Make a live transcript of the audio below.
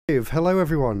Hello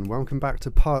everyone, welcome back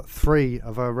to part 3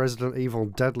 of our Resident Evil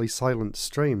Deadly Silence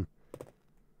stream.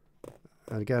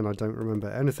 And again, I don't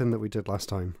remember anything that we did last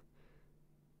time.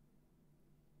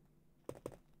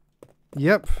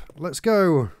 Yep, let's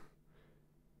go!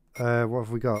 What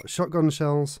have we got? Shotgun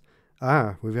shells.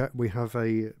 Ah, we have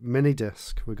a mini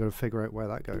disc. We've got to figure out where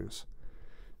that goes.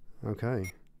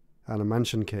 Okay. And a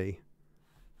mansion key.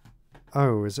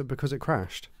 Oh, is it because it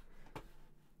crashed?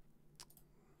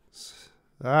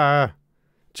 Ah!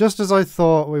 Just as I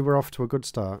thought, we were off to a good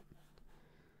start.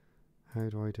 How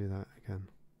do I do that again?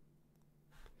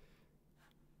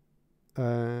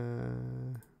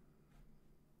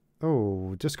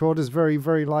 Oh, Discord is very,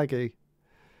 very laggy.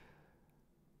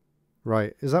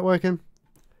 Right, is that working?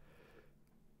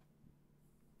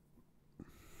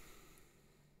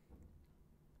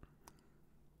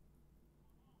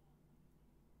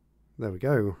 There we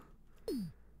go.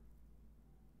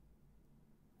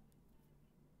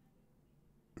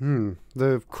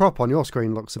 The crop on your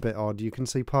screen looks a bit odd. You can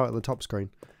see part of the top screen.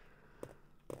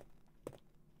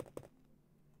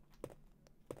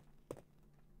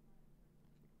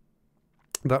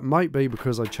 That might be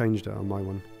because I changed it on my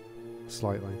one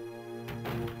slightly.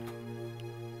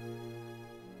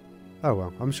 Oh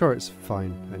well, I'm sure it's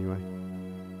fine anyway.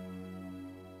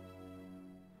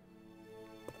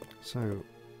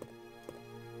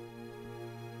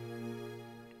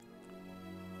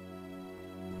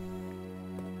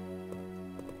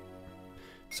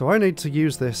 So I need to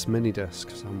use this mini disc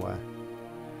somewhere.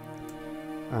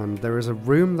 And there is a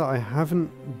room that I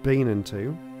haven't been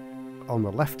into on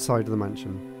the left side of the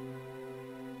mansion,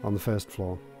 on the first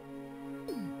floor.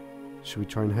 Should we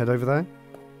try and head over there?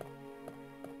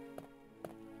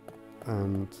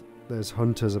 And there's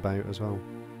hunters about as well.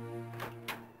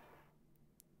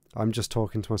 I'm just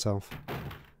talking to myself.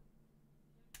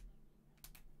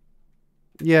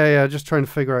 Yeah, just trying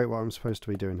to figure out what I'm supposed to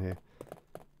be doing here.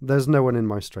 There's no one in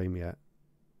my stream yet.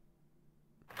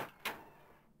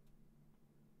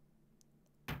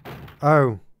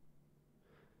 Oh.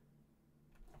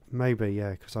 Maybe,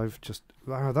 yeah, because I've just...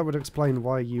 Oh, that would explain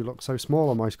why you look so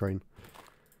small on my screen.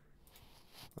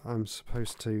 I'm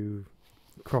supposed to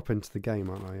crop into the game,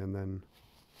 aren't I? And then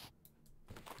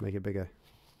make it bigger.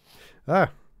 Ah!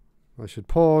 I should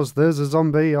pause. There's a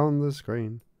zombie on the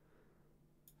screen.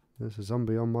 There's a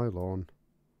zombie on my lawn.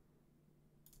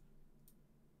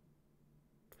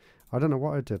 I don't know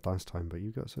what I did last time, but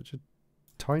you got such a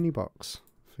tiny box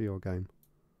for your game.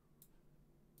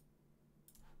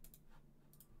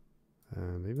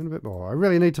 And even a bit more. I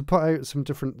really need to put out some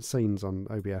different scenes on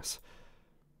OBS.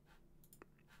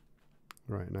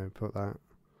 Right, now put that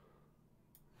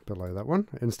below that one,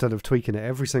 instead of tweaking it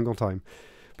every single time.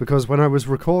 Because when I was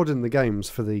recording the games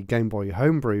for the Game Boy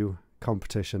Homebrew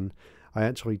competition, I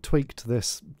actually tweaked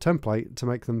this template to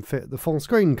make them fit the full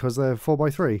screen, because they're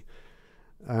 4x3.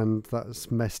 And that's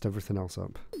messed everything else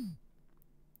up.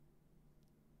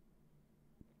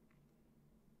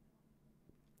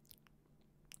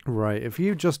 Right, if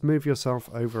you just move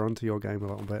yourself over onto your game a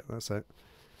little bit, that's it.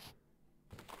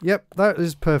 Yep, that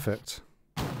is perfect.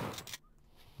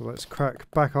 Let's crack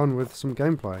back on with some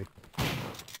gameplay.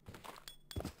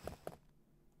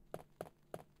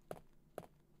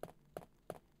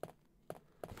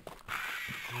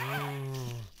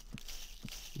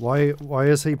 Why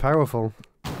is he powerful?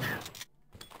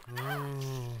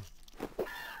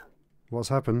 What's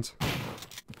happened?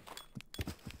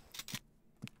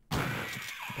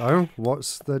 Oh,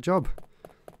 what's their job?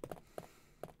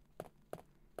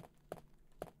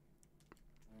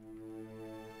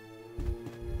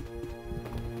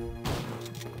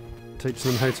 Teach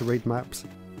them how to read maps.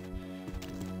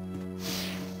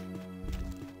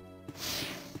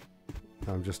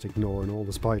 I'm just ignoring all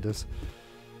the spiders.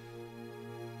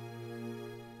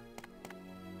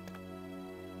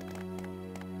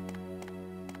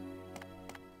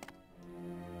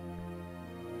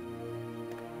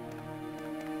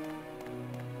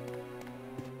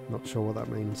 Not sure what that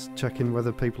means. Checking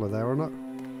whether people are there or not.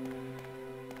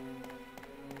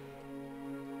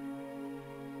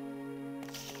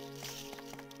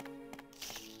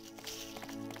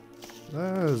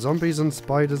 Ah, zombies and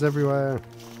spiders everywhere.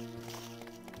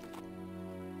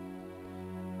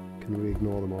 Can we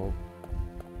ignore them all?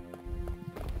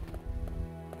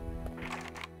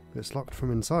 It's locked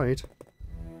from inside.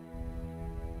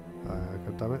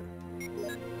 God damn it.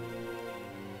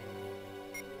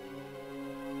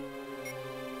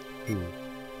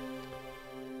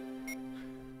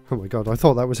 Oh my god, I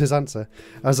thought that was his answer.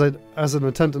 As an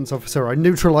attendance officer, I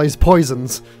neutralise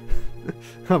poisons.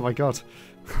 Oh my god.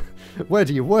 Where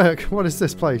do you work? What is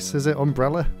this place? Is it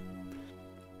Umbrella?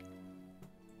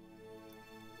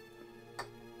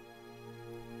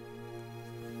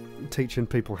 teaching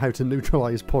people how to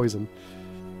neutralise poison.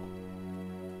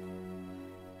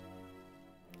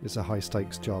 It's a high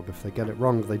stakes job. If they get it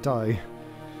wrong, they die.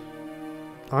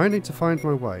 I need to find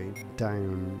my way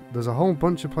down. There's a whole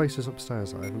bunch of places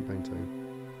upstairs I haven't been to.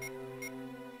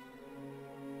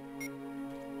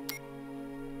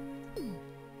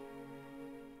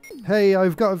 Hey,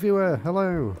 I've got a viewer!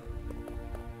 Hello!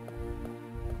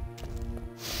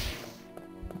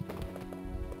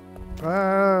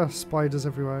 Ah, spiders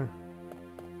everywhere.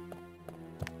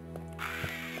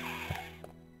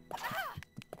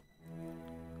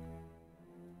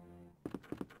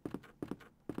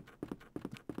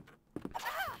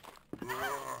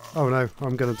 Oh no,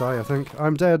 I'm gonna die, I think.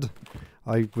 I'm dead!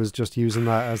 I was just using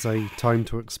that as a time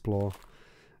to explore.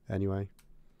 Anyway.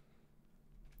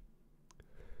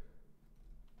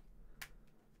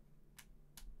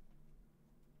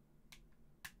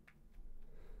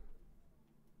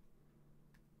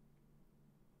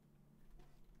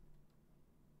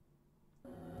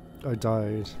 I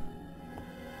died.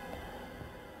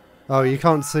 Oh, you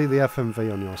can't see the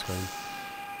FMV on your screen.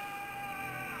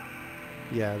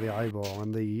 Yeah, the eyeball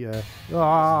and the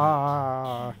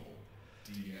ah.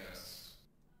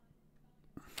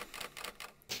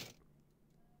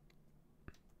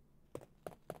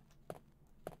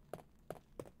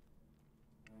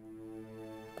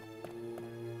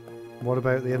 What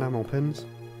about the enamel pins?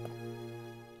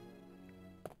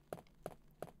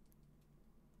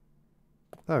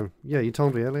 Oh, yeah, you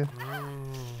told me earlier.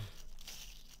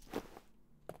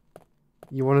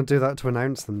 You want to do that to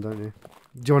announce them, don't you?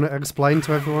 Do you want to explain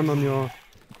to everyone on your...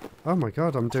 Oh my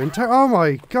god, I'm doing oh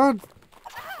my god!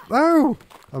 Oh!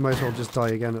 I might as well just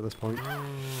die again at this point.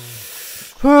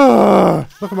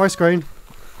 Look at my screen.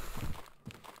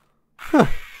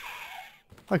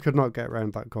 I could not get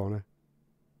around that corner.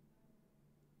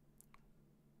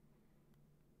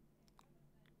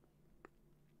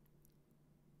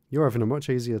 You're having a much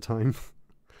easier time.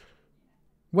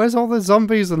 Where's all the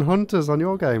zombies and hunters on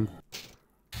your game?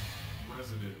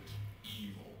 Resident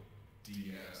Evil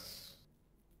DS.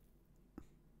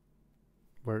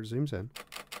 Where it zooms in.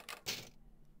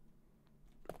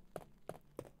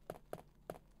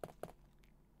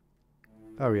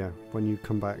 Oh yeah, when you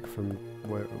come back from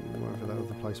wherever that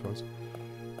other place was.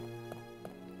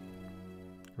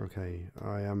 Okay,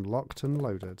 I am locked and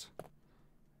loaded.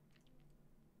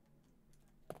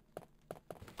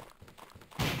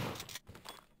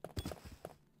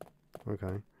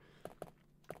 Okay.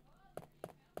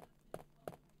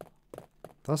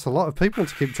 That's a lot of people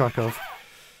to keep track of.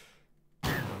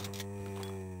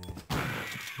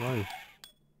 Wow.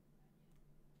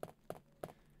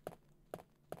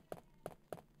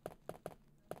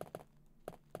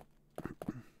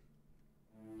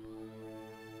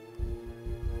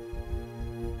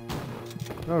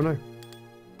 Oh no.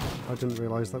 I didn't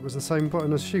realise that was the same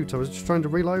button as shoot. I was just trying to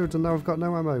reload and now I've got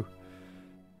no ammo.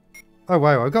 Oh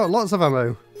wow, I've got lots of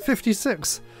ammo.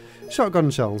 56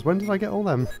 shotgun shells. When did I get all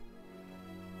them?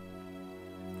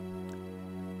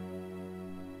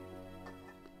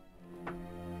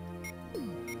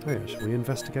 Oh yeah, shall we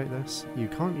investigate this? You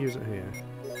can't use it here.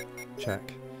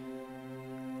 Check.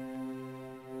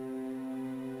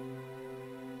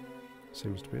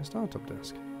 Seems to be a startup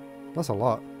disk. That's a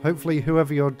lot. Hopefully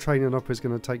whoever you're training up is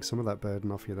going to take some of that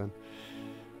burden off you then.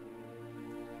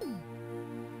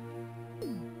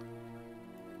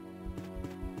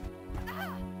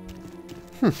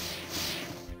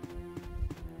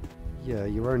 Yeah,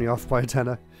 you were only off by a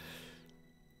tenner.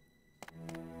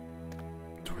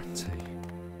 20.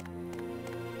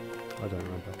 I don't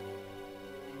remember.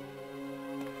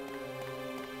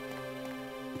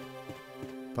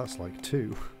 That's like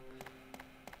 2.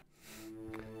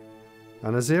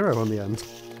 And a 0 on the end.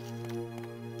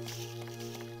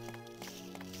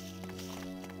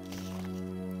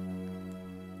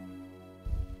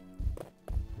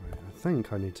 Right, I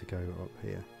think I need to go up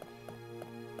here.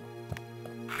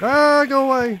 Ah,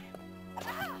 go away!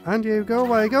 And you, go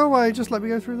away, just let me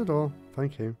go through the door.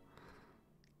 Thank you.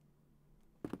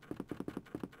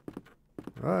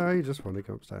 Ah, you just want to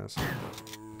go upstairs.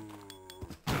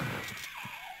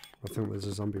 I think there's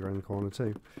a zombie around the corner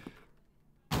too.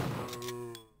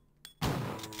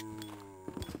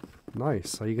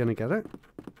 Nice, are you going to get it?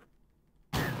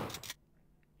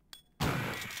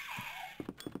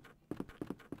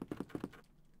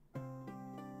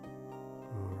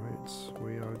 Alright,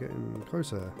 we are getting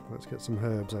closer. Let's get some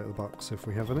herbs out of the box if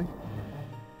we have any.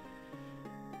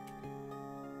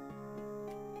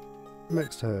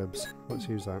 Mixed herbs, let's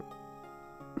use that.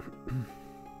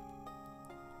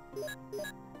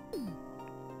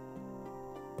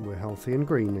 We're healthy and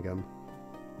green again.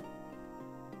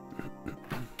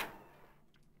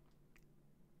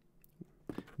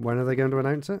 When are they going to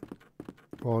announce it?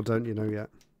 Or don't you know yet?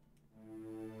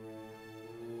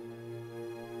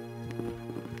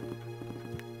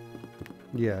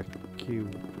 Yeah,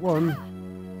 Q1.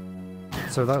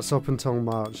 So that's up until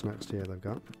March next year they've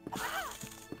got.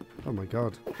 Oh my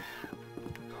god.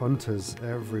 Hunters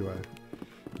everywhere.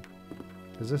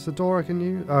 Is this a door I can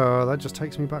use? Oh, that just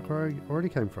takes me back where I already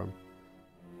came from.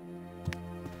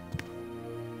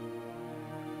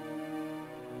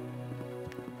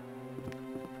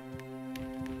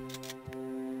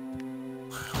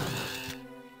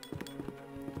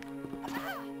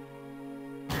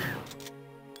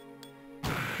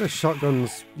 This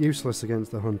shotgun's useless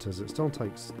against the hunters. It still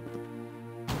takes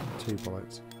 2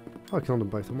 bullets. I killed them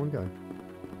both in one go.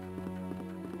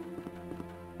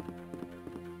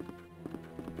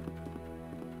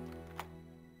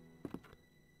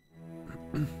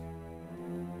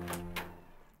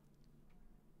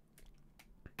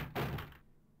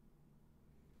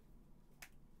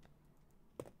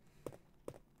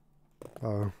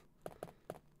 Oh.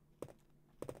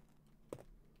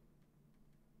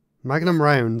 Magnum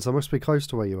rounds. I must be close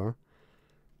to where you are.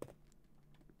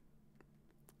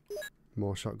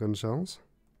 More shotgun shells.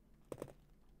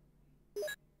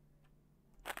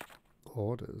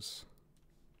 Orders.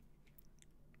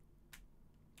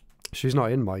 She's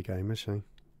not in my game, is she?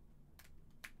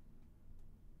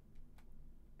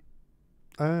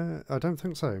 I don't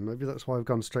think so. Maybe that's why I've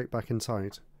gone straight back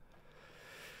inside.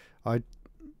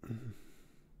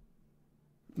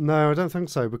 No, I don't think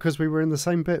so, because we were in the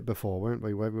same bit before, weren't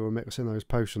we, where we were mixing those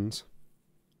potions.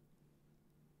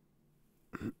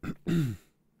 I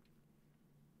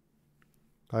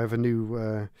have a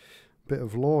new bit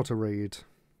of lore to read.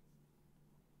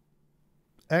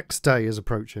 X Day is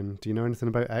approaching. Do you know anything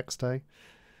about X Day?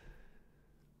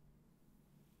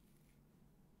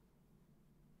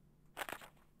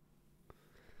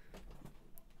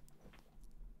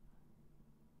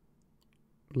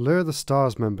 Lure the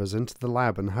STARS members into the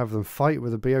lab and have them fight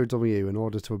with a BOW in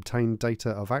order to obtain data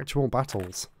of actual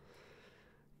battles.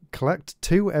 Collect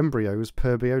 2 embryos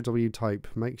per BOW type.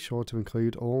 Make sure to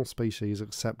include all species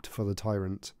except for the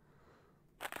Tyrant.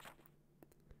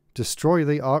 Destroy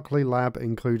the Arkley lab,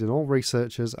 including all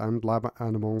researchers and lab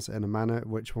animals in a manner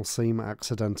which will seem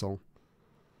accidental.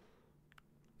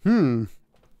 A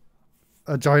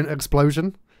giant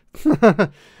explosion?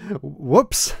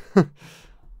 Whoops!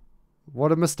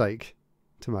 What a mistake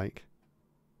to make.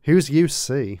 Who's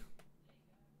UC?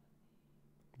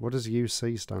 What does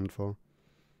UC stand for?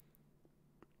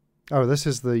 Oh, this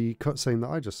is the cutscene that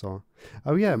I just saw.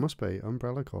 Oh yeah, it must be.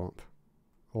 Umbrella Corp.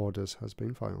 Orders has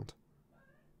been filed.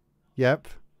 Yep.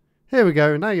 Here we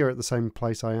go. Now you're at the same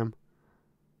place I am.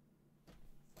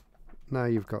 Now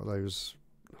you've got those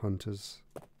hunters.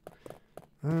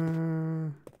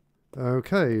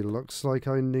 Okay, looks like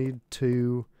I need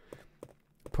to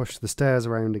push the stairs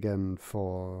around again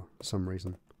for some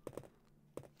reason.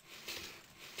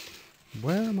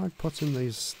 Where am I putting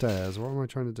these stairs? What am I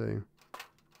trying to do?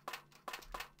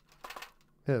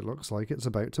 It looks like it's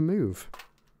about to move.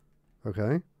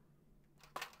 Okay.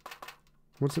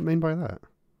 What does it mean by that?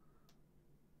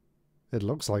 It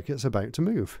looks like it's about to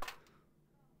move.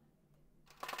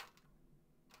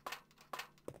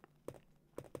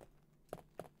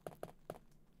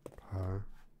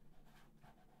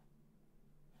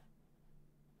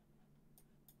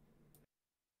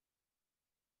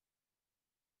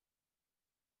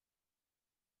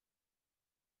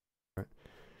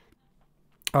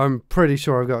 I'm pretty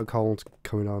sure I've got a cold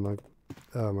coming on.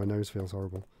 My nose feels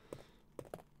horrible.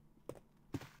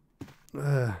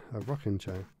 A rocking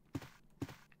chair.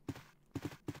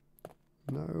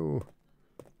 No.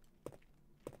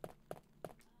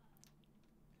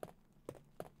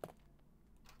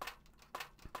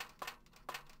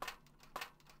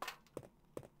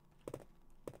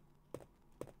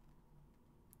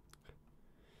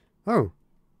 Oh.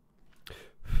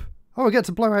 Oh, I get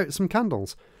to blow out some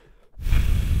candles.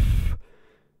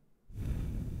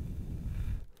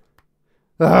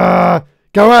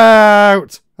 Go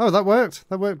out! Oh, that worked.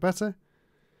 That worked better.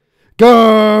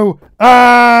 Go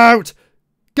out!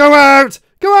 Go out!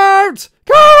 Go out!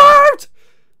 Go out!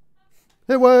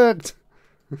 It worked.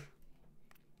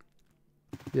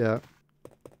 Yeah.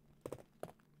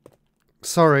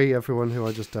 Sorry, everyone who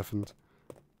I just deafened.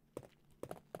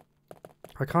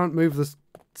 I can't move the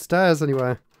stairs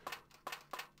anywhere.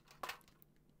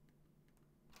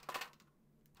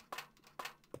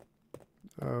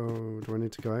 Oh, do I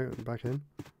need to go out and back in?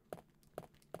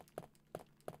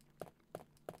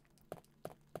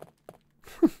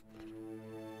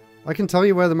 I can tell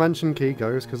you where the mansion key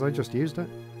goes because I just used it.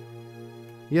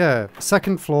 Yeah,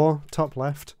 second floor, top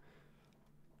left.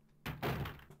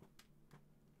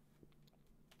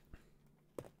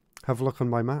 Have a look on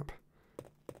my map.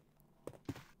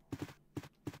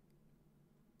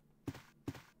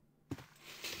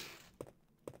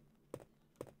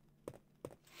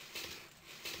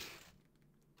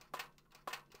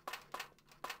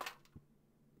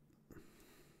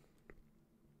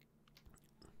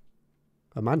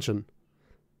 A mansion.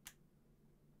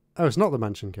 Oh, it's not the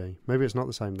mansion key. Maybe it's not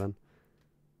the same then.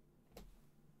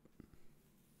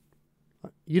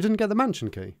 You didn't get the mansion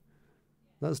key?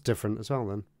 That's different as well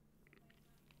then.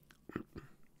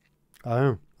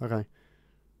 Oh, okay.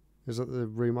 Is that the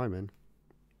room I'm in?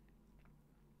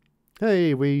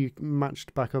 Hey, we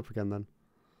matched back up again then.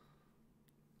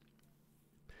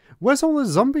 Where's all the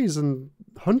zombies and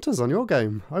hunters on your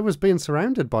game? I was being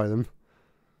surrounded by them.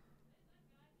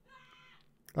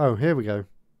 Oh, here we go.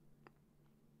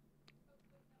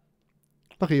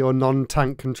 Look at your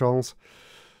non-tank controls.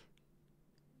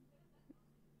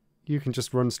 You can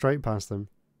just run straight past them.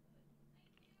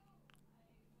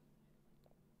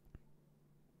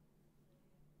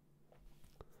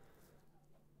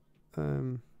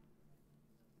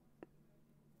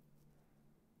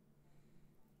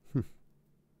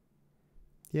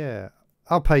 Yeah,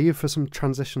 I'll pay you for some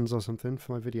transitions or something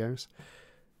for my videos.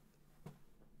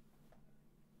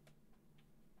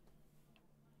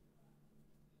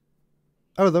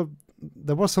 Oh,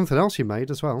 there was something else you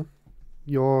made as well.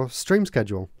 Your stream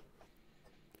schedule.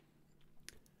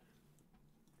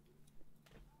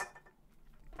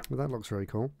 Well, that looks really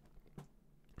cool.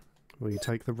 Well, you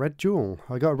take the red jewel.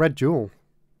 I got a red jewel.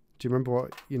 Do you remember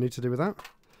what you need to do with that?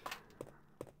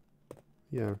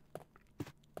 Yeah.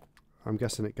 I'm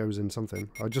guessing it goes in something.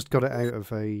 I just got it out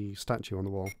of a statue on the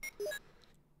wall.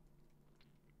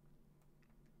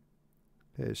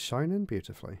 It is shining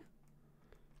beautifully.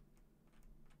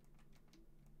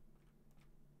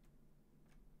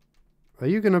 Are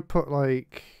you going to put,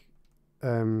 like,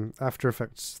 After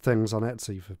Effects things on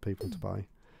Etsy for people to buy?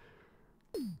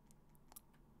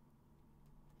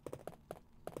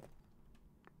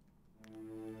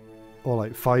 Or,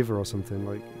 like, Fiverr or something,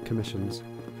 like, commissions?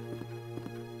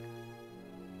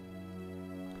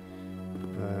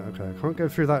 Okay, I can't go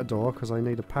through that door because I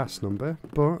need a pass number,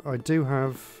 but I do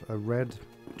have a red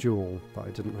jewel that I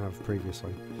didn't have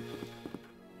previously.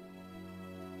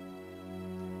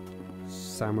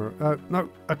 Samurai. No,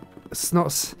 it's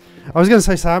not. I was going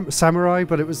to say samurai,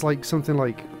 but it was like something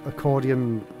like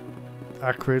accordion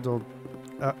acrid or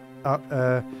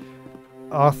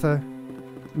Arthur.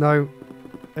 No,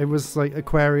 it was like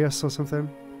Aquarius or something.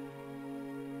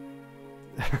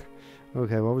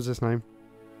 Okay, what was his name?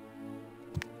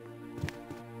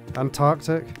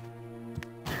 Antarctic.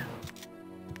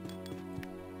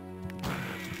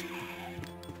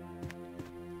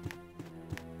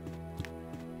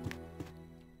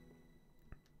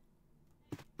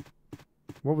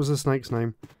 What was the snake's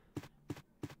name?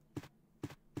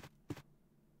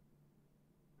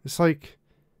 It's like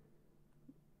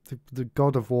the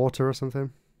god of water or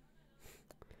something.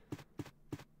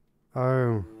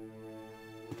 Oh.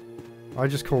 I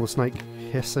just call the snake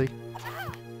Hissy.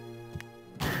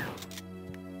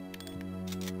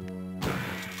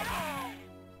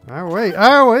 Oh wait,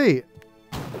 oh wait!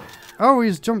 Oh,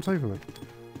 he's jumped over me.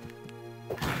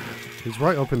 He's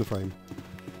right up in the frame.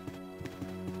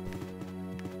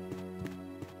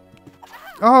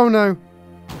 Oh no!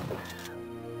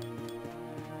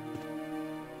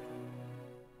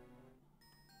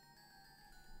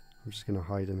 I'm just gonna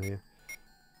hide in here.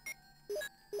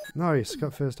 Nice,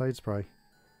 got first aid spray.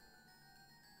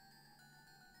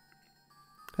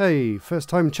 Hey, first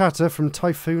time chatter from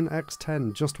Typhoon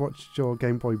X10. Just watched your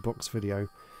Game Boy Books video.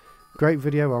 Great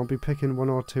video, I'll be picking one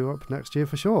or two up next year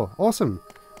for sure. Awesome!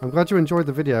 I'm glad you enjoyed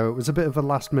the video. It was a bit of a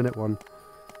last minute one.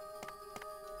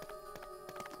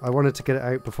 I wanted to get it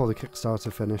out before the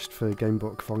Kickstarter finished for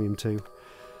Gamebook Volume 2.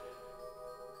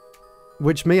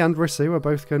 Which me and Risu are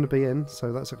both going to be in,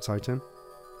 so that's exciting.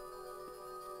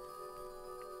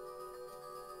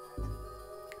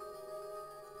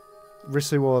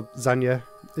 Risu or Zanya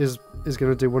is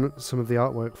going to do some of the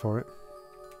artwork for it.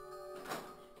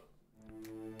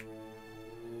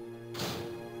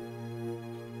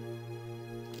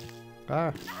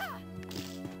 Ah.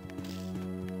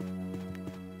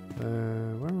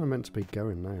 Where am I meant to be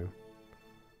going now?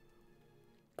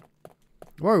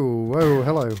 Whoa, whoa,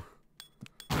 hello.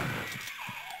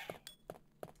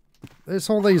 It's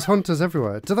all these hunters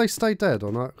everywhere. Do they stay dead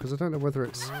or not? Because I don't know whether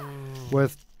it's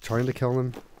worth trying to kill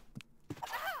them.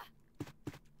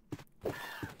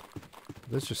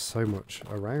 There's just so much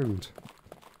around.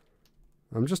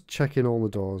 I'm just checking all the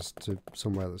doors to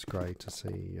somewhere that's grey to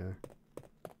see.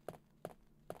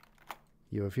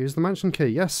 You have used the mansion key.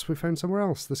 Yes, we found somewhere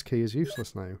else. This key is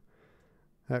useless now.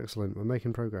 Excellent, we're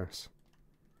making progress.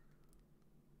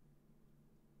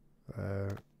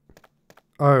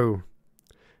 Oh.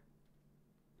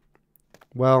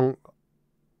 Well,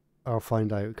 I'll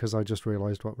find out because I just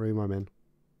realised what room I'm in.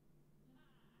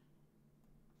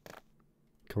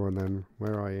 Come on then,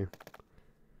 where are you?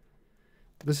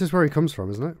 This is where he comes from,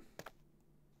 isn't it?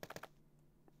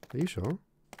 Are you sure?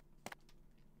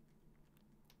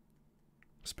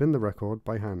 Spin the record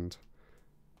by hand.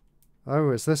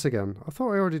 Oh, it's this again. I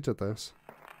thought I already did this.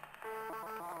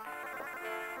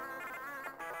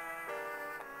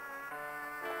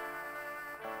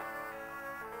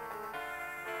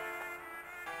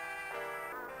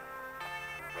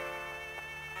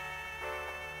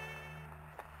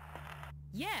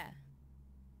 Yeah.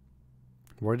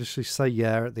 Why does she say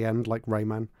yeah at the end like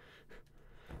Rayman?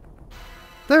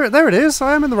 There it is!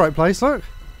 I am in the right place, look!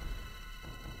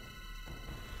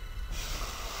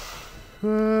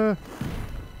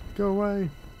 Go away.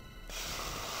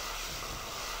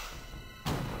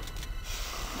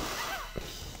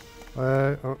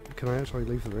 Oh, can I actually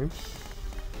leave the room?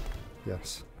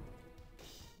 Yes.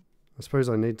 I suppose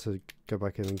I need to go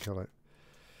back in and kill it.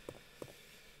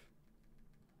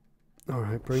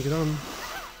 Alright, bring it on.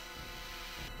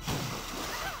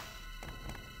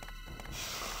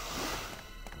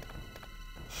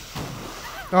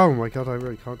 Oh my god, I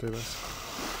really can't do this.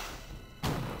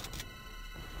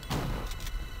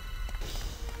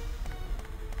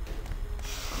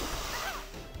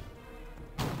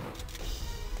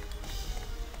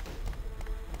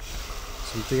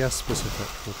 Some DS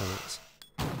specific mechanics.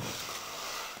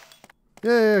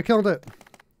 Yeah, I killed it!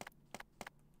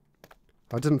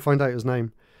 I didn't find out his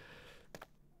name.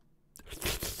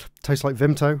 Tastes like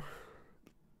Vimto.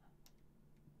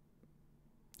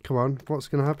 Come on, what's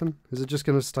going to happen? Is it just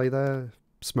going to stay there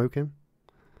smoking?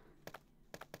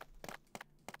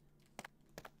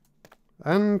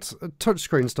 And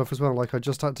touchscreen stuff as well, like I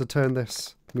just had to turn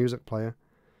this music player.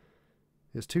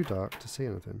 It's too dark to see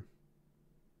anything.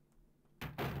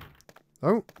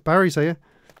 Oh, Barry's here.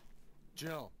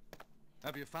 Jill,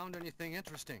 have you found anything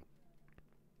interesting?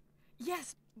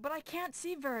 Yes, but I can't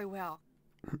see very well.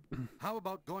 How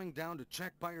about going down to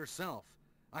check by yourself?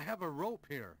 I have a rope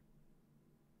here.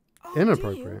 Oh, do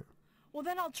Inappropriate. you? Well,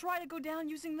 then I'll try to go down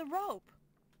using the rope.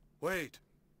 Wait.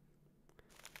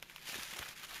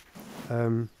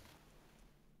 Well,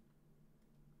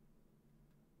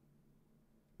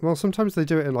 sometimes they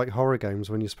do it in like horror games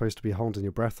when you're supposed to be holding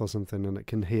your breath or something and it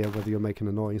can hear whether you're making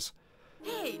a noise.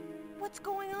 Hey, what's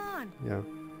going on? Yeah.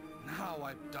 Now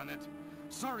I've done it.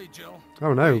 Sorry, Jill.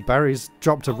 Oh no, Wait. Barry's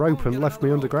dropped a I'll go rope and get left me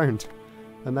another rope. underground.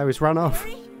 And now he's ran off.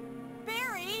 Barry?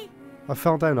 Barry? I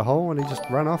fell down a hole and he just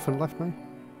ran off and left me.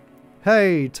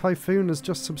 Hey, Typhoon has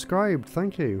just subscribed.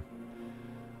 Thank you.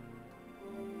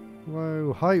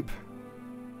 Whoa, hype.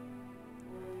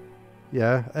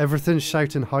 Yeah, everything's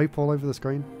shouting hype all over the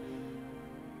screen.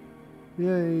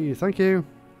 Yay, thank you.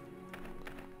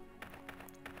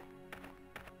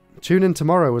 Tune in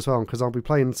tomorrow as well, because I'll be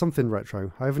playing something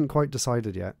retro. I haven't quite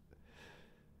decided yet.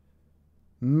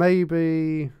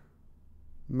 Maybe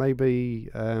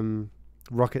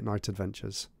Rocket Knight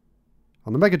Adventures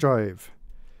on the Mega Drive.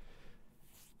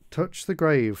 Touch the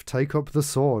grave, take up the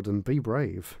sword, and be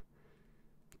brave.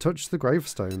 Touch the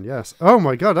gravestone, yes. Oh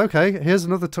my god, okay, here's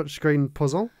another touchscreen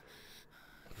puzzle.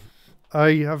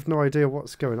 I have no idea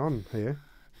what's going on here.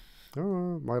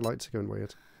 Oh, my lights are going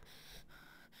weird.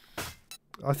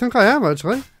 I think I am,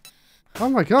 actually. Oh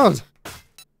my god.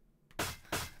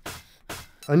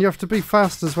 And you have to be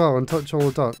fast as well and touch all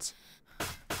the dots.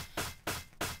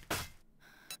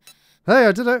 Hey,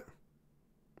 I did it!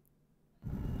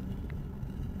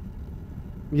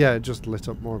 Yeah, it just lit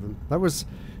up more of them. That was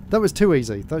too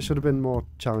easy. That should have been more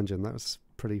challenging. That was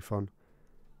pretty fun.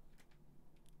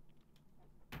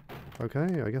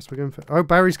 Okay, I guess we're going for... Oh,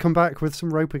 Barry's come back with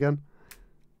some rope again.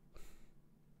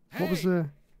 Hey, What was the...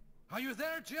 Are you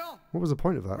there, Jill? What was the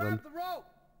point of that then? Grab the rope.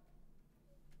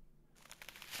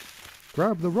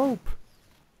 Grab the rope.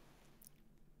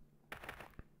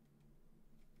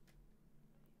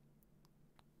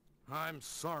 I'm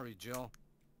sorry, Jill.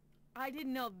 I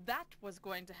didn't know that was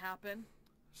going to happen.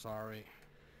 Sorry.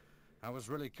 I was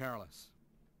really careless.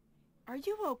 Are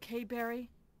you okay, Barry?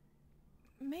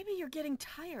 Maybe you're getting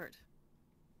tired.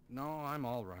 No, I'm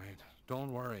all right.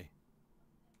 Don't worry.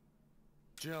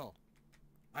 Jill,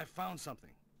 I found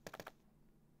something.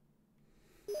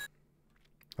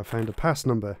 I found a pass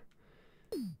number.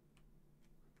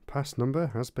 Pass number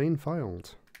has been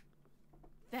filed.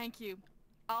 Thank you.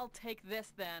 I'll take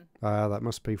this then. That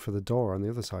must be for the door on the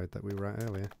other side that we were at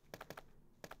earlier.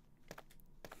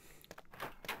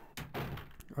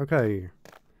 Okay.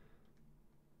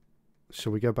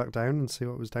 Shall we go back down and see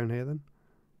what was down here then?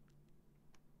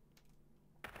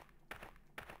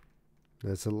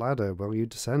 There's a ladder. Will you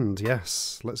descend?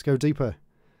 Yes. Let's go deeper.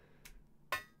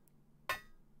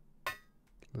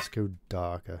 Let's go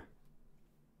darker.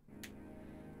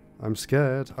 I'm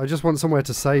scared. I just want somewhere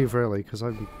to save, really, because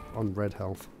I'm on red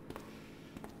health.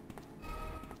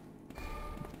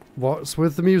 What's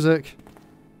with the music?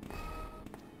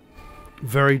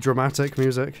 Very dramatic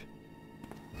music.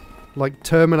 Like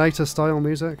Terminator style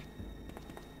music.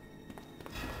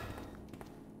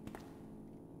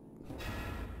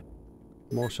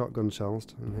 More shotgun shells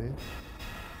in here.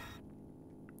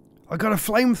 I got a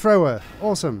flamethrower!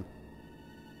 Awesome!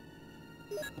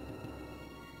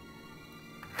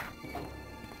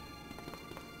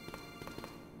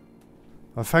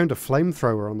 I found a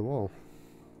flamethrower on the wall.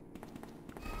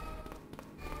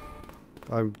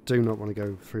 I do not want to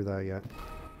go through there yet.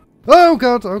 Oh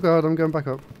god! Oh god, I'm going back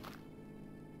up.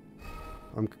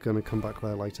 I'm going to come back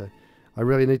there later. I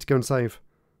really need to go and save.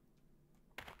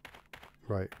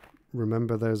 Right.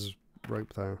 Remember there's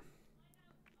rope there.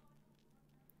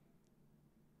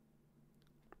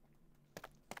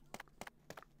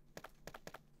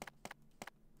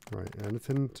 Right,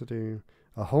 anything to do...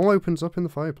 A hole opens up in the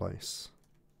fireplace.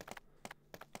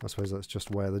 I suppose that's just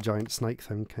where the giant snake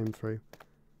thing came through.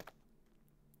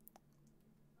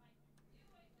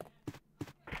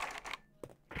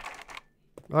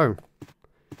 Oh.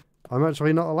 I'm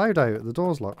actually not allowed out. The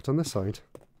door's locked on this side.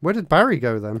 Where did Barry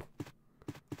go then?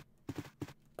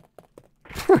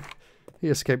 He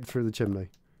escaped through the chimney.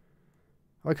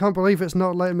 I can't believe it's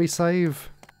not letting me save.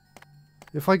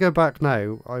 If I go back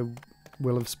now, I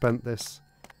will have spent this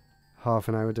half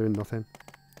an hour doing nothing.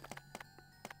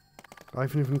 I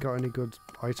haven't even got any good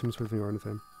items with me or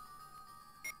anything.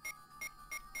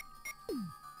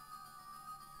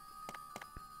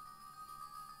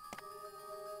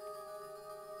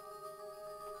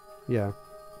 Yeah.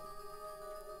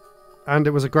 And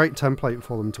it was a great template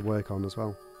for them to work on as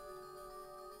well.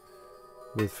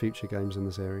 With future games in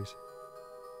the series.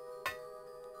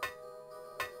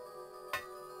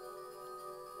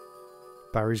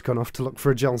 Barry's gone off to look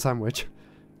for a gel sandwich.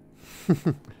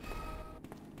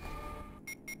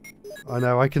 I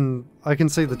know, I can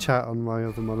see the chat on my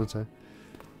other monitor.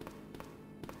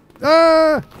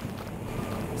 Ah!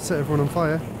 Set everyone on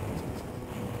fire.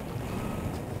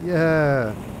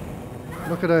 Yeah.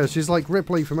 Look at her, she's like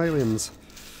Ripley from Aliens.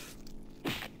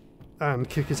 And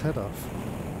kick his head off.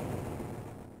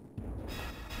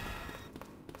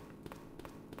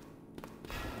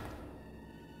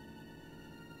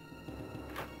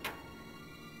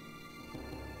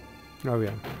 Oh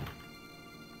yeah.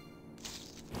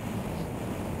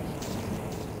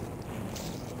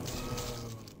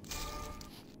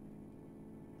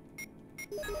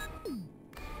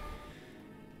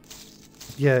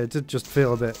 Yeah, it did just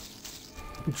feel a bit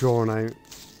drawn out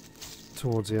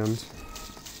towards the end.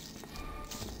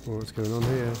 What's going on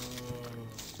here?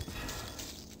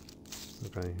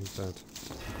 Okay, he's dead.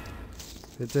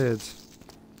 It did.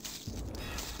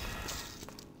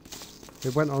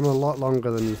 It went on a lot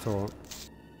longer than you thought.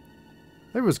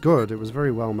 It was good, it was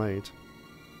very well made.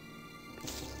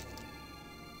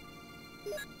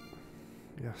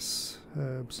 Yes,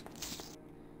 herbs.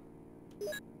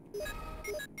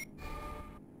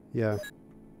 Yeah.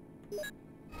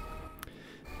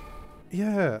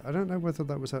 Yeah, I don't know whether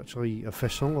that was actually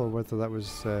official or whether that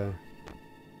was a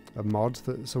mod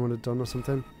that someone had done or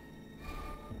something.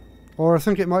 Or I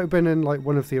think it might have been in like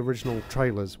one of the original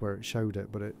trailers where it showed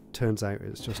it, but it turns out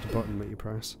it's just a button that you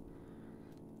press.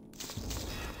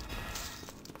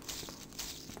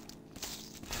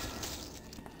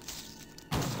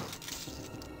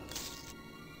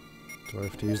 Do I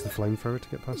have to use the flamethrower to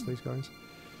get past these guys?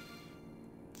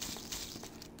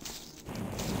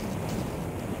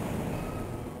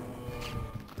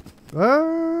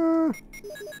 Ah!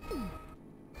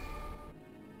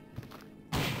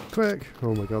 Quick!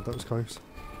 Oh my god, that was close.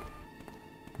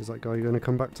 Is that guy going to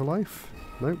come back to life?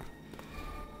 Nope.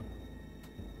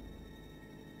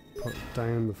 Put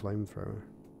down the flamethrower.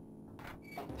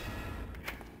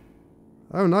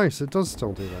 Oh nice, it does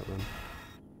still do that then.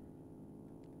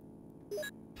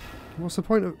 What's the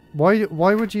point of...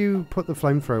 Why would you put the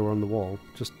flamethrower on the wall?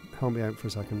 Just help me out for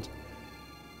a second.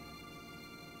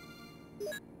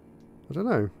 I don't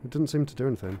know. It didn't seem to do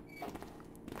anything.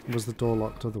 Was the door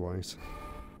locked otherwise?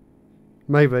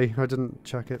 Maybe. I didn't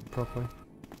check it properly.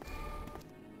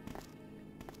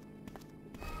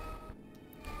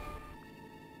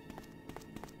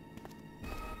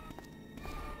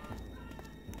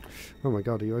 Oh my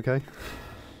god, are you okay?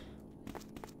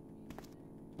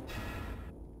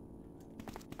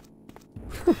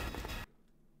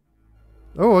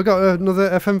 Oh, I got another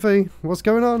FMV. What's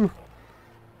going on?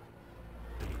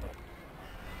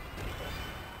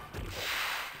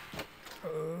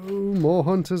 Oh, more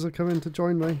hunters are coming to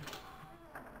join me.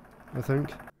 I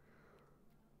think.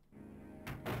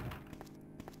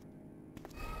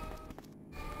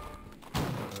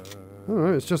 Oh,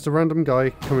 no, it's just a random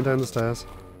guy coming down the stairs.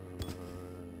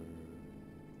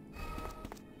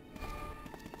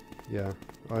 Yeah,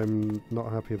 I'm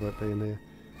not happy about being here.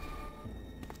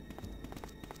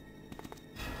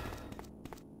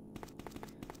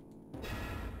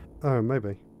 Oh,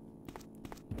 maybe.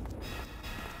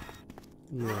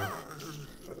 Yeah.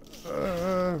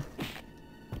 I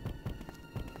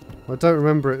don't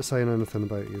remember it saying anything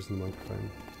about using the microphone.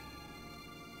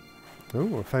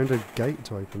 Oh, I found a gate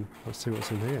to open. Let's see what's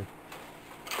in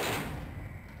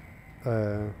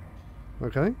here.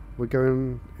 Okay. We're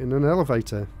going in an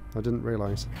elevator. I didn't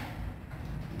realise.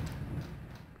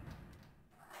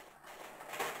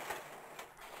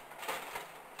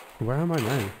 Where am I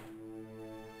now?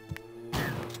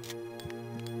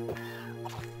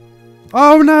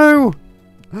 Oh no!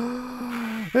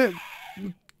 It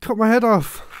cut my head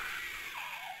off.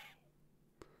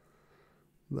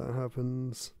 That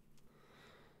happens.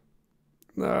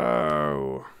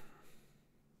 No.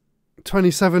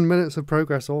 27 minutes of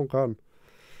progress all gone.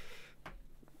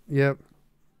 Yep.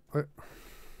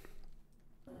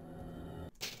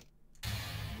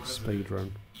 Speed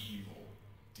run. Evil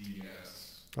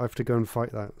DS. I have to go and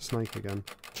fight that snake again.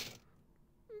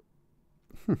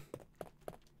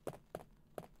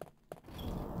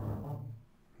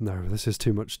 No, this is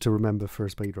too much to remember for a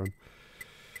speed run.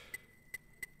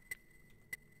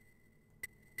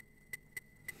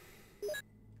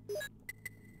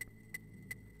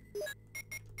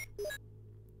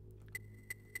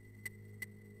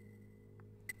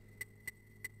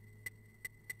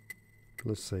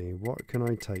 Let's see, what can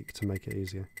I take to make it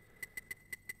easier?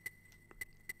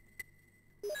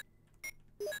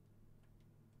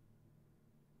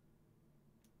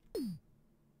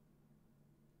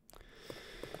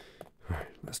 Alright,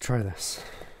 let's try this.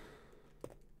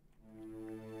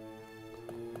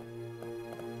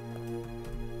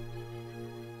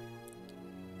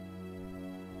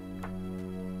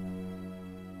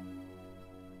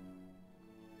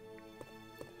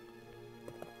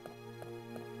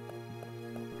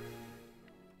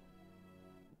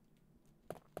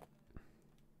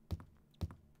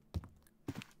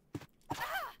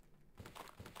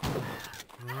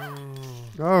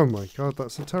 Oh my god,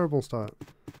 that's a terrible start.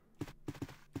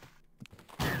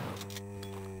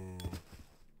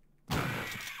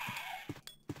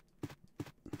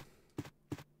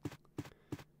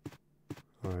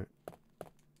 Alright.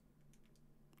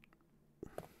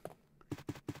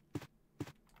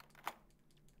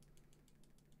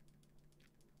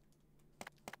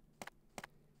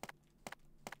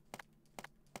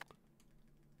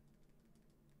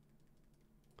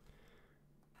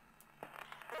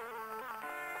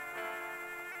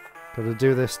 Gotta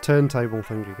do this turntable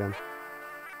thing again.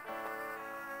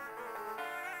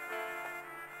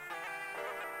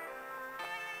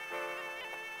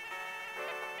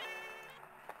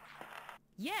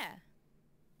 Yeah.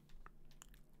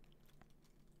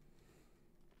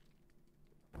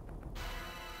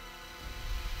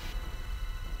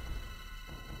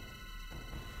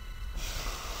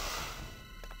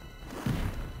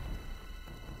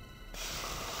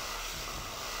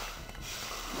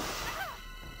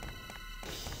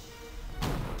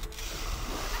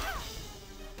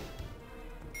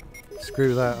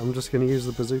 Screw that, I'm just gonna use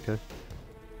the bazooka.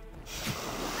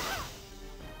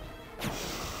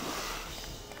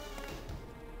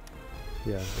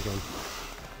 Yeah, again.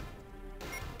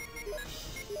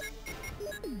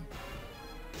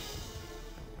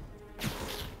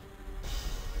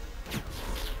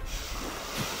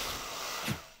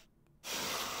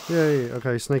 Yay,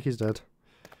 okay, Snakey's dead.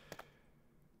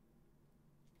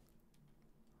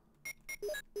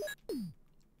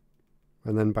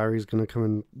 And then Barry's gonna come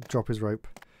and drop his rope.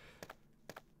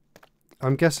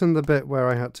 I'm guessing the bit where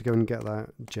I had to go and get that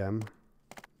gem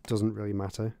doesn't really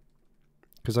matter.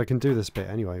 Because I can do this bit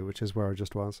anyway, which is where I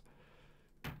just was.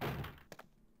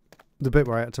 The bit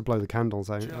where I had to blow the candles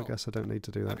out, Joe, I guess I don't need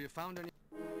to do that. Have you found any?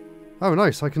 Oh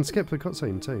nice, I can skip the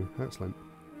cutscene too. Excellent.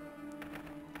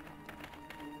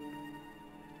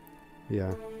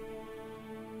 Yeah.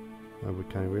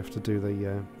 Okay, we have to do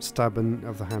the stabbing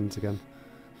of the hands again.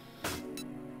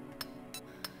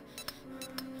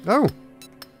 Oh!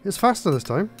 It's faster this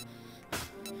time.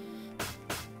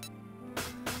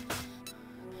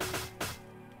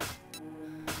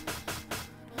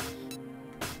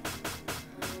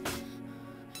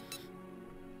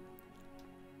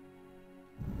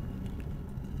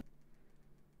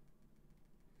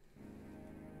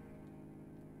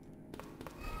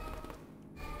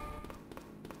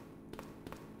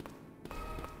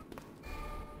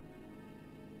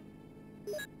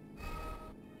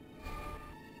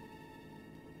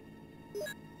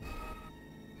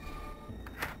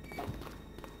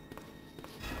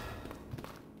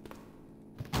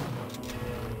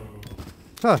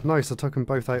 Ah, nice, I took them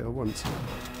both out at once.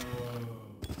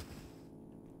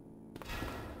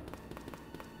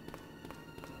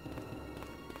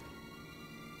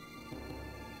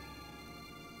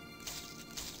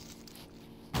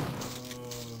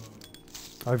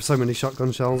 I have so many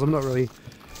shotgun shells, I'm not really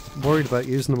worried about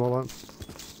using them all up.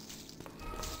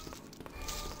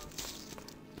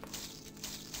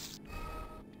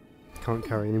 Can't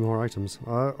carry any more items.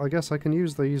 I guess I can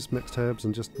use these mixed herbs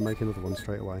and just make another one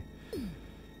straight away.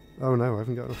 Oh no, I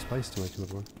haven't got enough space to make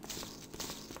another one.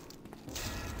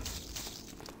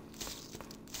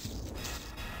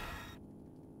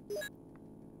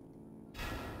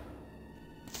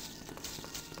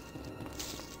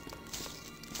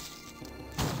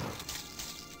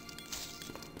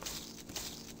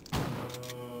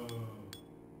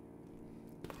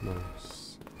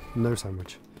 Nice. No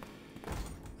sandwich.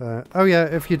 Oh yeah,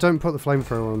 if you don't put the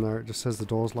flamethrower on there, it just says the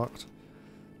door's locked.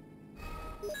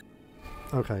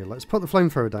 Okay, let's put the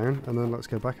flamethrower down, and then let's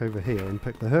go back over here and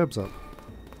pick the herbs up.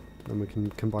 Then we can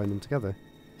combine them together.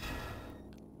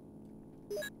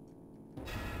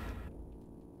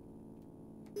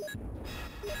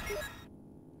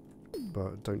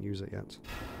 But don't use it yet.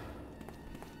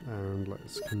 And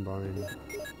let's combine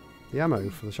the ammo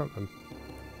for the shotgun.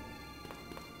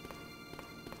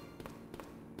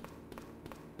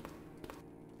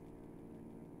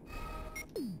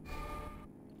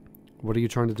 What are you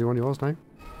trying to do on yours now?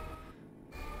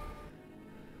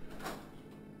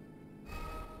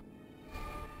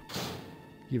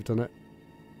 You've done it.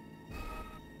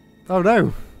 Oh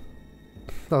no!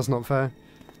 That's not fair.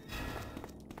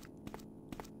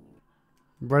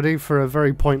 Ready for a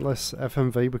very pointless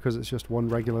FMV because it's just one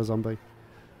regular zombie.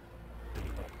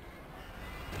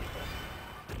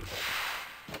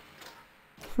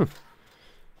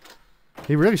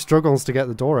 He really struggles to get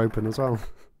the door open as well.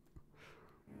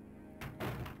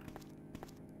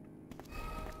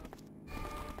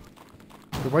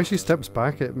 The way she steps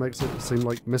back, it makes it seem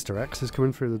like Mr. X is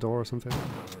coming through the door or something.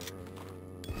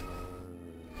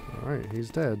 Alright, he's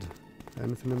dead.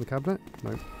 Anything in the cabinet?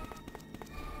 No.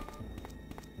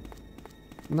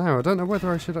 Now, I don't know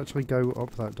whether I should actually go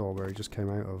up that door where he just came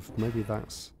out of. Maybe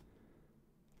that's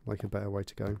like a better way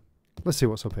to go. Let's see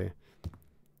what's up here.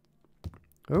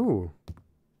 Oh.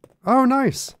 Oh,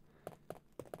 nice!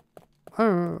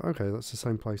 Oh, okay, that's the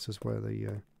same place as where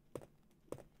the...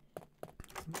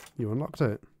 You unlocked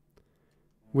it.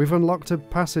 We've unlocked a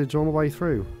passage all the way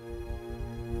through.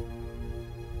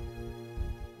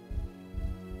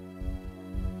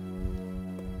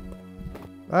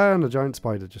 And a giant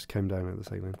spider just came down at the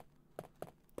ceiling.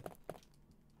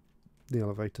 The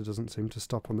elevator doesn't seem to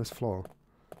stop on this floor.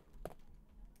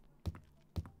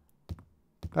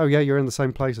 Oh yeah, you're in the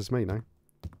same place as me now.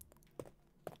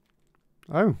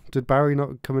 Oh, did Barry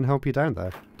not come and help you down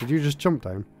there? Did you just jump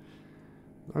down?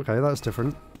 Okay, that's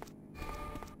different.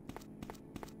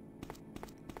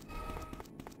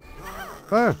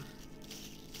 Ah!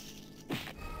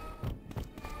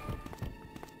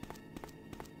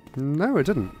 No, it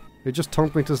didn't. It just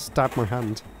told me to stab my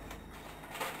hand.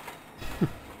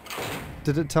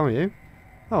 Did it tell you?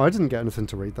 Oh, I didn't get anything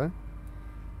to read there.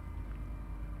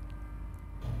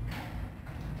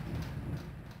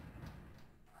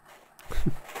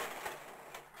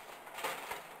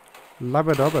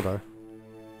 Labradabada.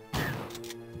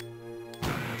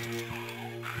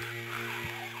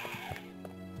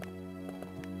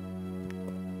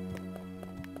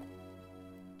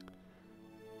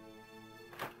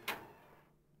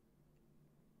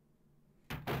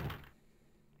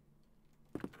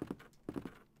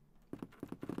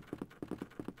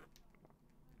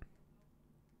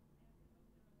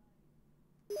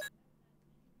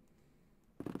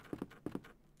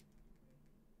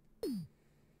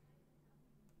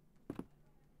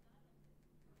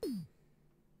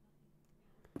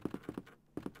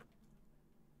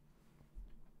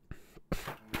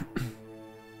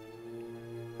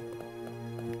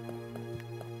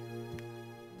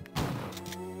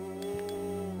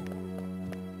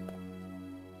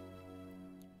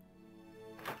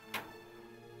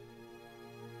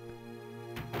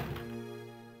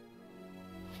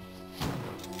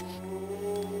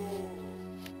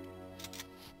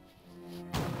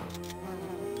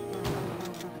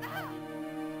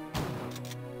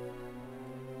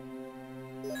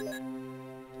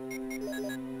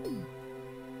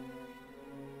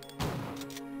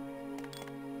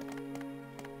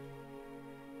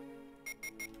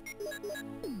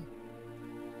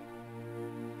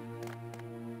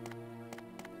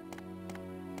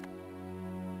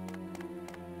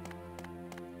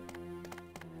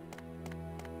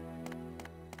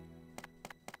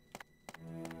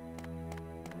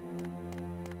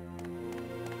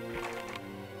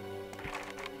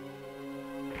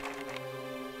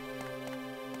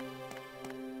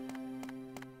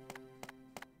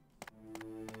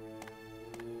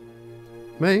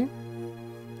 Me?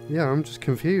 Yeah, I'm just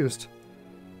confused.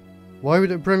 Why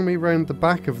would it bring me round the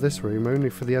back of this room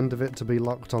only for the end of it to be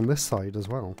locked on this side as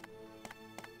well?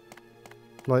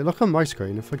 Like, look on my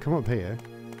screen, if I come up here,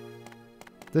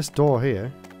 this door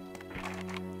here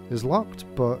is locked,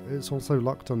 but it's also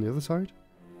locked on the other side.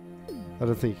 I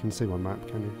don't think you can see my map,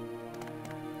 can you?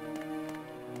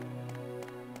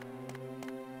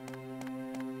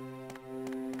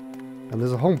 And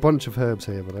there's a whole bunch of herbs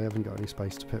here, but I haven't got any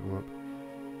space to pick them up.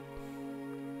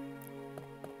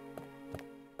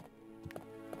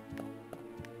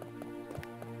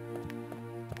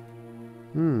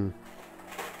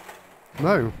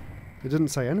 No, it didn't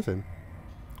say anything.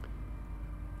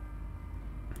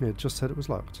 It just said it was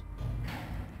locked.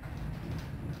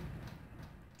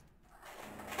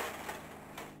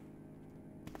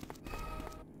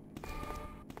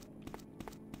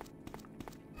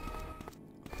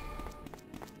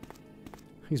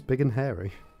 He's big and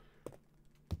hairy.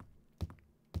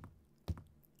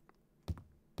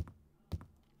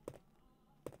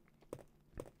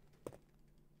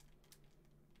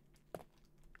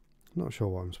 Not sure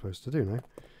what I'm supposed to do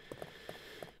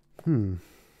now.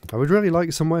 I would really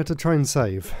like somewhere to try and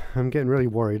save. I'm getting really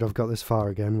worried I've got this far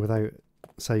again without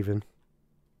saving.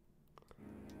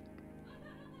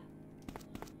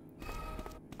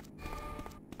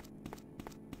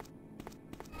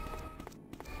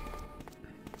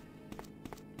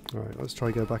 Alright, let's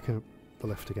try go back up the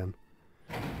lift again.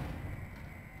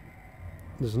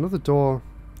 There's another door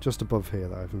just above here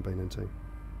that I haven't been into.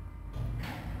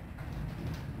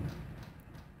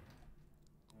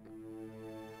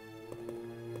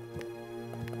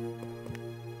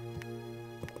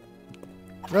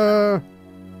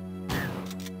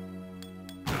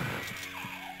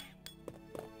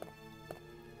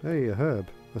 Hey, a herb.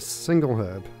 A single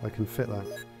herb. I can fit that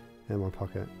in my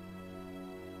pocket.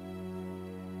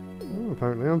 Oh,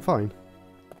 apparently I'm fine.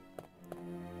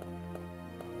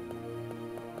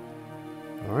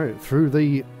 Alright, through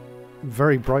the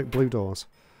very bright blue doors.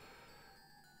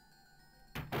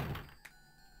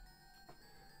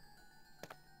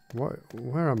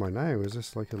 Where am I now? Is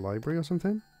this like a library or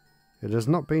something? It has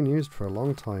not been used for a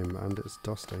long time and it's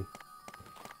dusty.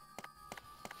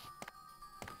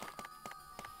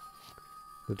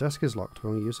 The desk is locked.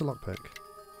 We'll use a lockpick.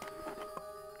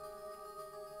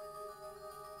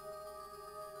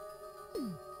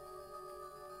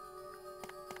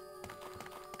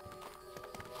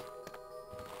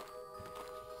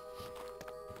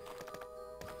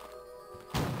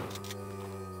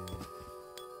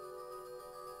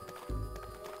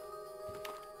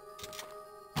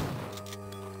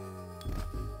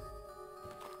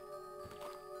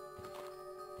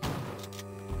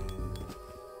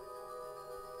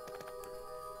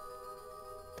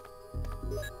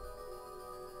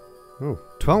 Oh,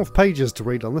 12 pages to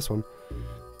read on this one.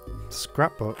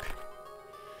 Scrapbook.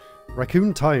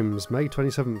 Raccoon Times, May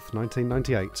 27th,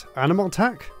 1998. Animal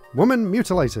attack. Woman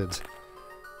mutilated.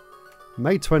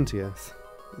 May 20th.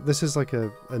 This is like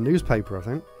a newspaper, I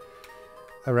think.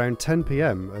 Around 10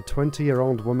 PM, a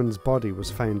 20-year-old woman's body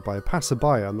was found by a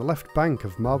passerby on the left bank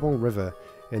of Marble River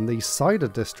in the Cider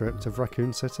district of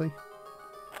Raccoon City.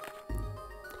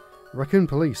 Raccoon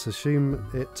police assume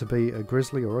it to be a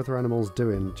grizzly or other animal's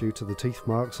doing due to the teeth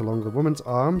marks along the woman's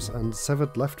arms and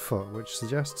severed left foot, which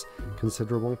suggests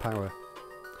considerable power.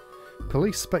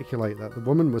 Police speculate that the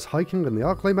woman was hiking in the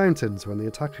Arklay Mountains when the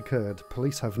attack occurred.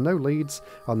 Police have no leads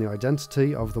on the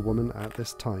identity of the woman at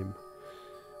this time.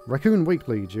 Raccoon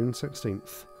Weekly, June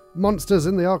 16th. Monsters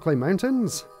in the Arklay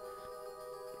Mountains?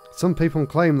 Some people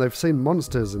claim they've seen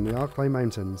monsters in the Arklay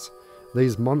Mountains.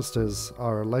 These monsters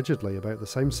are allegedly about the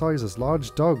same size as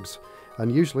large dogs and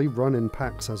usually run in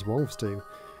packs as wolves do.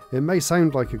 It may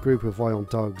sound like a group of wild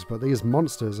dogs, but these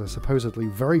monsters are supposedly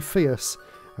very fierce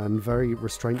and very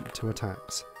restrained to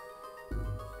attacks.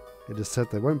 It is said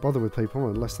they won't bother with people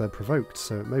unless they're provoked,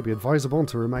 so it may be advisable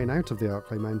to remain out of the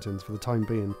Arklay Mountains for the time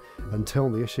being until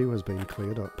the issue has been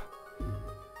cleared up.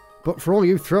 But for all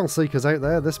you thrill seekers out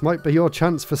there, this might be your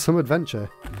chance for some adventure.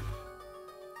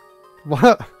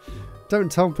 What? Don't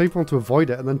tell people to avoid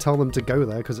it and then tell them to go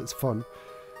there because it's fun.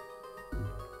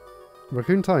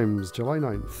 Raccoon Times, July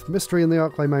 9th. Mystery in the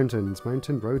Arklay Mountains.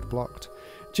 Mountain road blocked.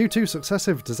 Due to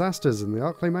successive disasters in the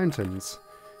Arklay Mountains,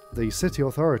 the city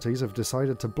authorities have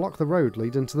decided to block the road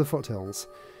leading to the foothills.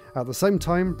 At the same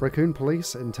time, Raccoon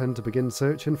Police intend to begin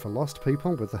searching for lost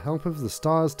people with the help of the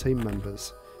STARS team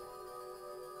members.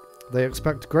 They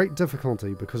expect great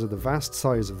difficulty because of the vast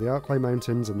size of the Arklay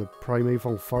Mountains and the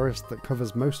primeval forest that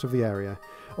covers most of the area.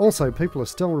 Also, people are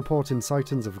still reporting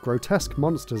sightings of grotesque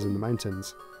monsters in the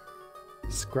mountains.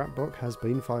 Scrapbook has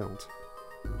been filed.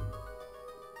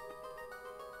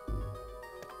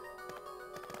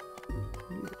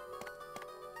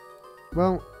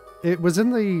 Well, it was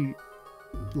in the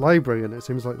library and it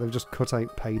seems like they've just cut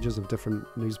out pages of different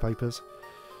newspapers.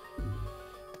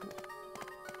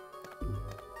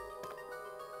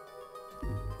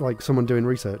 Like someone doing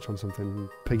research on something,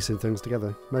 piecing things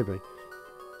together, maybe.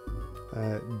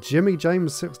 Jimmy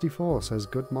James 64 says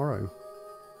good morrow.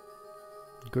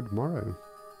 Good morrow.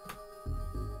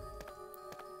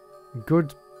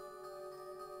 Good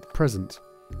present.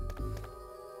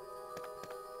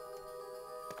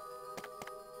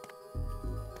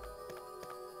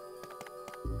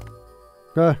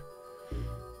 Ah.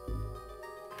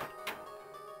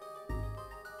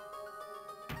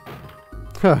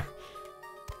 Huh.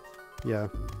 Yeah.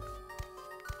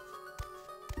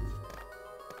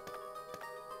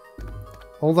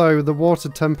 Although the water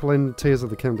temple in Tears of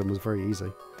the Kingdom was very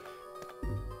easy.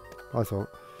 I thought.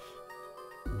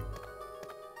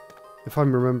 If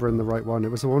I'm remembering the right one,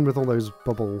 it was the one with all those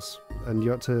bubbles and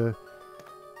you had to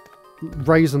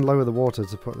raise and lower the water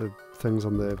to put the things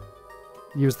on the...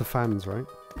 Use the fans, right?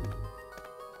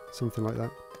 Something like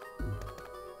that.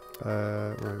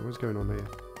 Right, what's going on here?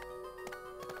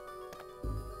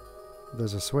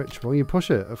 There's a switch. Will you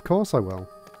push it? Of course I will.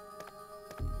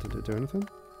 Did it do anything?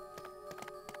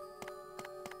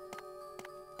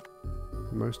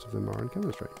 Most of them are in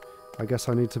chemistry. I guess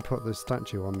I need to put the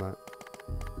statue on that.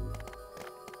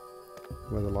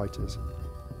 Where the light is.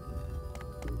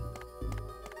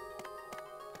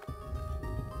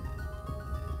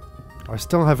 I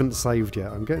still haven't saved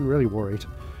yet. I'm getting really worried.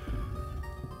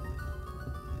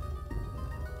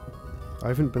 I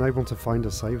haven't been able to find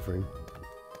a save room.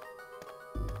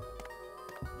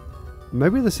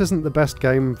 Maybe this isn't the best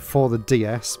game for the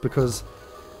DS, because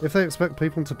if they expect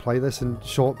people to play this in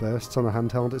short bursts on a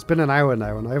handheld, it's been an hour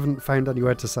now and I haven't found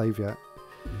anywhere to save yet.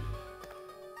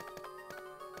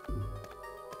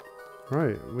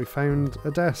 Right, we found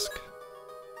a desk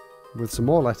with some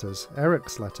more letters.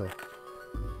 Eric's letter.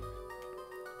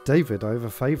 David, I have a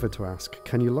favour to ask.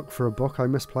 Can you look for a book I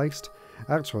misplaced?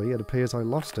 Actually, it appears I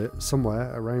lost it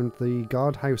somewhere around the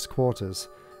guardhouse quarters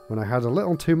when I had a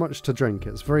little too much to drink.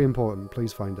 It's very important.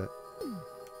 Please find it.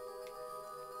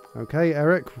 Okay,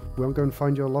 Eric, we'll go and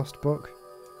find your lost book.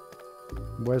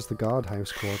 Where's the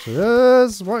guardhouse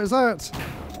quarters? What is that?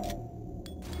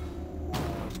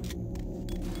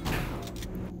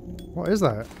 What is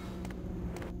that?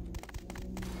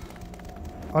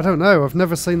 I don't know. I've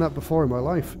never seen that before in my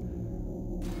life.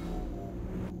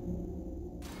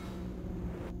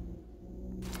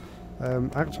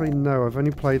 Actually, no. I've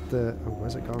only played the... Oh,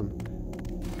 where's it gone?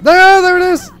 There it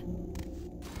is!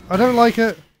 I don't like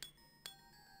it.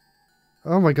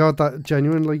 Oh my god, that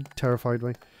genuinely terrified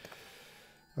me.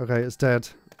 Okay, it's dead.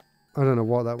 I don't know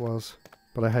what that was,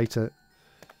 but I hate it.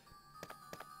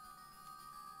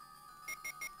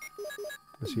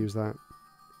 Let's use that.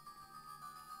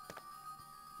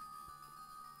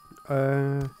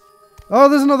 Oh,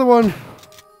 there's another one!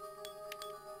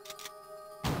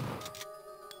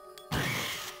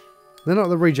 They're not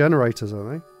the regenerators, are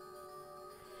they?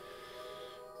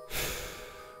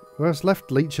 Well, it's left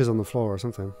leeches on the floor or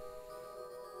something.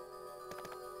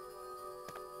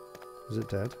 Is it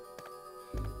dead?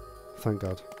 Thank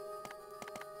God.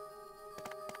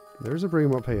 There is a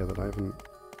room up here that I haven't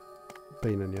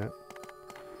been in yet.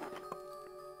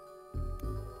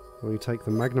 Will you take the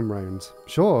Magnum rounds?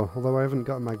 Sure, although I haven't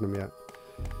got a Magnum yet.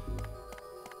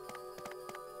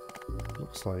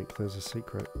 Looks like there's a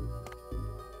secret.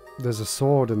 There's a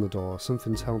sword in the door.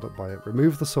 Something's held up by it.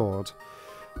 Remove the sword.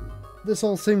 This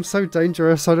all seems so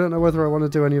dangerous. I don't know whether I want to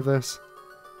do any of this.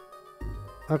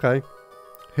 Okay.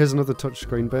 Here's another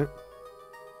touchscreen bit.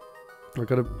 I've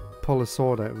got to pull a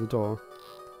sword out of the door.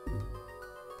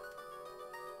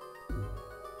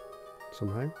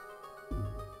 Somehow.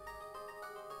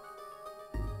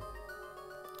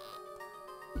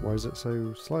 Why is it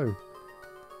so slow?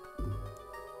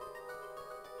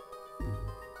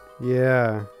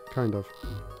 Yeah, kind of.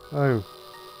 Oh,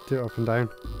 do it up and down.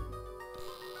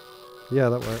 Yeah,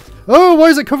 that works. Oh, why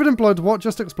is it covered in blood? What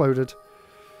just exploded?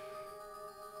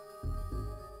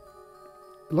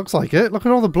 It looks like it. Look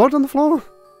at all the blood on the floor.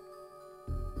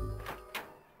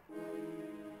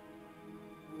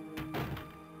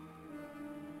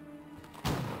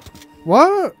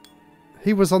 What?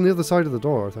 He was on the other side of the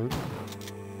door, I think.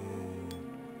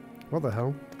 What the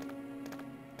hell?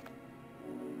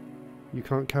 You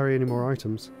can't carry any more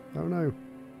items. Oh no.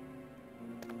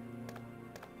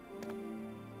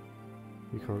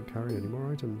 You can't carry any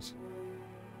more items.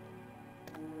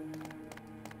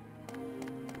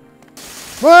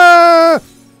 Ah!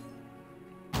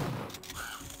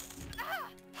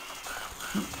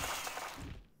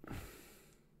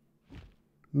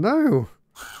 No!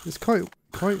 It's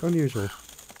quite unusual.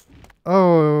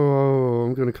 Oh,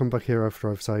 I'm going to come back here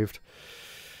after I've saved.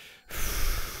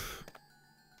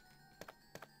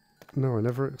 No, I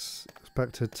never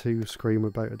expected to scream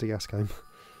about a DS game.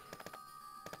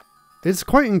 It's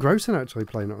quite engrossing actually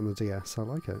playing it on the DS. I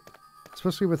like it.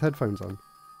 Especially with headphones on.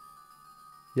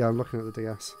 Yeah, I'm looking at the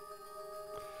DS.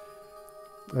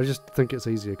 I just think it's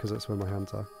easier because that's where my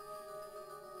hands are.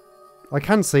 I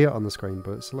can see it on the screen,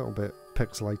 but it's a little bit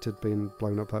pixelated being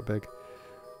blown up that big.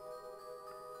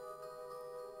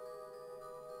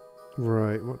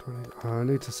 Right, what do I need? Oh, I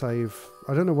need to save.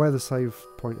 I don't know where the save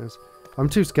point is. I'm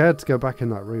too scared to go back in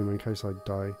that room in case I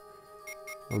die.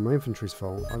 Oh, my inventory's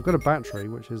full. I've got a battery,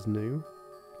 which is new.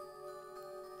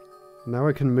 Now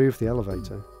I can move the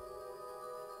elevator.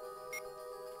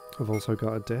 I've also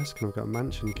got a disc and I've got a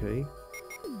mansion key.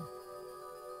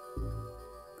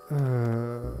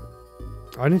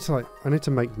 I need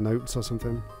to make notes or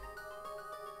something.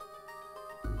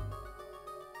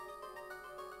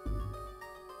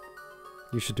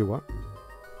 You should do what?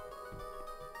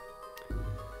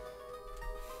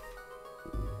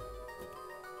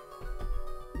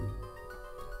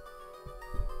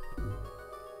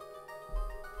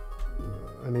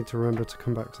 I need to remember to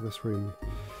come back to this room.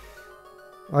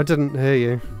 I didn't hear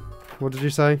you. What did you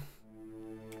say?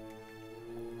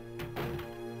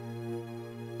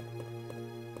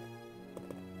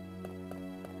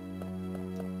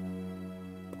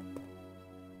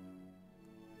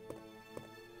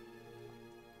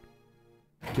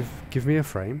 Give me a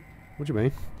frame? What do you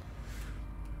mean?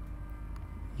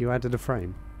 You added a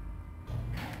frame?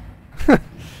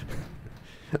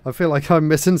 I feel like I'm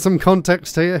missing some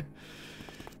context here.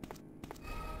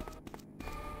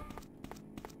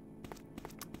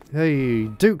 Hey,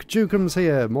 Duke Jukum's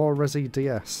here. More Resi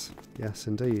DS. Yes,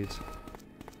 indeed.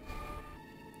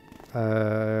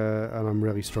 And I'm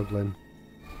really struggling.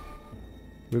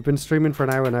 We've been streaming for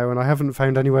an hour now and I haven't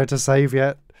found anywhere to save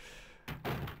yet.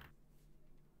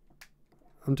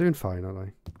 I'm doing fine, aren't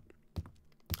I?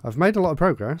 I've made a lot of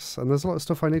progress, and there's a lot of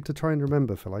stuff I need to try and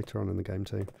remember for later on in the game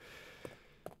too.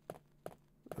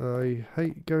 I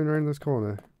hate going around this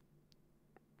corner.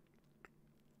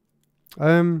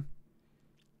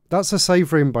 That's a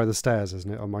save room by the stairs,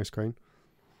 isn't it, on my screen?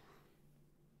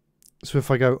 So if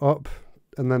I go up,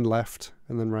 and then left,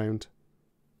 and then round,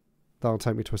 that'll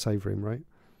take me to a save room, right?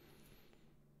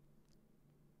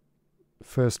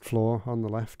 First floor on the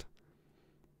left.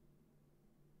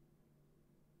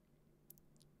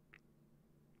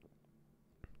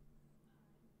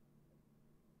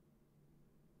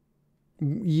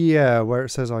 Yeah, where it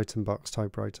says item box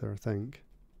typewriter, I think.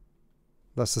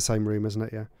 That's the same room, isn't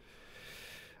it? Yeah.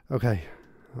 Okay.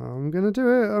 I'm gonna do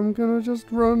it. I'm gonna just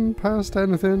run past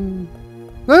anything.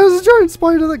 There's a giant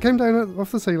spider that came down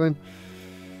off the ceiling.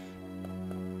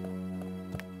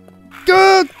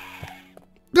 Good!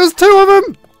 There's two of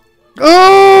them!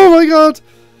 Oh my god!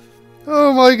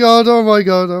 Oh my god, oh my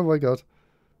god, oh my god.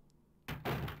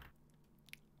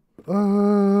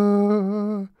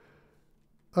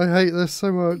 I hate this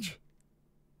so much.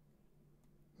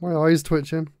 My eye's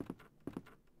twitching.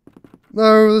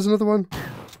 No, there's another one.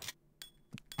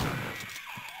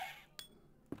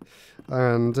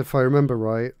 And if I remember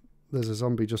right, there's a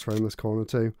zombie just around this corner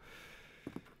too.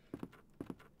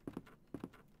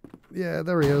 Yeah,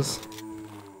 there he is.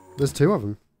 There's two of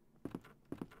them.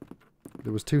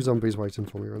 There was two zombies waiting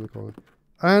for me around the corner.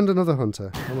 And another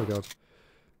hunter. Oh my god.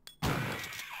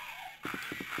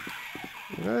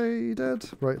 Hey, dead.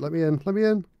 Right, let me in. Let me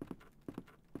in.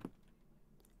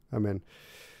 I'm in.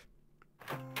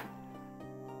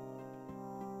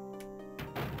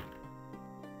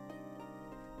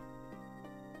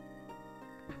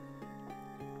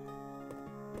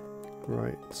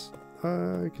 Right.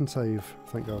 I can save,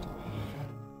 thank God.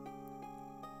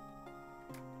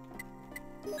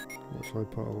 What should I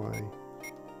put away?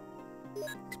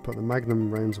 Let's put the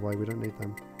Magnum rounds away, we don't need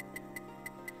them.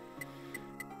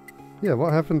 Yeah,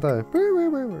 what happened there?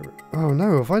 Oh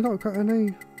no, have I not got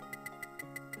any?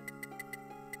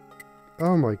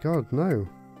 Oh my god, no.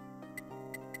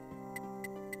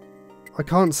 I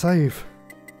can't save.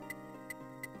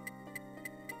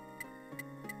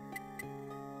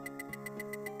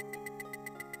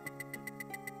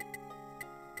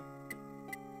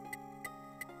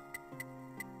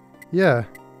 Yeah.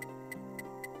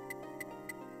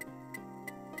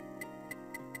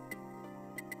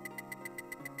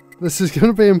 This is going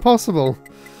to be impossible.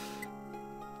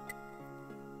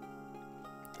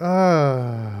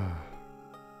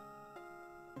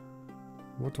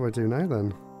 What do I do now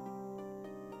then?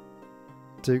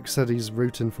 Duke said he's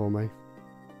rooting for me.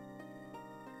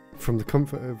 From the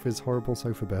comfort of his horrible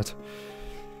sofa bed.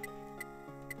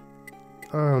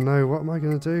 Oh no, what am I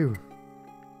going to do?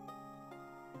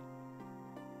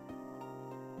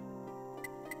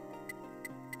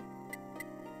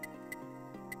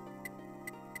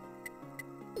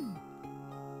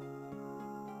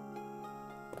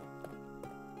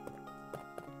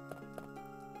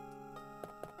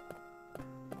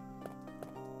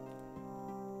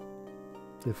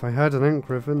 If I had an ink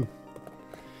ribbon.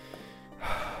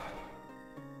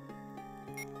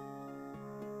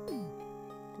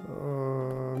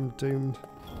 Oh, I'm doomed.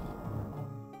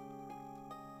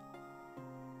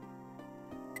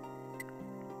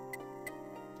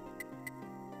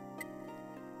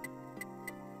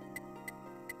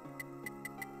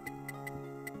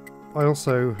 I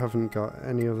also haven't got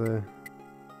any other...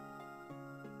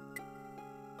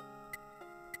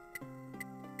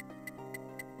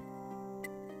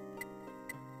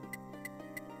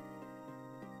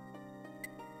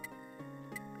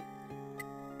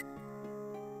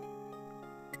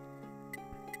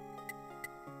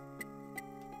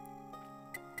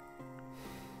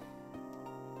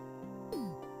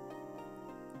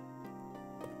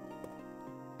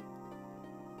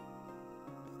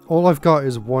 All I've got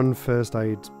is one first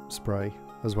aid spray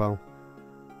as well.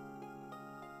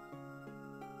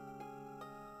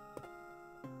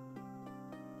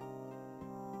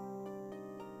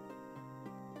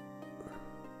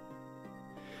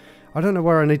 I don't know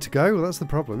where I need to go, that's the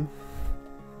problem.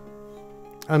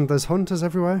 And there's hunters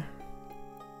everywhere.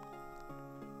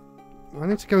 I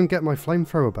need to go and get my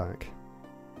flamethrower back.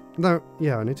 No,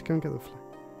 yeah, I need to go and get the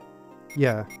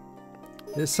yeah.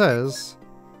 It says...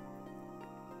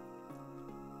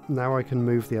 Now I can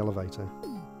move the elevator.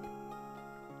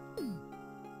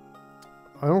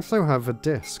 I also have a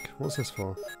disc. What's this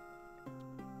for?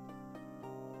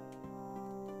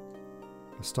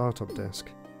 A startup disc.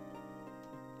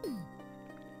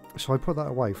 Shall I put that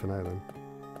away for now then?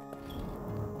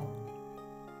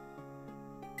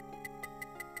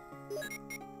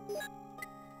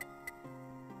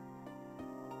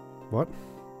 What?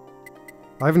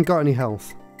 I haven't got any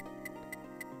health.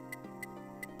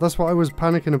 That's what I was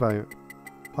panicking about.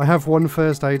 I have one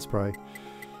first aid spray.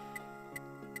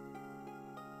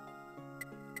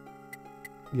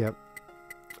 Yep.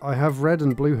 I have red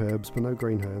and blue herbs, but no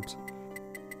green herbs.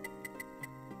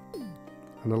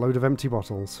 And a load of empty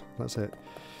bottles. That's it.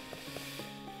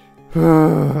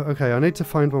 Okay, I need to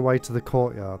find my way to the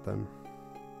courtyard then.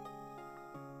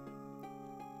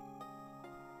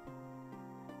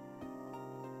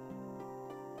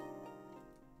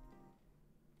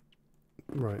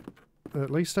 Right. At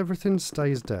least everything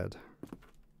stays dead.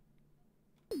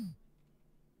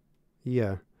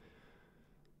 Yeah.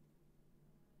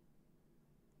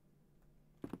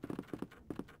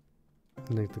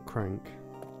 Need the crank.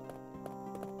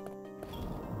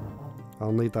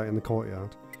 I'll need that in the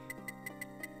courtyard.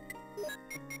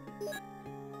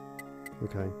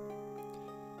 Okay.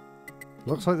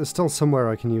 Looks like there's still somewhere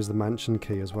I can use the mansion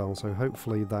key as well, so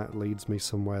hopefully that leads me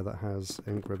somewhere that has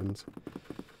ink ribbons.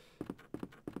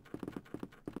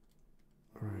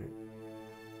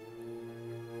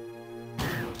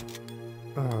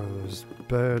 Oh, there's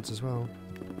birds as well.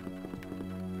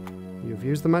 You've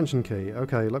used the mansion key.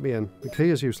 Okay, let me in. The key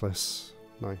is useless.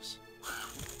 Nice.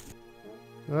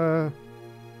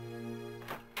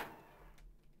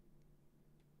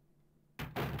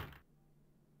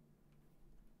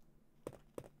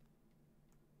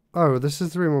 Oh, this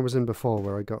is the room I was in before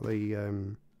where I got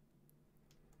the,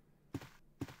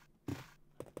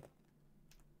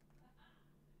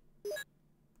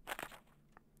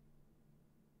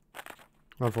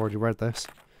 I've already read this.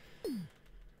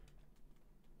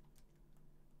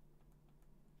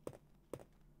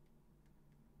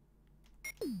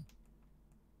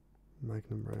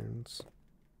 Magnum rounds.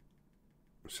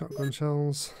 Shotgun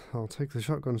shells. I'll take the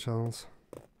shotgun shells.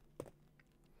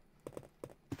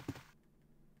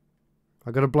 I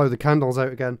gotta blow the candles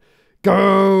out again.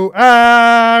 Go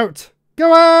out!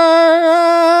 Go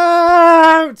out!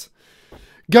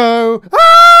 Go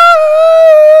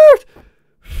out!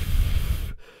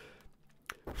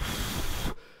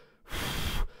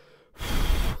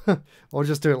 I'll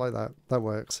just do it like that. That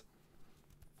works.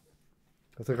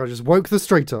 I think I just woke the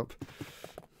street up.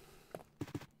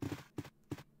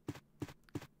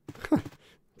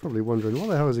 Probably wondering, what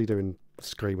the hell is he doing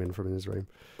screaming from in his room?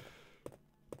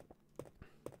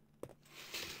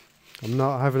 I'm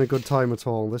not having a good time at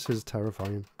all. This is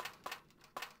terrifying.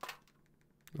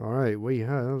 Alright, we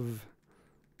have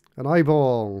an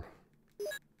eyeball.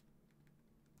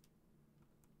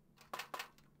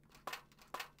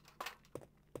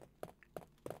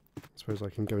 I suppose I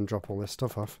can go and drop all this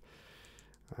stuff off.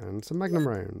 And some magnum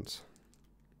rounds.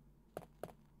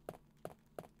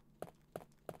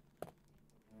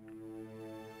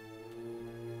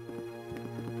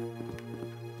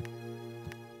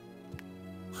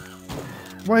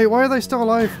 Wait, why are they still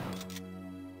alive?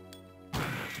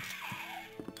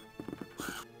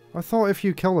 I thought if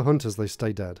you kill the hunters, they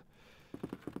stay dead.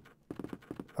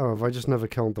 Oh, have I just never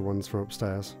killed the ones from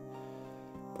upstairs?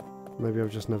 Maybe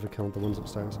I've just never killed the ones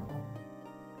upstairs.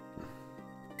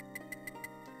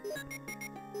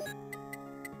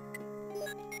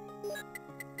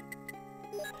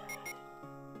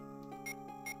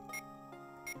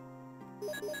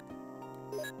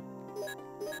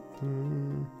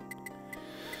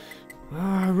 Oh,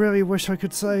 I really wish I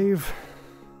could save.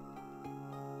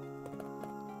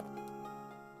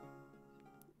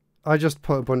 I just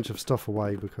put a bunch of stuff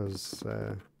away because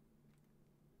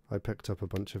I picked up a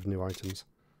bunch of new items.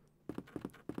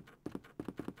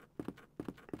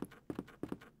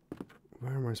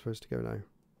 Where am I supposed to go now?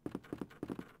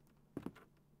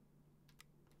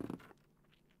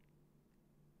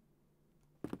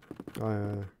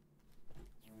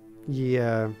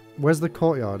 Yeah. Where's the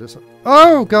courtyard? It's...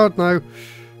 Oh god, no!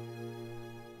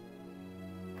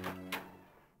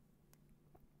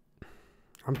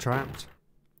 I'm trapped.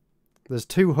 There's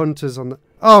 2 hunters on the...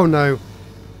 Oh no!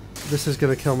 This is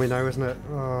gonna kill me now, isn't it?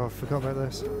 Oh, I forgot about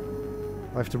this.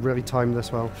 I have to really time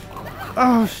this well.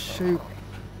 Oh, shoot!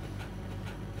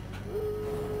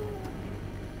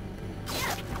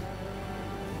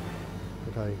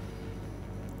 Okay.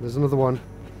 There's another one.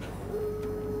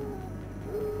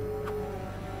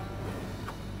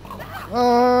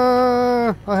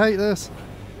 I hate this.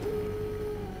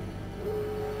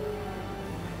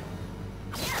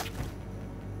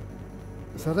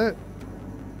 Is that it?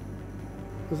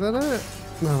 Is that it?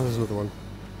 No, there's another one.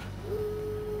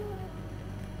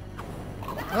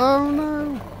 Oh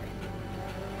no!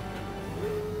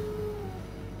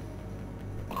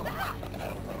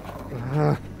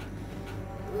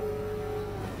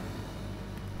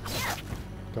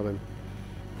 Got him.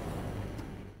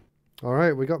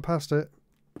 Alright, we got past it.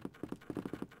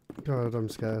 God, I'm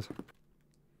scared.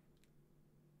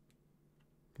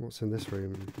 What's in this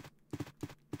room?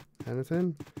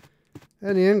 Anything?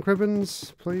 Any ink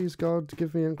ribbons? Please, God,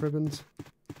 give me ink ribbons.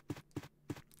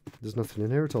 There's nothing in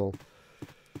here at all.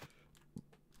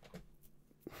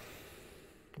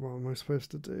 What am I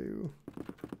supposed to do?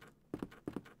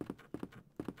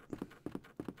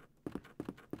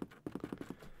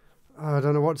 I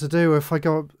don't know what to do. If I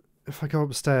go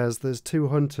upstairs, there's 2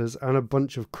 hunters and a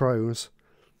bunch of crows.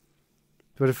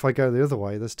 But if I go the other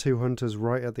way, there's 2 hunters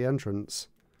right at the entrance.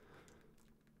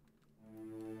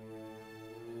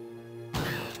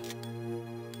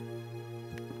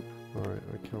 Alright,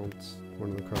 I killed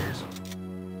one of the crows.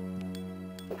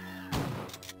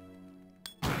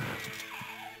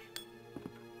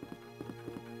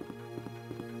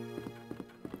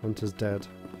 Hunter's dead.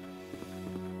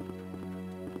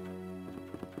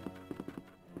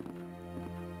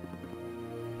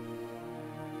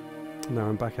 Now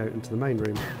I'm back out into the main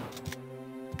room.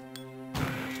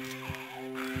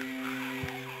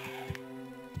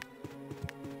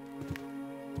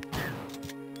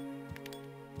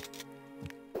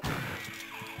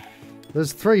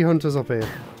 There's 3 hunters up here.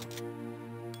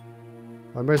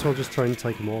 I may as well just try and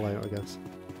take them all out, I guess.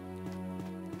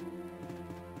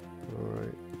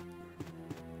 Alright.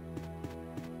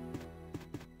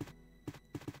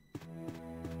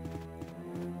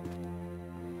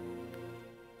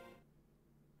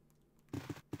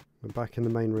 We're back in the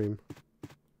main room.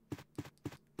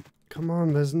 Come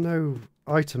on, there's no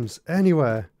items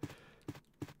anywhere.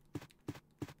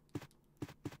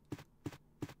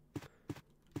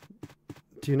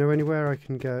 Do you know anywhere I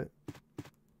can get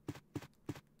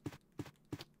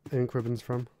ink ribbons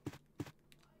from?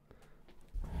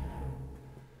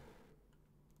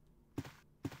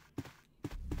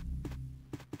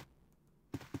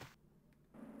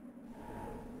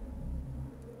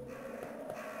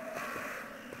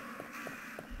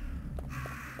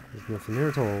 There's nothing here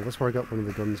at all. That's where I got one of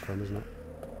the guns from, isn't it?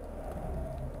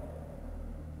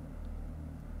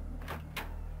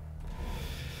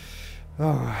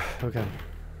 Oh, okay.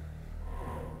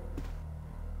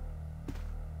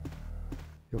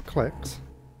 Your clicks.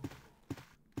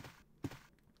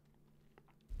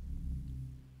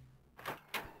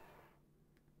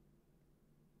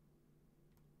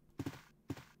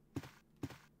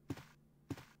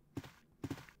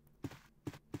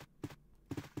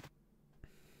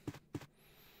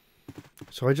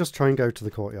 So I just try and go to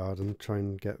the courtyard and try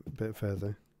and get a bit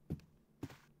further.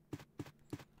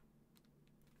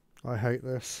 I hate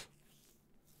this.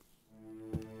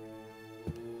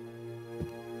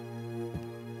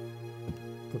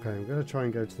 Okay, I'm going to try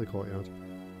and go to the courtyard.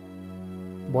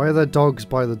 Why are there dogs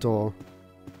by the door?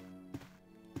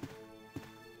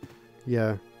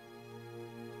 Yeah.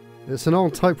 It's an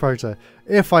old typewriter.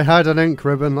 If I had an ink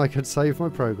ribbon, I could save my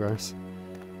progress.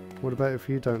 What about if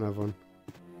you don't have one?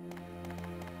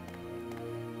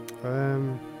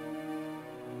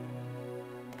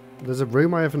 There's a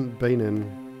room I haven't been in.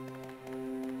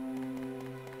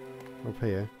 Up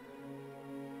here.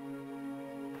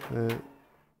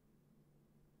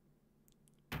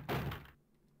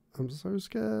 I'm so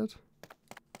scared.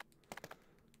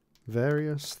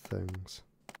 Various things.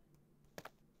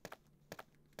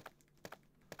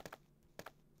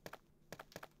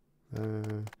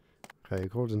 Okay,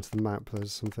 according to the map,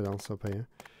 there's something else up here.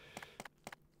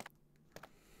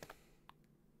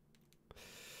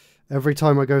 Every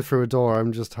time I go through a door,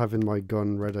 I'm just having my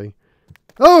gun ready.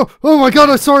 Oh! Oh my god,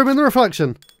 I saw him in the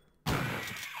reflection!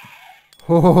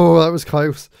 Oh, that was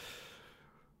close.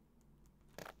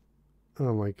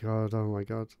 Oh my god, oh my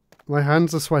god. My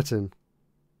hands are sweating.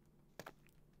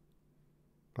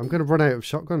 I'm going to run out of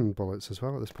shotgun bullets as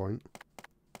well at this point.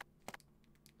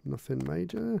 Nothing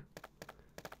major.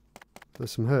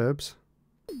 There's some herbs.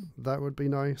 That would be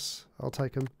nice. I'll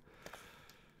take them.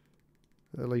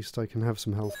 At least I can have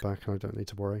some health back and I don't need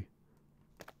to worry.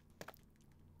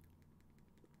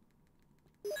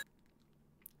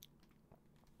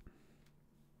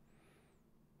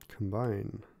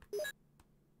 Combine.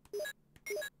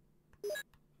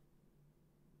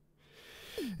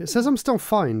 It says I'm still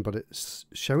fine, but it's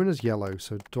showing as yellow,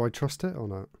 so do I trust it or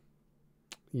not?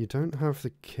 You don't have the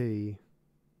key.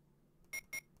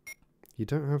 You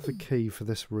don't have the key for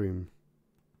this room.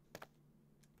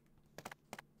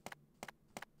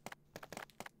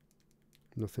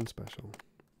 Nothing special.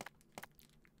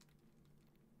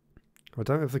 I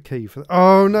don't have the key for...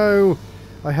 Oh no!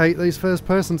 I hate these first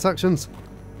person sections.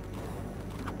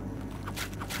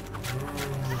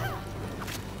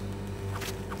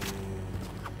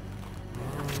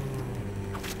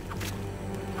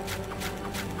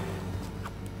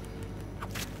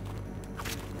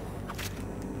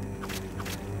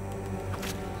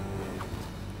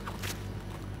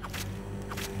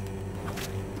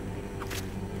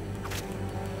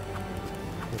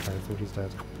 Okay, I think he's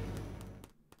dead.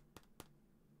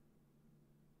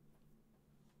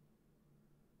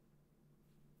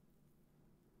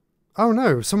 Oh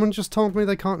no, someone just told me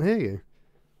they can't hear you.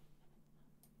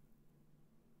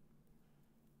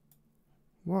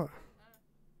 What?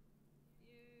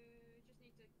 You just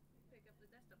need to pick up the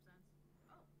desktop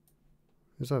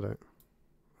sounds. Is that it?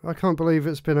 I can't believe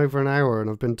it's been over an hour and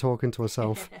I've been talking to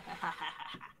myself.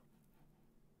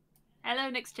 Hello,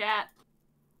 Nick's chat.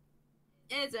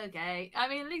 It's okay. I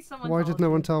mean, at least someone. Why told did no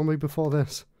you. one tell me before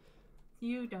this?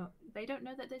 You don't. They don't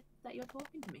know that you're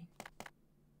talking to me.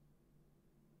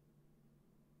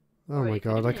 Oh Or my it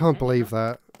could have god, I been can't believe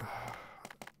that.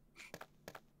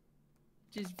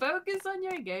 Just focus on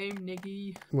your game,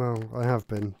 Nicky. Well, I have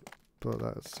been, but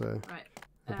that's Right.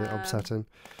 a bit upsetting.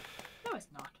 No, it's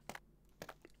not.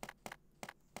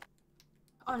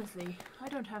 Honestly, I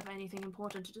don't have anything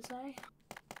important to say.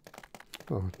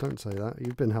 Oh, don't say that.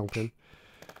 You've been helping.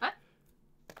 What?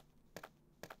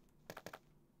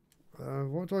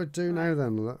 What do I do now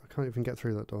then? I can't even get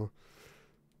through that door.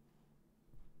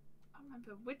 I don't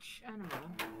remember which animal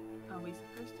are we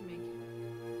supposed to make?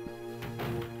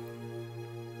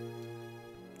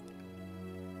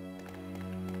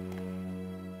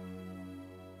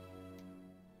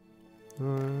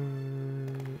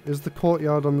 Is the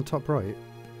courtyard on the top right?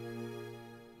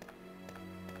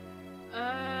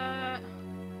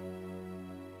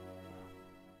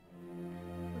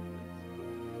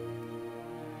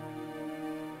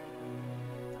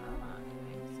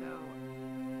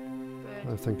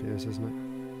 I think it is, isn't it?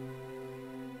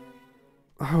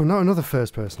 Oh, not another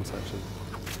first person section.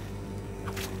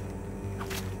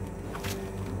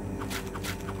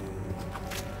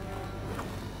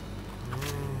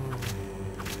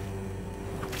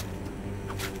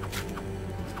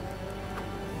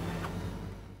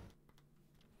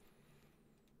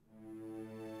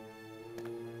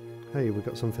 Hey, we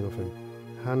got something off him.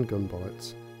 Handgun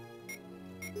bullets.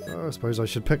 Oh, I suppose I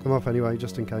should pick them up anyway,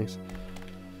 just in case.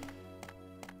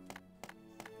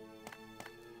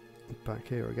 Back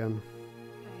here again.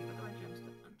 Okay, got the red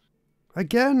gemstone.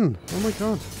 Again! Oh my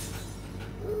god.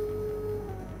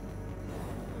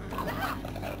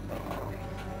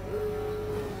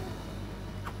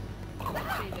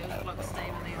 See, those blocks stay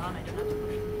where they are and I don't have to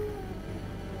push them.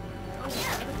 Oh,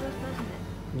 yeah, the first person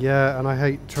hit. Yeah, and I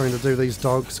hate trying to do these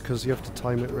dogs because you have to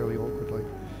time it really awkwardly.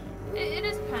 It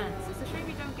is pants. It's a shame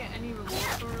you don't get any reward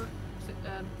for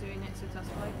doing it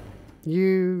successfully.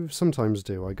 You sometimes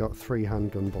do. I got 3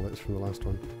 handgun bullets from the last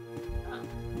one. Oh.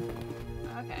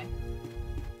 Okay.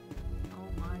 Oh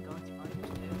my god,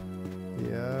 spiders too.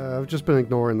 Yeah, I've just been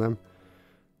ignoring them.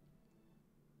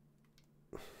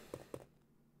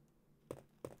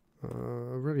 I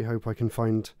really hope I can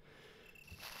find...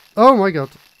 Oh my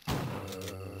god!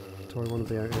 Do I want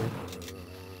to be out here?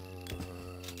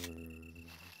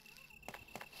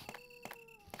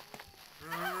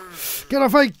 Get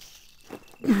off me!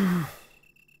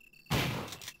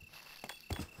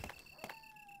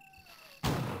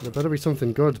 There better be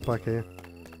something good back here.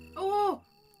 Oh!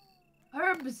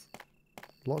 Herbs!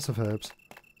 Lots of herbs.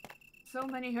 So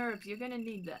many herbs, you're gonna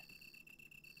need that.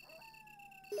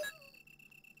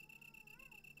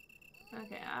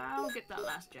 Okay, I'll get that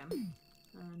last gem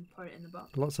and put it in the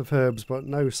box. Lots of herbs, but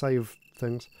no save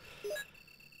things.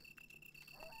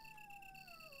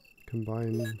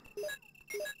 Combine.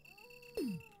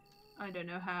 I don't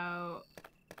know how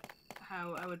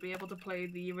I would be able to play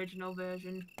the original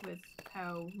version with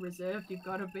how reserved you've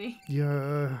got to be.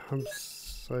 Yeah, I'm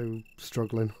so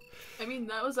struggling. I mean,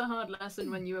 that was a hard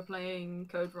lesson when you were playing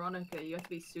Code Veronica. You have to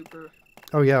be super...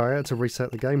 Oh yeah, I had to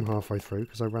reset the game halfway through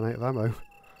because I ran out of ammo. It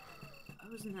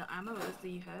wasn't the ammo, it was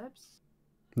the herbs.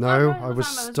 No, Oh, no, it I was was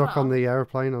ammo as stuck on well. the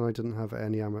aeroplane and I didn't have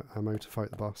any ammo to fight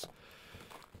the boss.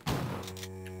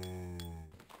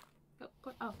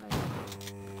 Oh, there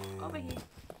you go. Over here.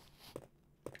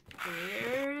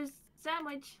 Here's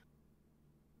sandwich.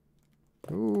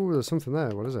 Ooh, there's something there.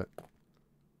 What is it?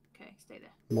 Okay, stay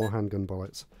there. More handgun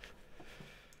bullets.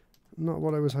 Not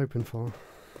what I was hoping for.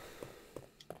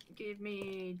 Give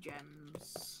me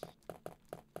gems.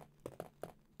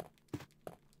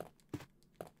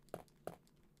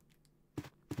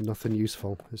 Nothing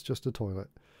useful. It's just a toilet.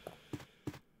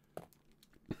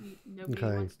 Nobody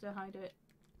Okay. wants to hide it.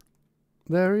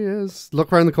 There he is.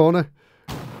 Look round the corner.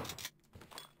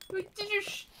 Wait, did you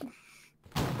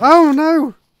Oh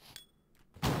no!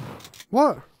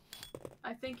 What?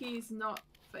 I think he's not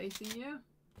facing you.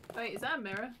 Wait, is that a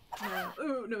mirror? No.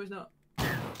 Oh, no, it's not.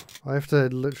 I have to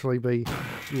literally be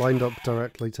lined up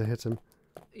directly to hit him.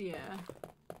 Yeah.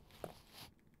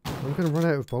 I'm gonna run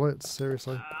out of bullets,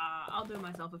 seriously. I'll do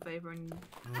myself a favor and...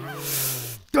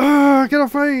 Ah, get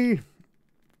off me!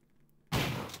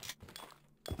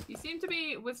 You seem to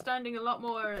be withstanding a lot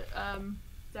more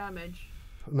damage.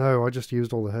 No, I just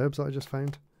used all the herbs that I just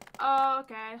found. Oh,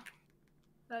 okay.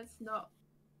 That's not...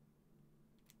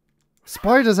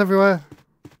 Spiders everywhere!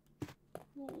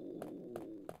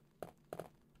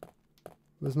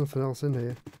 There's nothing else in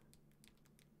here.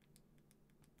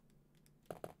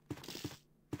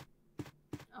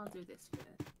 I'll do this first.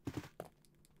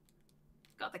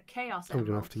 Got the chaos I'm gonna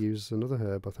have emerald. to use another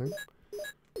herb, I think.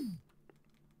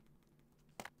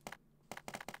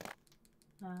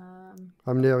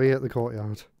 I'm nearly at the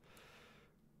courtyard.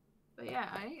 But yeah,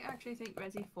 I actually think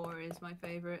Resi 4 is my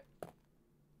favourite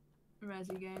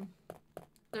Resi game.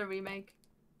 The remake.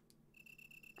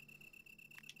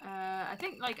 I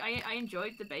think like I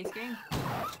enjoyed the base game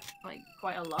like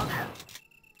quite a lot,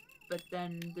 but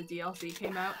then the DLC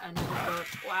came out and I just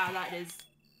thought, wow, that is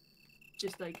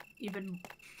just like even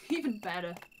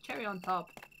better. Cherry on top.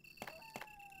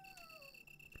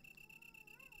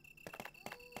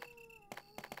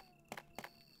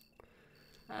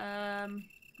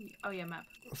 Oh yeah, map.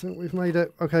 I think we've made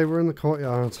it. Okay, we're in the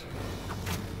courtyard.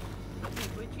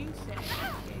 Wait, would you say?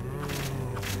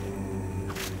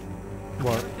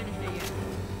 What? Haven't finished it yet.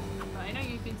 But I know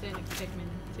you've been saying Pikmin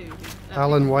 2.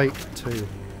 Alan Wake 2.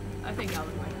 I think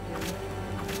Alan Wake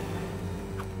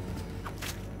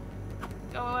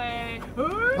 2. Go away!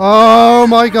 Oh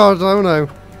my god, oh no.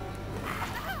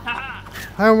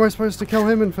 How am I supposed to kill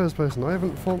him in first person? I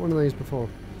haven't fought one of these before.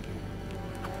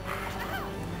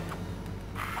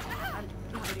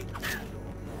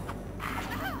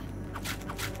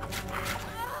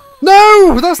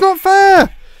 No! That's not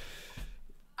fair!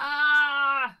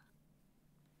 Ah!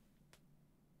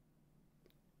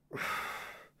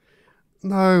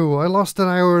 No, I lost an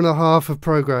hour and a half of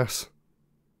progress.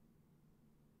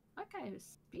 Okay, it was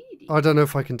speedy. I don't know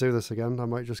if I can do this again. I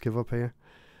might just give up here.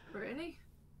 Really?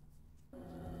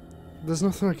 There's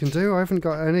nothing I can do. I haven't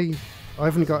got any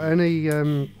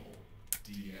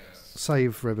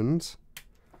save ribbons.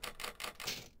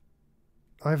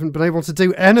 I haven't been able to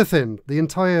do anything the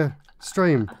entire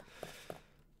stream.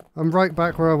 I'm right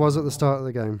back where I was at the start of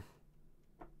the game.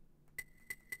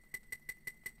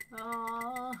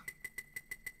 Aww.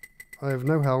 I have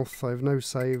no health, I have no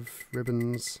save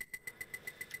ribbons.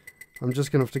 I'm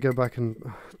just going to have to go back and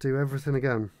do everything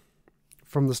again.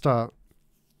 From the start.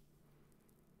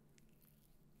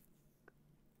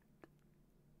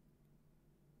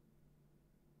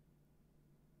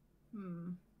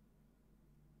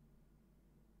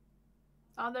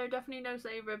 Are there definitely no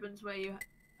save ribbons where you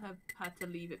have had to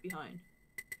leave it behind?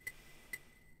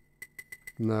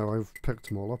 No, I've picked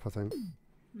them all up, I think.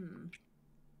 Hmm.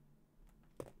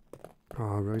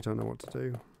 Oh, I really don't know what to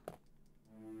do.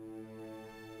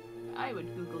 I would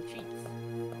Google cheats.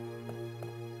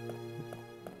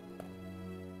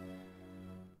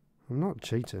 I'm not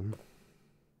cheating.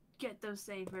 Get those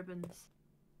save ribbons.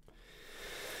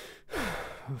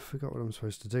 I forgot what I'm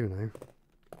supposed to do now.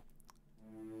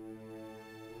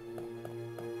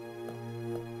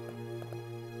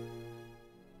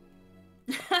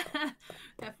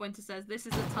 F. Winter says, this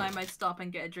is the time I'd stop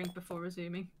and get a drink before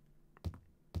resuming.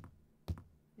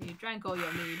 You drank all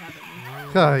your mead,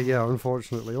 haven't you? Yeah,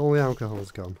 unfortunately, all the alcohol's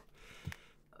gone.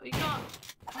 We got...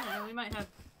 I don't know, we might have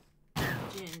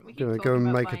gin. We keep Gonna talking go and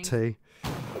about make a buying...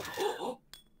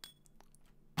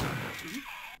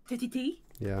 tea. Tea?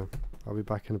 Yeah, I'll be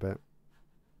back in a bit.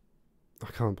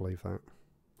 I can't believe that.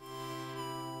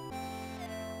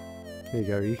 Here you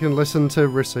go. You can listen to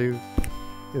Risu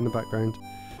in the background.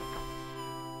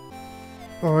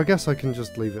 Oh, I guess I can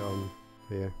just leave it on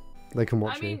here. They can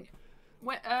watch I mean, me.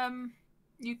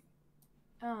 you...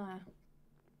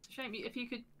 shame if you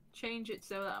could change it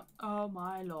so that... Oh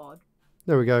my lord.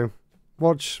 There we go.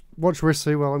 Watch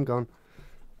Risu while I'm gone.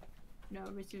 No,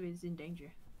 Ritu is in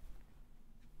danger.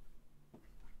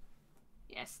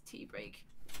 Yes, tea break.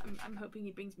 I'm hoping he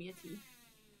brings me a tea.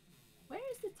 Where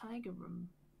is the tiger room?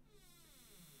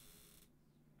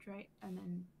 Right, and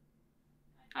then...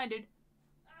 Hi, dude.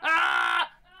 Ah!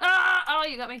 Ah! Oh,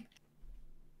 you got me.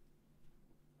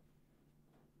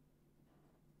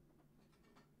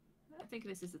 I think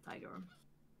this is the tiger room.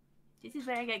 This is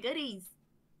where I get goodies.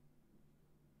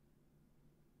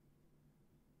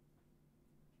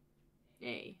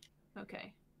 Yay.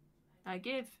 Okay. I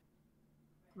give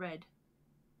red.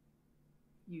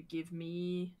 You give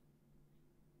me...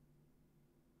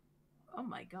 Oh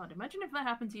my god, imagine if that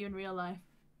happened to you in real life.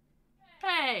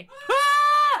 Hey!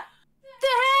 Ah! The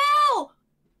hell?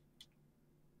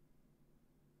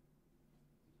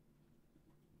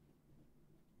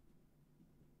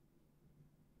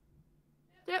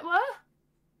 What?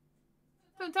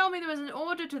 Don't tell me there was an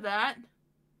order to that.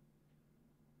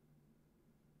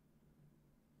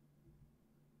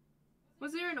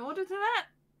 Was there an order to that?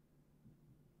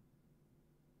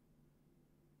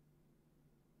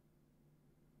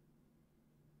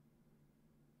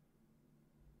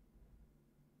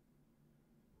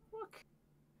 Look.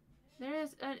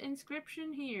 There's an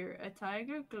inscription here. A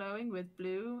tiger glowing with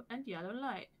blue and yellow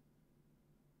light.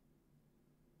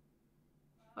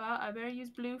 Well, I better use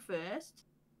blue first.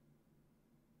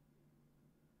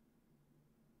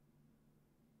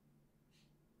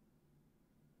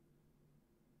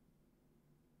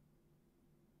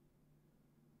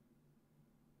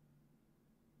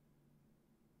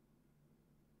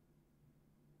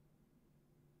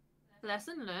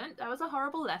 Lesson learned. That was a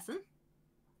horrible lesson.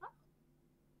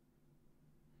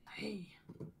 Hey.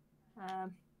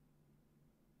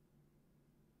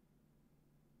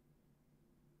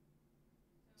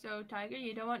 So, Tiger,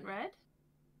 you don't want red?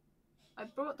 I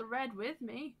brought the red with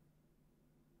me.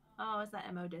 Oh, it's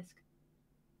that MO disc.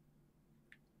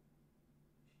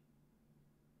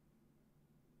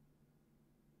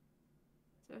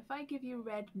 So if I give you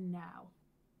red now...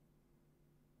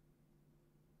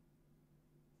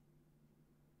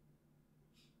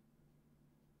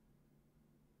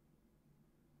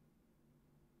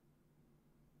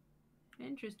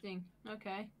 Interesting.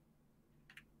 Okay.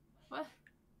 What?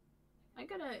 I'm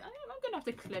gonna have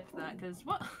to clip that because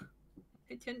what?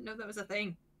 I didn't know that was a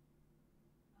thing.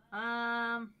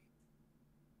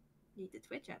 Need the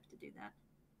Twitch app to do that.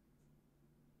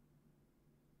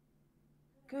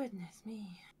 Goodness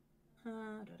me.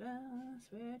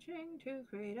 Switching to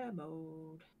creator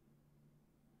mode.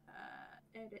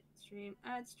 Edit stream,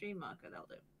 add stream marker. That'll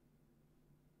do.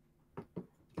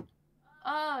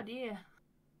 Oh dear.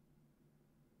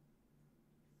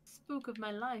 Spook of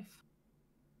my life.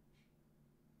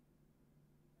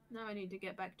 Now I need to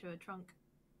get back to a trunk.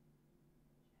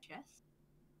 Chest.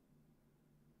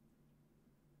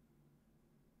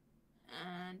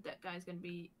 And that guy's gonna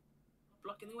be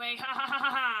blocking the way. Ha ha ha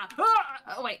ha ha!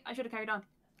 Oh wait, I should have carried on.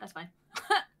 That's fine.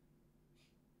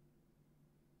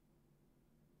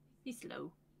 He's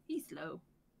slow. He's slow.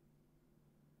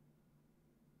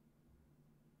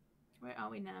 Where are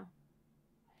we now?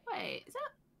 Wait, is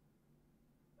that...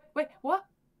 Wait, what?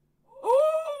 Oh!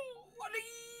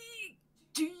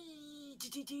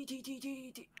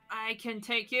 I can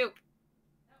take you.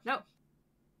 No.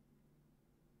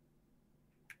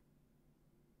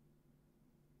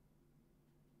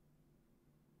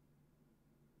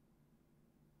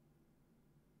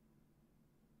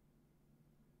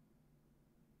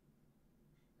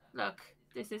 Look,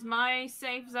 this is my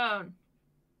safe zone.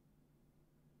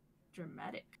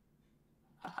 Dramatic.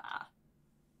 Haha.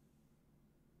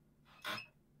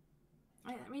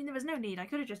 I mean, there was no need. I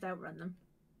could have just outrun them.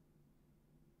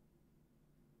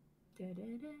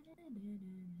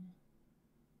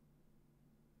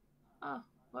 Oh,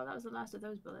 well, that was the last of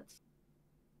those bullets.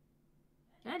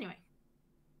 Anyway.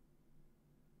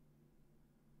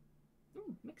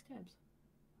 Ooh, mixed herbs.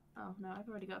 Oh, no, I've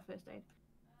already got first aid.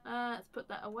 Let's put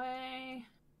that away.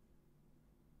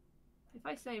 If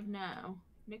I save now,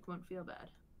 Nick won't feel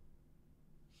bad.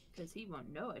 Because he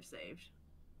won't know I've saved.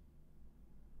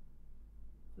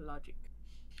 Logic.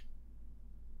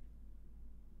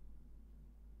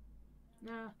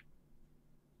 Nah.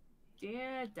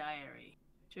 Dear diary.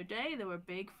 Today there were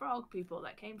big frog people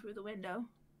that came through the window.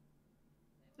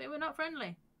 They were not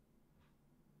friendly.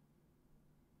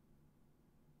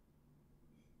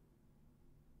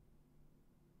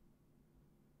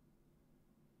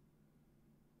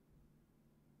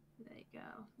 There you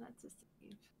go. That's a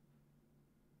save.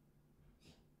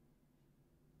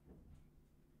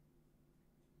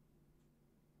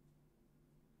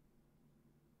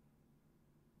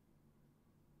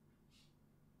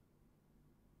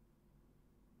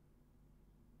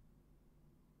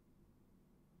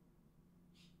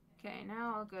 Okay,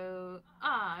 now I'll go...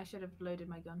 Ah, I should have loaded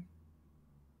my gun.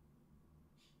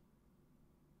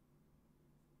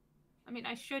 I mean,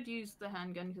 I should use the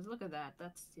handgun, because look at that.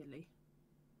 That's silly.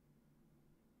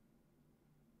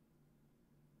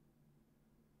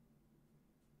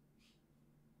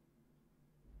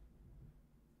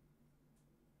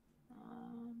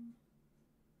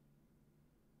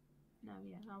 No,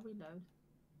 yeah, I'll reload.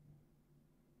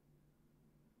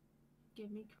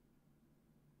 Give me...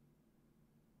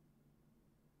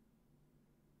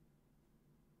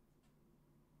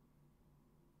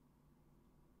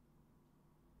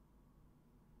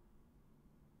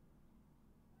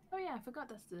 Oh yeah, I forgot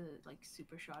that's the, like,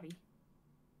 super shoddy.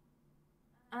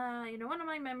 You know, one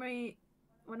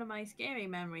of my scary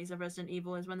memories of Resident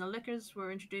Evil is when the lickers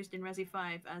were introduced in Resi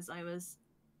 5 as I was,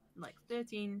 like,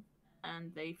 13,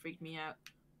 and they freaked me out.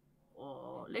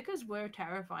 Oh, lickers were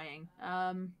terrifying.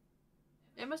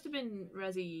 It must have been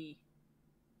Resi...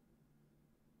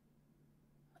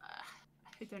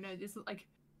 I don't know, this, like...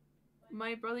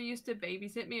 My brother used to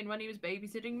babysit me, and when he was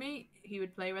babysitting me, he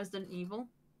would play Resident Evil.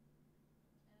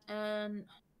 And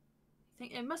I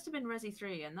think it must have been Resi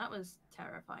 3, and that was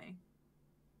terrifying.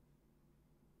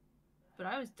 But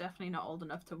I was definitely not old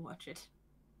enough to watch it.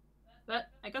 But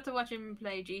I got to watch him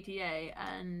play GTA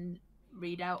and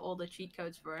read out all the cheat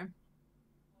codes for him.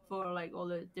 For, like, all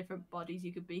the different bodies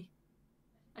you could be.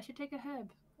 I should take a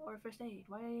herb or a first aid.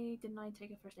 Why didn't I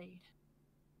take a first aid?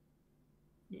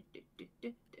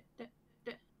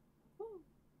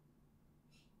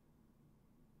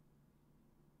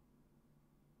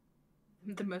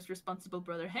 The most responsible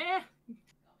brother. Hey,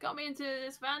 got me into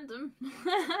this fandom.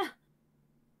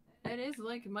 It is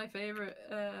like my favorite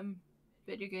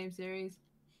video game series.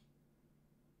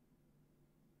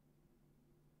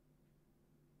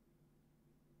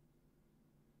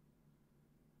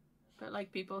 But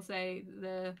like people say,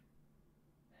 the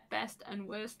best and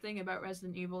worst thing about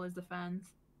Resident Evil is the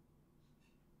fans.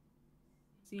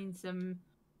 Seen some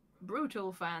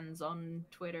brutal fans on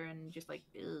Twitter and just like,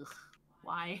 ugh,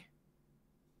 why?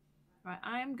 Right,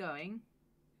 I'm going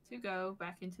to go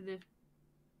back into the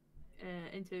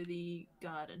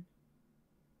garden.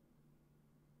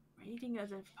 Rating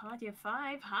as a party of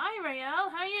 5. Hi,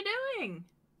 Rael, how are you doing?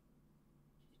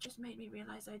 It just made me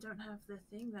realize I don't have the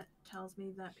thing that tells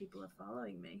me that people are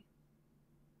following me.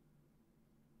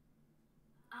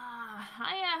 Ah,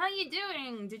 hiya, how you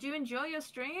doing? Did you enjoy your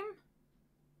stream?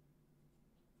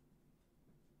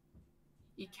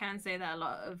 You can say that a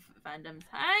lot of fandoms.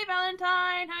 Hi,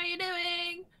 Valentine, how you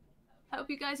doing? Hope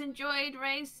you guys enjoyed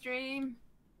Ray's stream.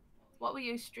 What were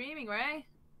you streaming, Ray?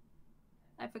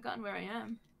 I've forgotten where I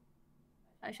am.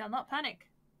 I shall not panic.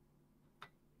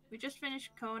 We just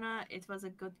finished Kona. It was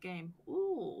a good game.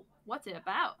 Ooh, what's it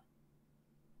about?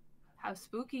 How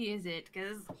spooky is it?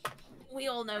 Because we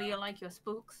all know you like your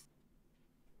spooks.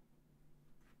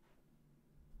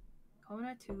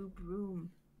 Kona 2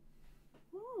 Broom.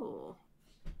 Ooh.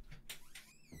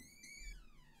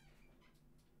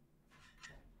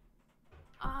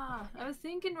 Ah, I was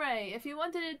thinking, Ray, if you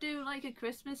wanted to do like a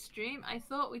Christmas stream, I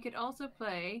thought we could also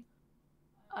play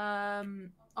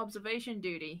Observation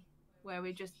Duty, where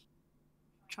we just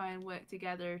try and work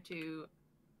together to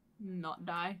not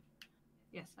die.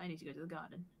 Yes, I need to go to the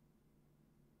garden.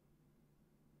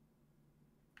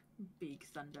 Big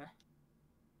thunder.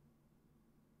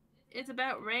 It's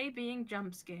about Ray being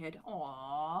jump scared.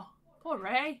 Aww. Poor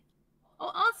Ray.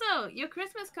 Oh, also, your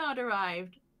Christmas card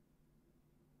arrived.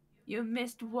 You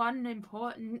missed one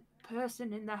important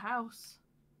person in the house.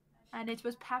 And it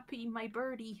was Pappy, my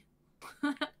birdie.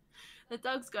 The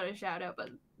dog's got a shout out, but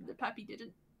the Pappy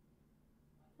didn't.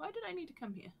 Why did I need to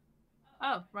come here?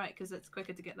 Oh, right, because it's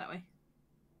quicker to get that way.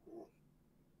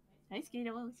 Hey,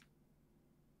 Skittles.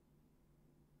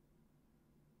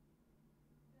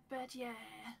 But yeah,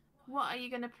 what are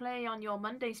you gonna play on your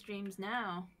Monday streams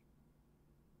now?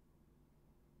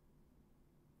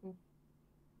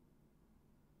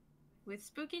 With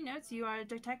spooky notes, you are a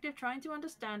detective trying to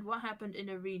understand what happened in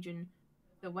a region.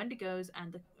 The Wendigos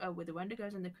and the with the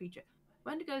Wendigos and the creature.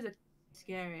 Wendigos are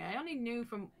scary. I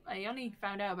only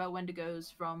found out about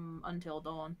Wendigos from Until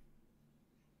Dawn,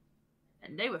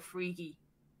 and they were freaky.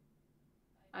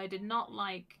 I did not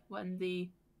like when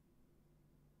the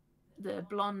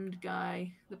blonde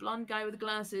guy with the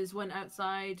glasses went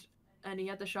outside, and he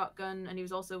had the shotgun, and he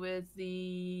was also with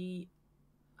the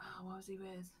what was he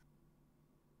with?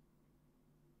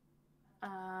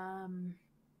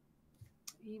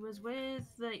 He was with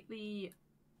like the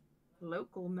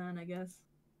local man, I guess.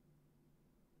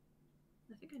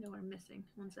 I think I know what I'm missing.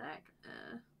 One sec.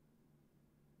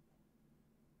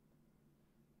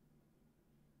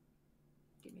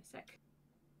 Give me a sec.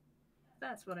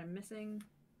 That's what I'm missing.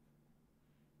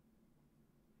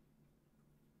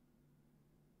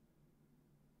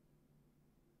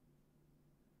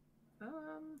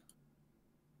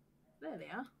 There they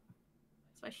are.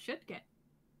 So I should get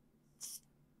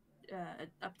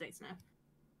updates now.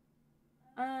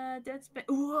 Dead Space.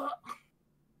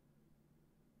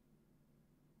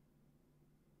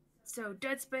 So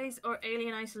Dead Space or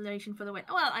Alien Isolation for the win.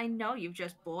 Well, I know you've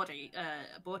just bought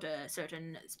a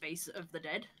certain Space of the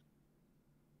Dead.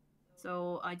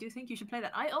 So I do think you should play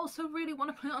that. I also really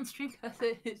want to play it on stream because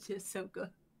it's just so good.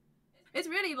 It's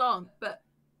really long, but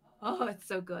oh, it's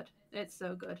so good. It's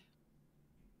so good.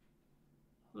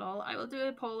 Lol, I will do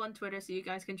a poll on Twitter so you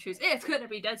guys can choose. It's gonna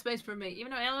be Dead Space for me,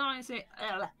 even though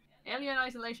Alien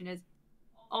Isolation is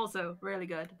also really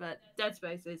good, but Dead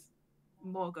Space is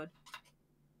more good.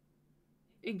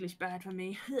 English bad for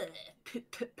me.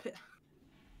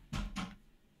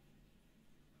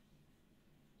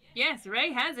 Yes,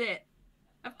 Ray has it.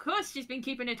 Of course she's been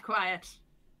keeping it quiet.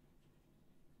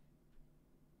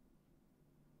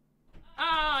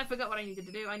 Oh, I forgot what I needed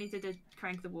to do. I needed to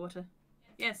crank the water.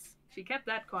 Yes, she kept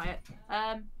that quiet.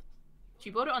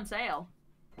 She bought it on sale.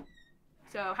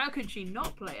 So how could she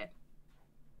not play it?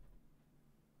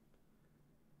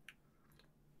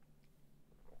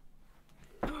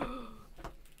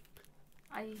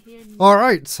 I hear.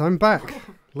 Alright, I'm back.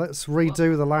 Let's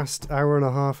redo the last hour and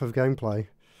a half of gameplay.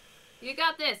 You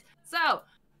got this. So,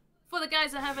 for the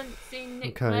guys that haven't seen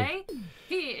Nick play,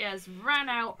 he has ran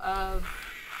out of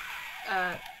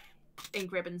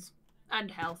ink ribbons and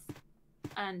health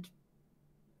and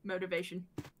motivation.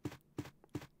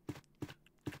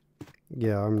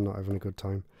 Yeah, I'm not having a good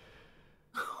time.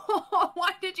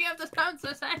 Why did you have to sound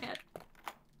so sad?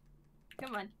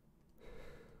 Come on.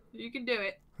 You can do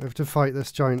it. I have to fight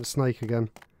this giant snake again.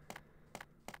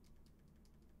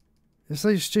 It's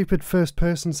those stupid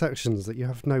first-person sections that you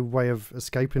have no way of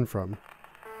escaping from.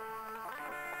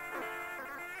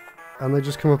 And they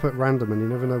just come up at random and you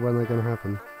never know when they're going to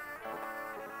happen.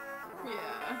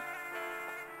 Yeah.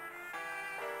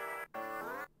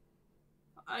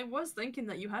 I was thinking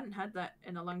that you hadn't had that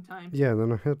in a long time. Yeah,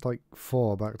 then I had like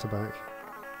 4 back to back.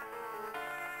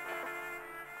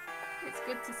 It's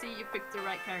good to see you picked the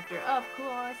right character. Of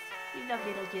course. You love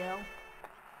little Jill.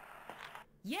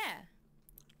 Yeah.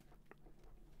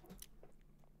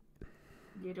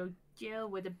 Little Jill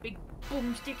with a big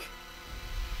boomstick.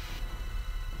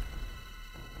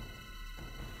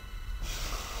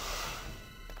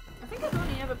 I think I've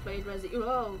only ever played Resi.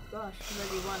 Oh gosh,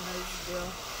 Resi 1 as Jill.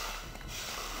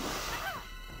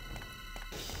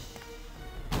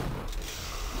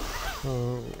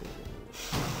 Oh.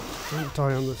 Don't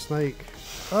die on the snake.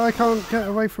 Oh, I can't get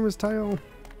away from his tail.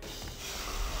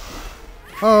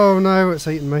 Oh no, it's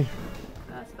eating me.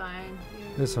 That's fine.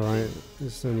 It's alright.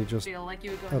 It's only just Feel like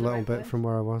you were going a the little right bit way. from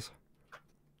where I was.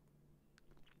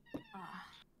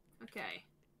 Okay.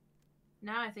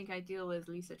 Now I think I deal with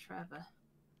Lisa Trevor.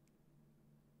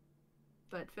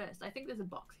 But first, I think there's a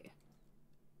box here.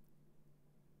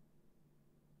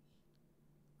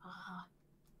 Ah.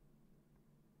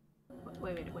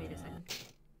 Wait a second.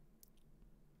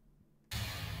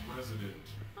 Resident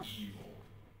Evil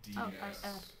DS. Oh,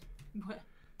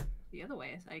 the other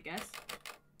way, I guess.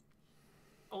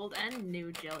 Old and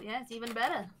new Jill. Yeah, it's even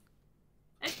better.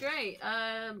 It's great.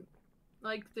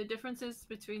 Like the differences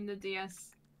between the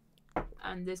DS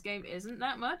and this game isn't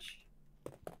that much.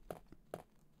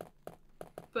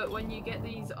 But when you get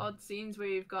these odd scenes where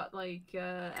you've got like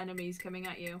enemies coming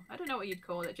at you, I don't know what you'd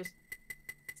call it. Just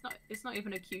it's not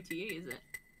even a QTE, is it?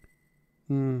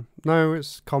 No,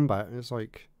 it's combat. It's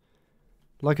like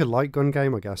a light gun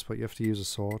game, I guess, but you have to use a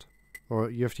sword, or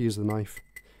you have to use the knife.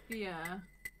 Yeah.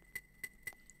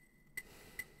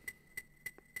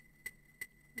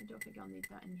 I don't think I'll need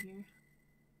that in here,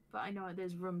 but I know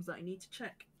there's rooms that I need to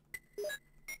check.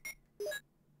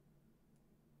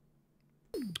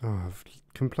 Oh, I've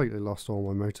completely lost all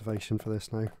my motivation for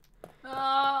this now.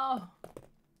 Oh.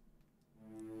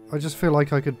 I just feel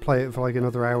like I could play it for like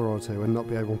another hour or two and not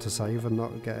be able to save and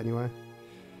not get anywhere.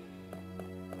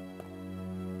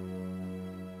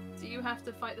 Do you have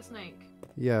to fight the snake?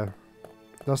 Yeah,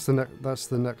 that's the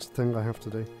next thing I have to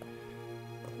do.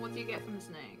 What do you get from the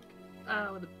snake?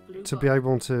 Oh, the blue. To be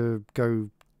able to go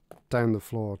down the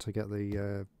floor to get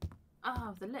the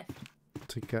the lift.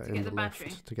 to get in the battery.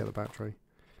 lift to get the battery.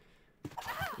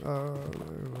 No,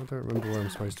 I don't remember where I'm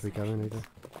supposed to be going either.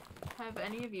 Have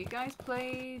any of you guys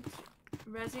played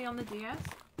Resi on the DS?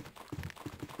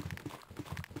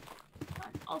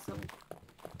 And also,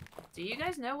 do you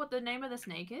guys know what the name of the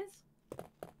snake is?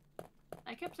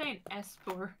 I kept saying S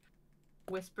for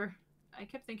whisper. I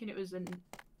kept thinking it was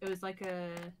like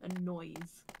a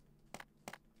noise.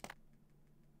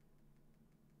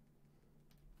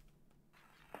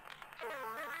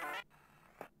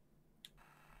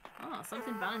 Oh,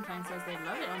 something Valentine says they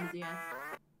love it on the DS.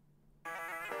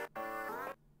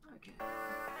 Okay.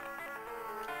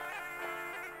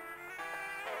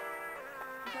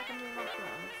 Is that gonna be a lot better?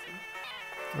 Let's see.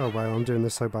 Oh wow, I'm doing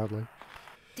this so badly.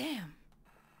 Damn.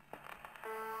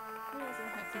 Where's the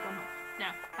hexagon?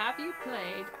 Now, have you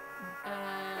played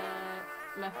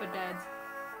Left 4 Dead,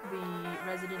 the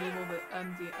Resident Evil,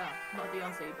 not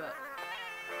DLC, but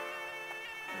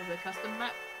the custom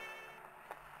map?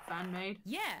 Fan made?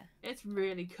 Yeah. It's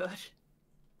really good.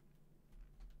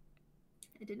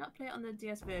 I did not play it on the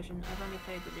DS version, I've only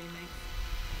played the remake.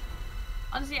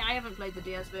 Honestly, I haven't played the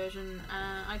DS version,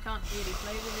 I can't really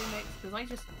play the remakes because I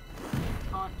just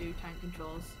can't do tank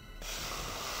controls.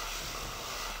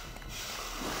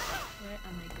 Where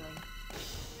am I going?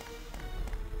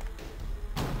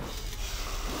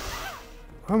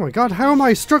 Oh my god, how am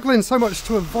I struggling so much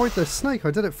to avoid this snake?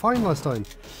 I did it fine last time.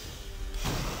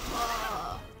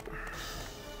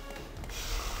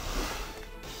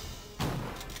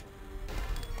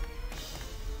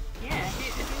 Yeah,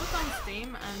 if you look on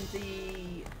Steam and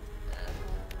the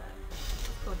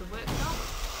what's called the workshop,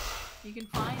 you can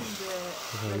find the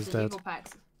he's Resident dead. Evil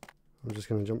packs. I'm just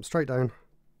going to jump straight down.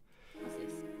 What's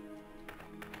this?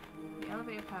 The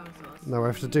elevator power source. No, I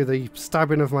have to do the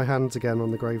stabbing of my hands again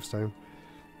on the gravestone.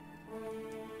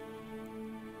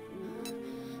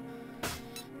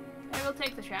 I will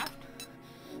take the shaft.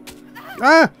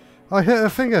 Ah! I hit a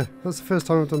finger. That's the first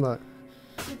time I've done that.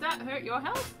 Did that hurt your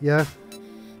health? Yeah.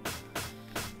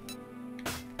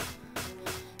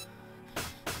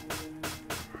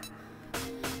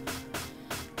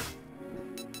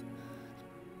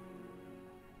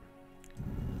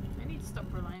 I need to stop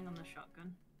relying on the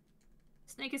shotgun.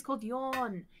 Snake is called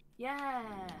Yawn. Yeah.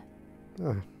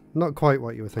 Oh, not quite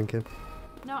what you were thinking.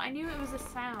 No, I knew it was a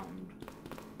sound.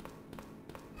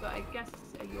 But I guess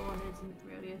a yawn isn't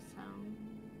really a sound.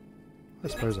 I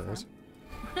suppose it makes is.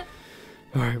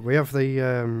 Alright, we have the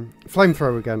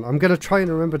flamethrower again. I'm going to try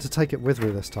and remember to take it with me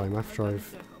this time after I've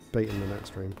Circles. beaten the next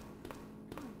stream.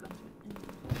 Oh, I've gone to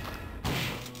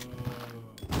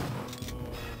it.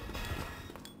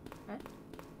 What?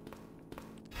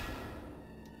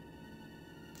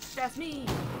 That's me!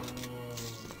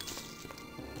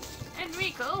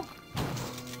 Enrico!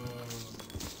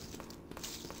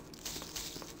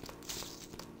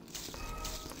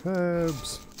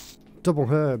 Herbs. Double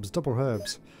herbs, double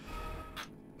herbs.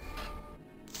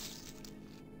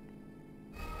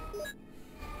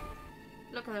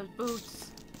 Look at those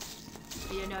boots.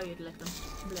 You know you'd lick them.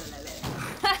 Blah, blah,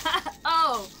 blah.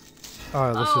 Oh!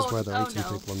 Oh, this Oh, is where there are oh 2 no.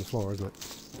 people on the floor, isn't it?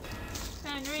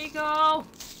 Enrico!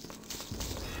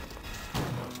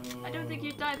 I don't think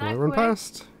you'd die Can I that run quick.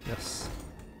 past? Yes.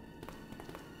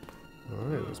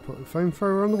 Alright, let's put the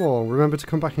flamethrower on the wall. Remember to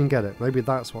come back and get it. Maybe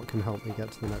that's what can help me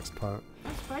get to the next part.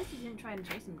 I'm surprised you didn't try and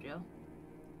chase him, Jill.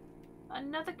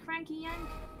 Another cranky yank?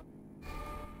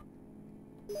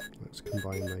 Let's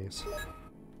combine these.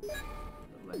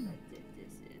 Whoever did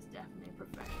this is definitely a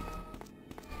professional.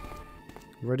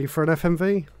 Ready for an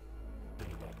FMV?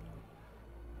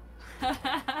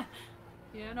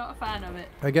 You're not a fan of it.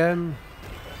 Again.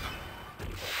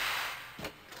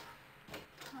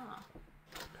 Huh.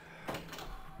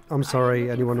 I'm you sorry,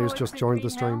 looking anyone who's forward just to joined the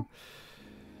Green stream.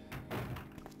 Hell?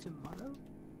 Tomorrow?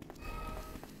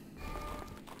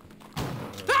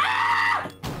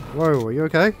 Whoa, are you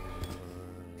okay?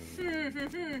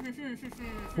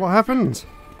 What happened?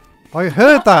 I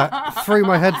heard that through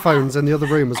my headphones in the other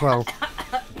room as well.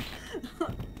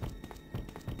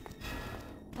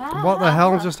 What the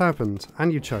hell just happened?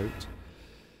 And you choked.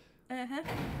 Uh-huh.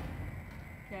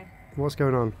 Okay. What's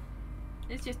going on?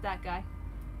 It's just that guy.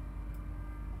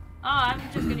 Oh, I'm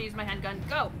just gonna use my handgun.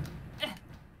 Go!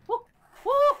 Woo!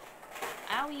 Woo!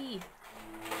 Owie!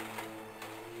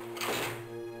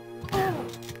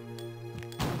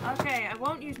 Okay, I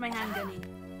won't use my handgunny.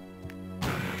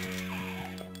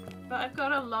 But I've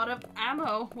got a lot of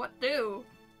ammo. What do?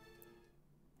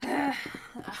 There's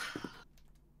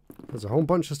a whole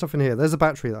bunch of stuff in here. There's a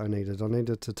battery that I needed. I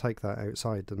needed to take that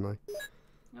outside, didn't I?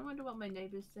 I wonder what my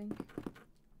neighbors think.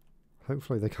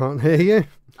 Hopefully they can't hear you.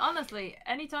 Honestly,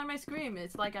 anytime I scream,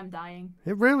 it's like I'm dying.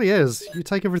 It really is. You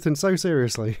take everything so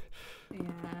seriously.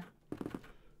 Yeah.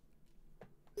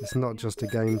 It's not just a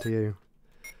game to you.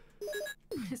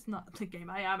 It's not the game.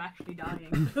 I am actually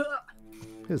dying.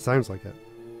 It sounds like it.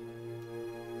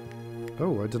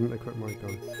 Oh, I didn't equip my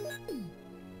gun.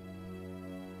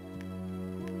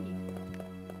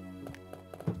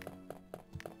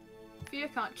 Fear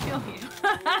can't kill you.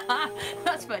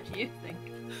 That's what you think.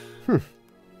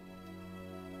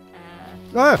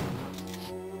 Ah!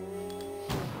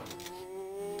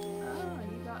 Oh,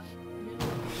 you got...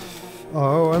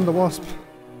 Oh, and the wasp.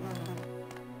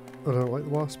 I don't like the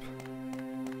wasp.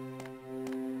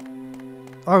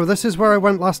 Oh, this is where I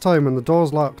went last time and the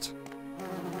door's locked.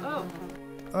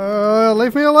 Oh.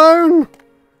 Leave me alone!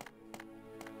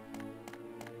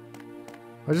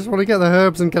 I just want to get the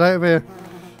herbs and get out of here.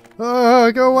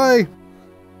 Go away!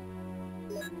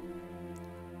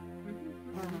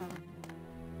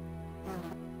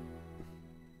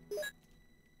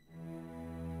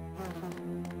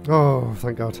 Oh,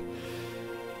 thank God.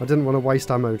 I didn't want to waste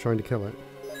ammo trying to kill it.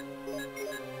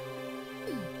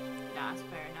 Nah, that's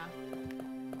fair enough.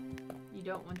 You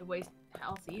don't want to waste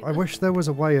health either. I wish there was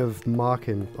a way of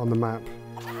marking on the map.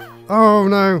 Oh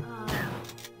no!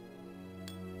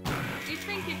 Do you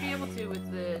think you'd be able to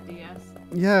with the DS?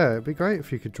 Yeah, it'd be great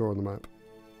if you could draw on the map.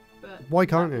 But Why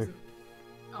can't that you? isn't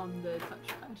on the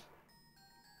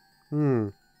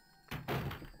touchpad.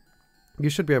 You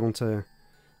should be able to...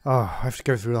 Oh, I have to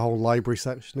go through the whole library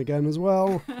section again as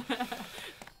well.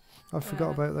 I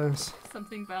forgot about this.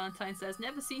 Something Valentine says.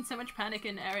 Never seen so much panic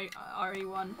in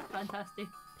RE1. Fantastic.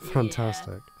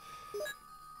 Fantastic.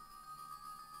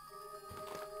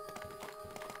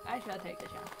 I shall take the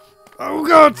shot. Oh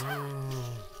God!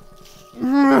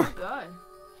 Oh God.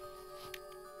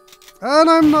 And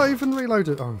I'm not even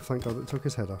reloaded. Oh, thank God it took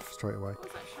his head off straight away. What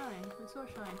was that shine? I saw a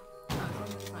shine. Oh, it's on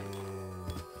the side.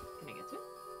 Can I get to it?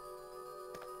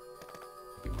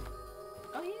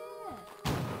 Oh yeah!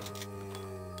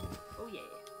 Oh yeah!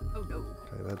 Oh no!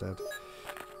 Okay, they're dead.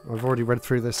 I've already read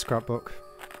through this scrapbook.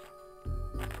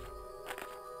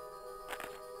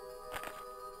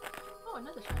 Oh,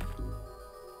 another shine.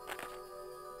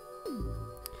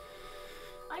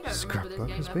 I don't remember this game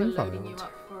has ever been loading you filed.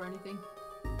 up for anything.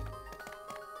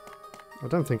 I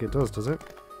don't think it does it?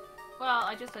 Well,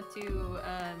 I just had to,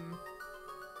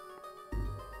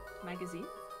 magazine?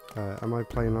 Am I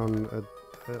playing on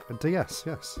a DS?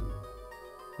 Yes.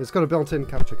 It's got a built-in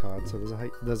capture card, so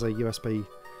there's a USB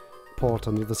port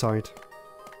on the other side.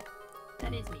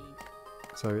 That is me.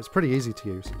 So it's pretty easy to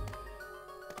use.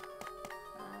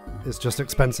 It's just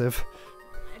expensive.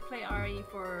 I play RE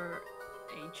for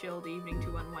a chilled evening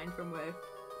to unwind from work.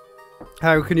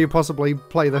 How can you possibly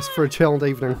play this for a chilled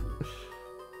evening?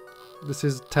 This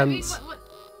is tense. I mean,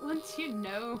 once you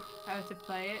know how to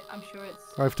play it, I'm sure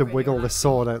it's... I have to pretty wiggle this relaxing.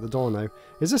 sword out the door now.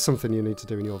 Is this something you need to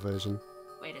do in your version?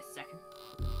 Wait a second.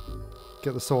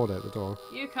 Get the sword out the door.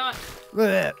 You can't...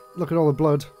 Blech! Look at all the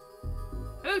blood.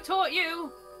 Who taught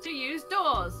you to use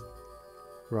doors?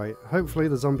 Right, hopefully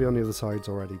the zombie on the other side's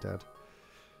already dead.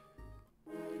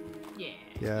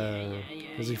 Yeah.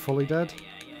 Is he fully dead? Yeah,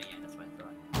 that's what I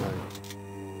thought.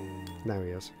 No. Now he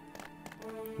is.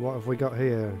 What have we got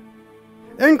here?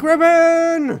 Ink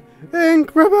ribbon!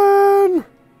 Ink ribbon!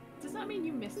 Does that mean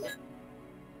you missed it?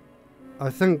 I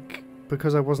think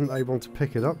because I wasn't able to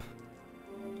pick it up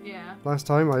Yeah. last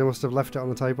time, I must have left it on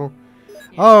the table. Yeah.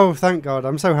 Oh, thank God.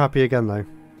 I'm so happy again, though.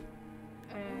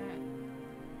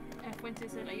 F. Winter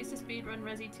said, I used to speedrun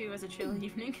Resi 2 as a chill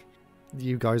evening.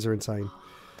 You guys are insane.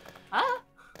 Ah!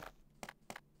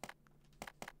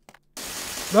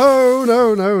 No,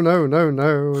 no, no, no, no,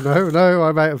 no, no, no,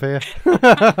 I'm out of here.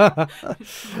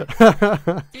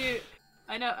 Dude,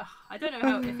 I know, I don't know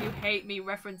how if you hate me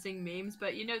referencing memes,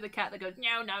 but you know the cat that goes,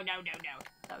 no, no, no, no, no.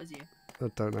 That was you. I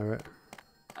don't know it.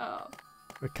 Oh.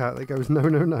 A cat that goes, no,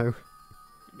 no, no.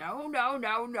 No, no,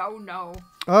 no, no, no.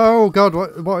 Oh god,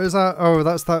 what is that? Oh,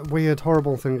 that's that weird,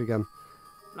 horrible thing again.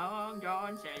 Long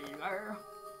John Silver.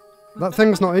 That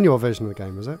thing's not in your version of the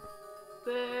game, is it?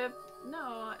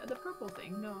 No, the purple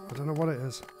thing, no. I don't know what it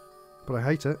is, but I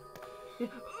hate it.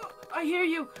 I hear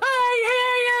you!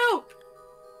 I hear you!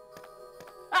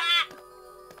 Ah!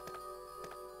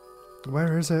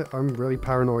 Where is it? I'm really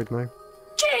paranoid now.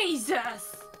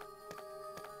 Jesus!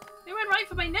 They went right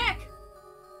for my neck!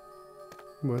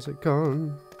 Where's it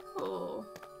gone? Oh.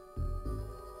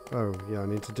 Oh, yeah, I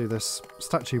need to do this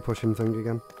statue pushing thing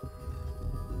again.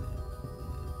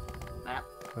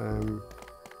 Well,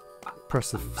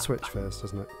 Press the switch first,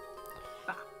 doesn't it?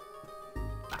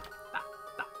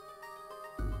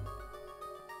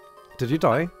 Did you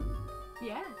die?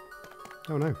 yeah.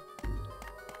 Oh no.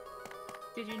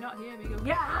 Did you not hear me go,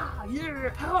 yeah,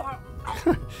 yeah?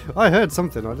 I heard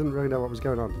something, I didn't really know what was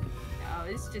going on. No,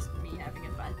 it's just me having a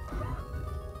fun.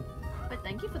 But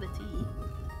thank you for the tea.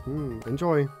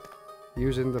 Enjoy.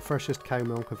 Using the freshest cow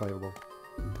milk available.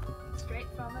 Straight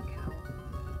from the cow.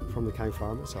 From the cow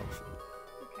farm itself.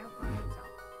 The cow farm itself.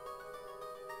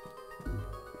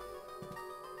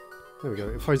 There we go.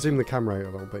 If I zoom the camera out a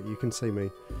little bit, you can see me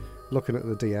looking at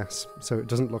the DS, so it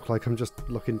doesn't look like I'm just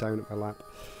looking down at my lap.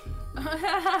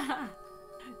 Yeah,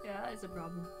 that is a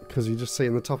problem. Because you just see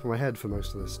in the top of my head for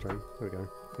most of this stream. There we go.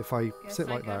 If I Guess sit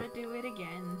I like gotta that, do it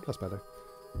again. that's better.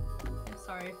 I'm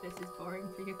sorry if this is boring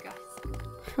for you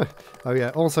guys. Oh yeah,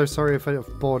 also sorry if I've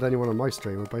bored anyone on my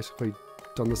stream. I've basically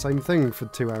done the same thing for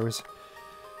 2 hours.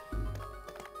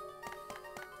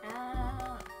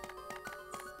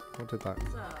 What did that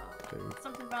So, do?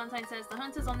 something Valentine says, the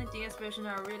hunters on the DS version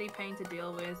are a really pain to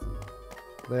deal with.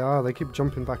 They are, they keep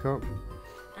jumping back up.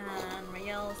 And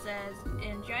Riel says,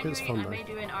 in January fun, I though. may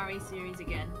do an RE series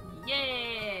again.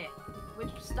 Yeah!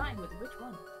 Starting with which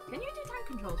one? Can you do tank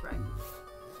controls right?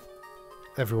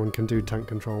 Everyone can do tank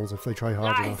controls if they try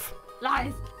hard Lies! enough.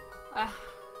 Lies!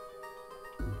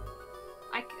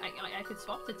 I could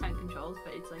swap to tank controls,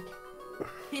 but it's like...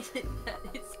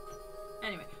 it's...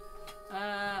 Anyway.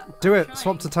 Do I'm it!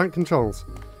 Swap to trying. tank controls.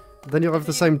 Then you'll have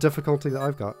the same difficulty that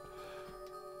I've got.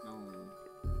 No.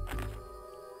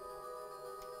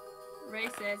 Ray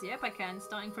says, yep, I can,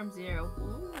 starting from 0.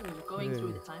 Ooh, going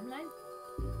through the timeline.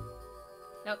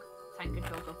 Look, tank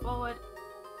control, go forward.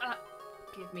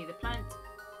 Give me the plant.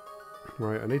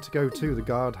 Right, I need to go to the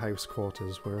guardhouse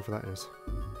quarters, wherever that is.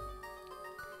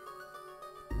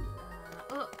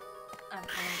 Oh, okay.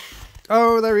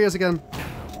 Oh, there he is again!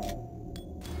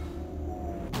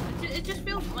 It just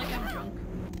feels like I'm drunk.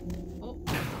 Oh,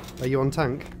 Are you on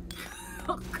tank?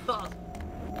 oh god.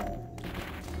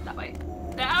 That way.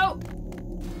 No!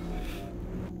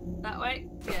 That way.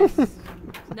 Yes.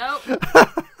 No.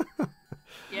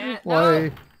 Yeah. Why?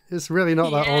 No. It's really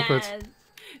not that awkward. Yes.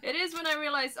 It is when I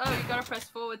realise, oh, you gotta press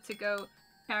forward to go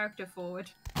character forward.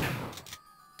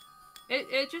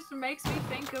 It just makes me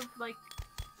think of, like,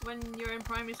 when you're in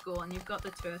primary school and you've got the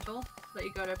turtle that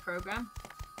you gotta program.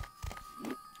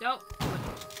 Nope, too much.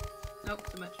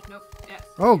 Nope, too much. Nope, yes.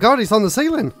 Oh god, he's on the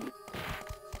ceiling!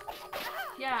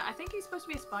 Yeah, I think he's supposed to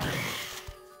be a spider.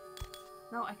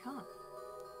 No, I can't.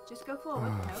 Just go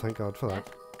forward. Oh, No. thank god for that.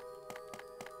 Left.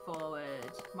 Forward.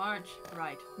 March.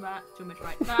 Right. Too much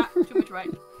right. Too much right.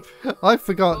 I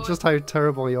forgot Forward. just how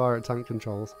terrible you are at tank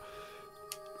controls.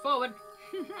 Forward.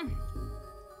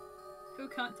 Who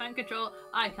can't tank control?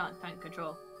 I can't tank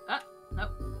control. No.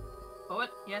 Forward.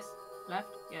 Yes. Left.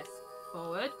 Yes.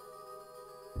 Forward.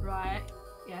 Right.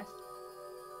 Yes.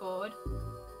 Forward.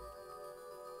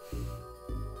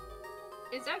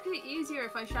 It's actually easier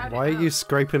if I shout Why it are out. you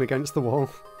scraping against the wall?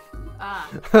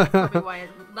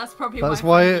 That's probably That's why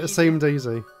why I find it easy. seemed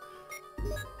easy.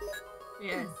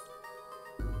 Yes.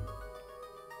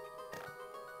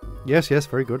 Yes,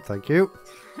 very good, thank you.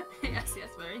 Yes,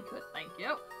 very good. Thank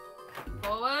you.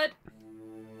 Forward.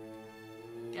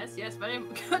 Yes, very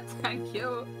good. Thank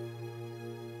you.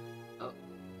 Oh,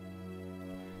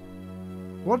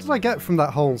 What did I get from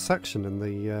that whole section in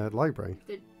the library?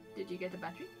 did you get the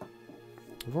battery?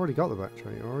 I've already got the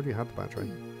battery. I already had the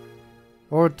battery.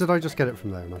 Or did I just get it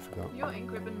from there and I forgot? Your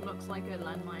ink ribbon looks like a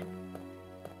landmine.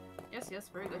 Yes,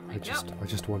 very good. Thank you. I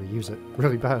just want to use it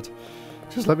really bad.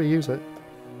 Just let me use it.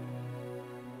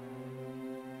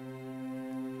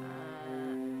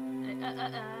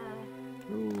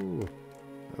 Ooh,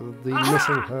 the Aha!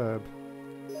 missing herb.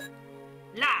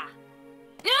 La.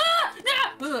 Yeah!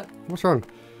 Ugh. What's wrong?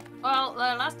 Well,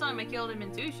 last time I killed him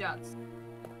in 2 shots.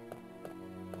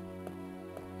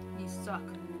 You suck.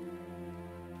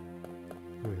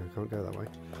 Oh, yeah, I can't go that way.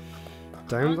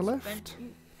 Down the left.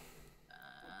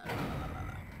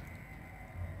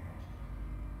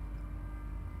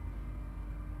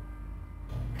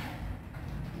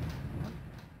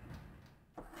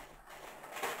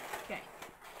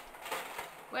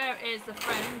 is the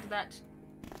friend that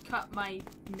cut my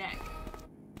neck.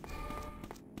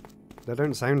 They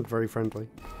don't sound very friendly.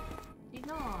 He's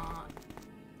not.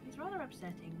 He's rather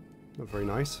upsetting. Not very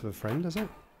nice of a friend, is it?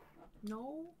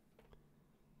 No.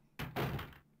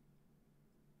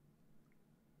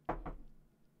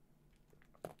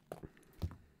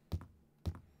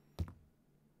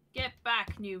 Get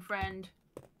back, new friend.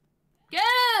 Get!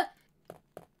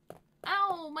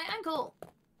 Ow, my ankle.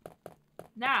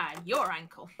 Nah, your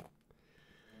ankle.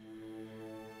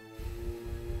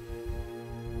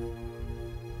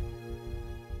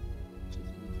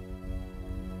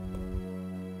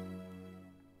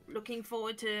 Looking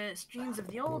forward to streams of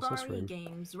the old What's this RE room?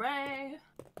 games, Ray.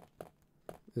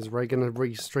 Is Ray gonna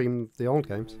re-stream the old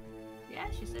games? Yeah,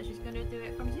 she says she's gonna do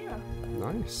it from zero.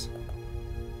 Nice.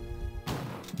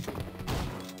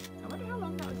 I wonder how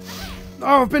long that would take.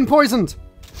 Oh, I've been poisoned!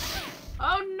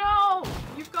 Oh no!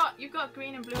 You've got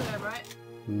green and blue hair, right?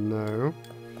 No.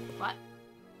 What?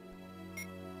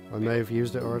 I may have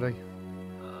used it already.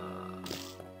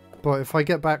 But if I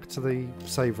get back to the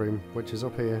save room, which is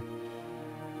up here.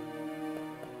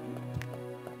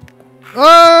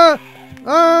 Ah!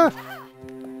 Ah!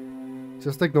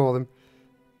 Just ignore them.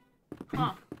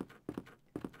 Huh.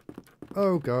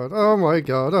 Oh god, oh my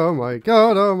god, oh my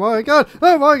god, oh my god,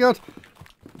 oh my god!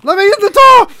 Let me in the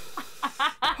door!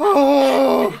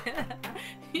 Oh!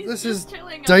 He's This just is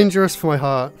chilling dangerous for my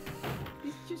heart.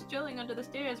 He's just chilling under the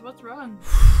stairs. What's wrong?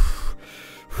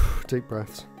 Deep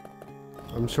breaths.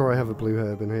 I'm sure I have a blue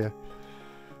herb in here.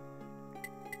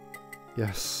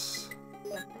 Yes.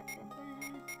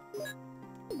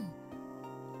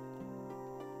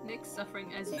 Nick's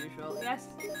suffering as usual. Yes.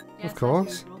 Of course.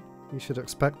 As usual. You should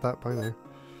expect that by now.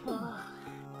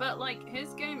 But like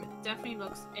his game definitely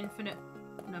looks infinite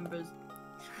numbers.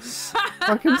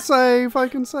 I can save! I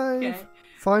can save! Okay. F.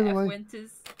 Finally.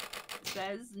 Winters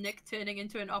says Nick turning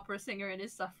into an opera singer in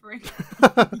his suffering.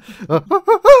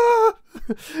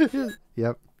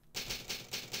 Yep.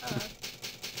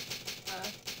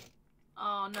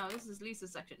 Oh no, this is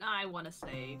Lisa's section. I want to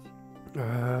save.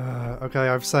 Okay,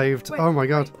 I've saved. Wait, oh my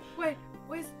god. Wait,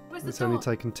 where's the It's door? only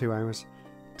taken 2 hours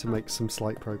to make some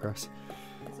slight progress.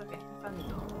 It's okay. I found the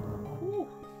door. Ooh.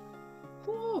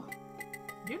 Ooh.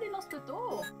 Nearly lost the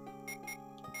door.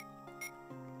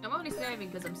 I'm only saving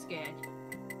because I'm scared.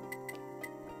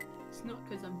 It's not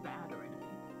because I'm bad or anything.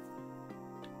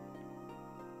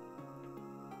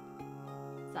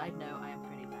 Side note, I am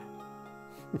pretty bad.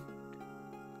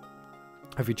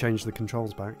 Have you changed the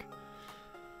controls back?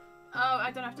 Oh, I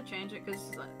don't have to change it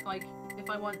because, like, if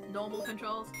I want normal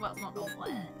controls, well, it's not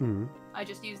normal. Hmm. I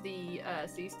just use the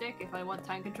C stick. If I want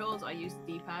tank controls, I use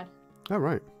the D-pad. Oh,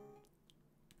 right.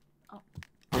 Oh.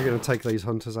 I'm going to take these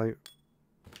hunters out.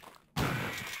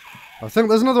 I think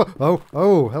there's another one. Oh,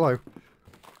 oh, hello.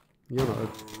 You're not a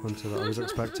hunter that I was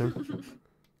expecting.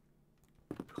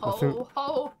 Ho, think-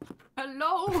 ho,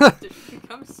 hello! Did you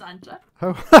become Santa?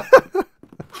 Oh.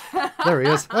 There he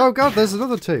is. Oh god, there's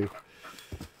another 2.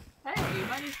 Hey, you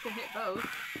managed to hit both.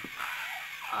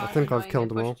 I think I've killed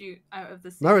them all. You out of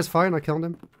the No, it's fine, I killed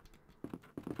him.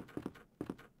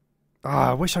 Ah,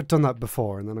 I wish I'd done that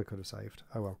before and then I could have saved.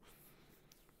 Oh well.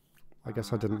 I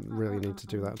guess I didn't really need to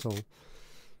do that at all.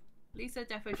 Lisa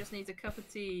defo just needs a cup of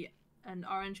tea, an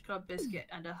orange club biscuit,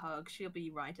 and a hug. She'll be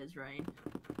right as rain.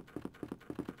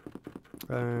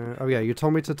 Oh yeah, you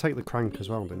told me to take the crank as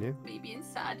well, didn't you? Me being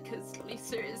sad because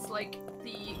Lisa is like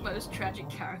the most tragic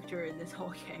character in this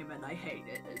whole game and I hate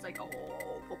it. It's like, oh,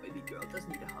 poor baby girl does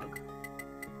need a hug.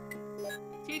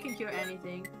 Tea can cure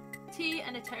anything. Tea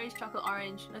and a Terry's chocolate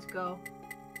orange. Let's go.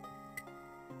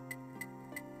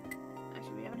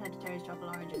 Actually, we haven't had a Terry's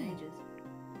chocolate orange in ages.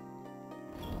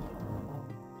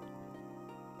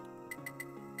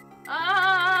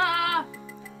 Ah!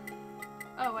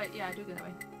 Oh wait, yeah, I do go that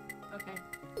way. Okay.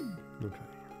 Okay.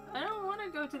 I don't want to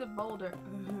go to the boulder.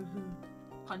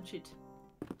 Punch it.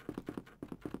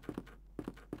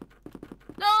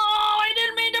 No, I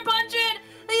didn't mean to punch it.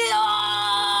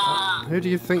 Yeah! Who do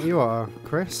you think you are,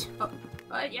 Chris?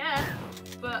 Yeah,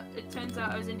 but it turns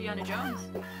out I was Indiana Jones.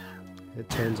 It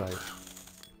turns out.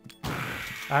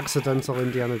 Accidental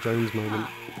Indiana Jones moment.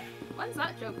 When's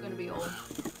that joke going to be old?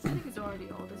 I think it's already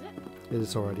old, is it? It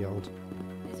is already old.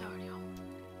 It's already old.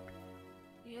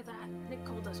 You hear that? Nick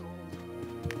called us old.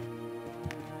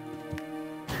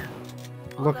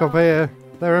 Look up here.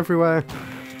 They're everywhere.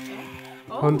 Yeah.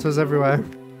 Oh. Hunters everywhere.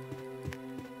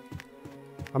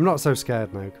 I'm not so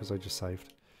scared now because I just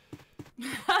saved.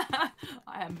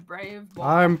 I am brave boy.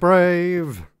 I'm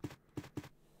brave.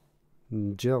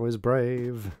 Jill is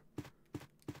brave.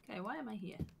 Okay, why am I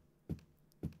here?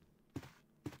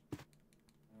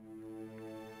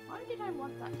 Why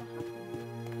want that to happen.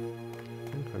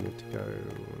 I think I need to go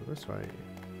this way.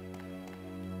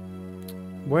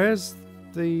 Where's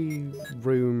the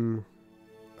room?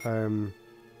 Oh,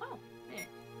 here.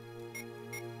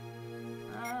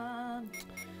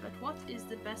 But what is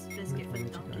the best biscuit for I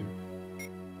need to dunking?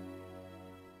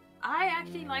 I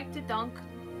actually like to dunk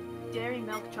dairy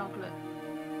milk chocolate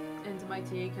into my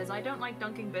tea because I don't like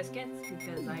dunking biscuits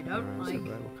because I don't We'll like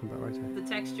come back right here. the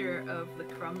texture of the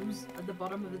crumbs at the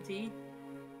bottom of the tea.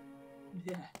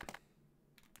 Yeah.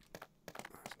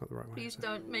 That's not the right way. Please is it?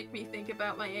 don't make me think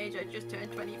about my age. I just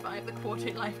turned 25, the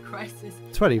quarter life crisis.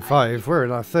 25. We're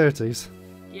in our 30s.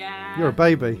 Yeah. You're a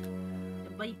baby.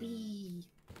 A baby.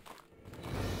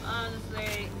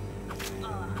 Honestly,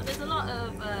 there's a lot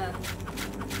of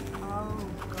oh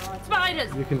god,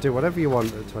 spiders. You can do whatever you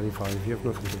want at 25. You have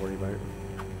nothing to worry about.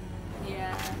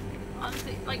 Yeah.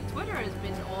 Honestly, like Twitter has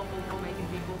been awful for making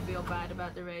people feel bad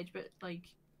about their age, but like,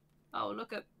 oh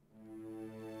look at.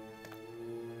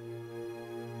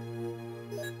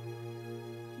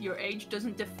 Your age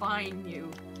doesn't define you.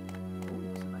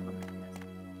 Ooh, survival mechanism.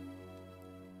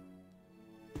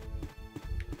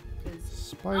 'Cause-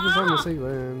 Spiders on the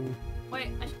ceiling. Wait,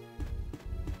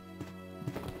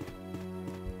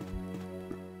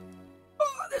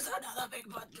 oh, there's another big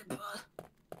button.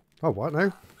 Oh, what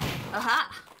now?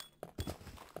 Aha!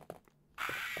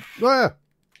 Ah!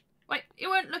 Wait, you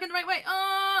weren't looking the right way.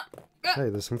 Hey,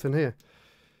 there's something here.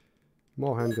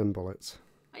 More handgun bullets.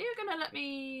 Are you gonna let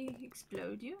me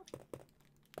explode you?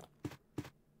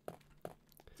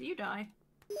 Do you die?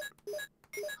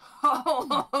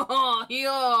 Oh,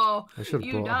 yo! I should have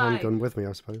You brought a die. handgun with me,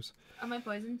 I suppose. Am I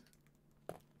poisoned?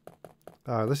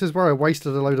 This is where I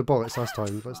wasted a load of bullets last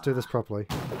time. Let's do this properly.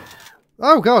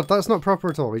 Oh god, that's not proper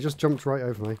at all. He just jumped right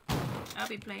over me. I'll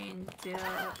be playing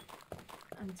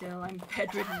until I'm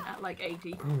bedridden at like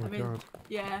 80. Oh my god.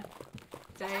 Yeah.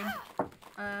 Same.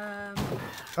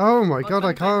 Oh my Well, god,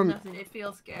 I sometimes can't. nothing, it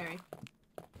feels scary.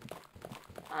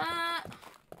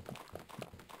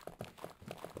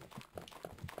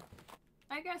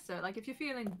 I guess so. Like if you're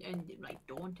feeling like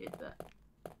daunted, but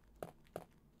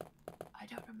I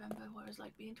don't remember what it was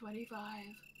like being 25.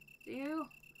 Do you?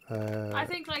 I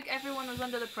think like everyone was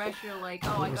under the pressure, like, oh,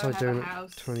 I what was gotta I have doing a at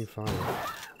house. 25?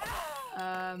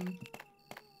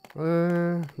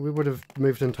 We would have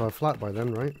moved into our flat by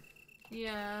then, right?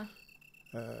 Yeah.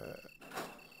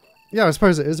 Yeah, I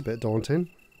suppose it is a bit daunting.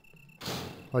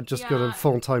 I just got a Yeah.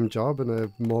 full-time job and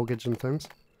a mortgage and things.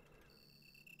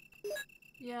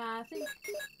 Yeah,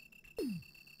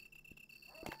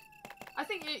 I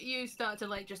think you start to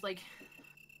like just like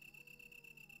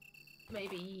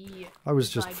maybe. I was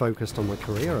just decide- focused on my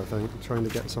career, I think, trying to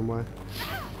get somewhere.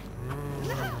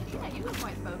 Yeah, you were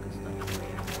quite focused on your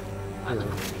career. I Yeah.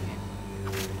 looked at it.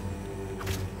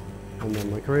 And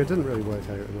then my career didn't really work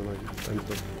out, and then I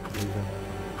ended up leaving.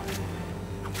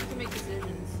 You can make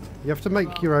decisions. You have to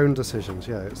make your own decisions,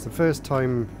 yeah. It's the first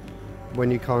time when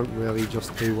you can't really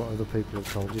just do what other people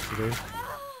have told you to do.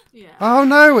 Yeah. Oh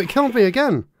no, it killed me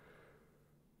again!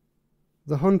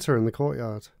 The hunter in the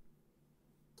courtyard.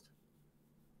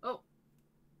 Oh.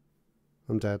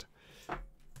 I'm dead.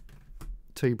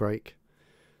 Tea break.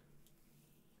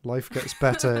 Life gets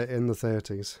better in the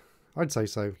 30s. I'd say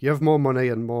so. You have more money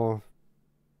and more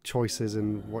choices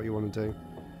in what you want to do.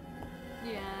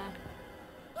 Yeah.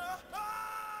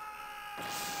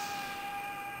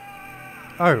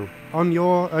 Oh, on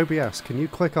your OBS, can you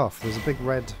click off? There's a big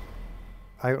red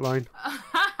outline.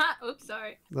 Oops,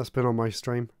 sorry. That's been on my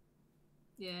stream.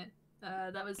 Yeah.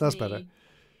 That was That's me. better.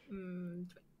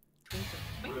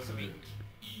 Resident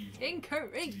Evil.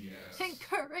 Tinkering. DS.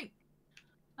 Tinkering.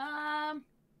 I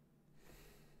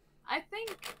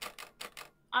think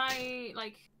I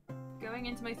like going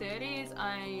into my 30s.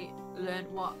 I learned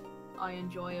what I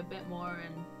enjoy a bit more,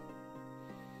 and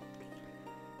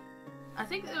I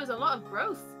think there was a lot of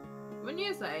growth. Wouldn't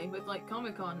you say, with like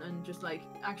Comic-Con and just like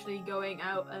actually going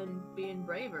out and being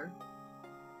braver?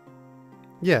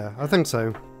 Yeah, I think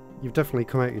so. You've definitely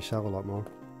come out your shell a lot more.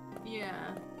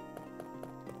 Yeah.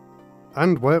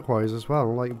 And work-wise as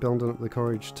well, like building up the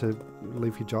courage to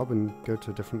leave your job and go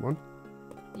to a different one.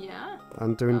 Yeah.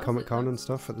 And doing That's- Comic-Con and that's-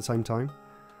 stuff at the same time.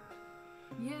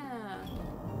 Yeah.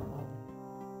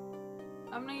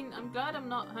 I mean, I'm glad I'm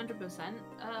not 100%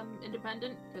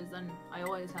 independent, because then I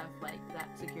always have like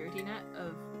that security net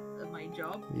of my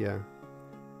job. Yeah.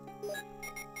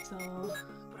 So,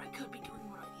 but I could be doing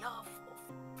what I love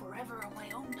forever on my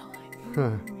own time.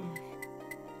 Huh.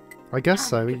 I guess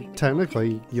so. Giving me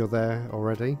Technically, more you're there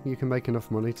already. You can make enough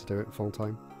money to do it full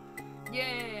time.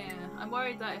 Yeah. I'm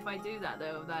worried that if I do that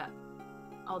though, that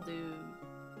I'll do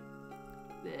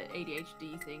the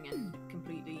ADHD thing and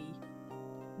completely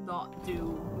not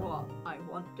do what I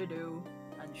want to do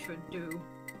and should do.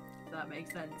 If that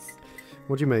makes sense.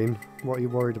 What do you mean? What are you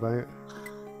worried about?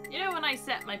 You know when I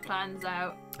set my plans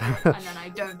out and then I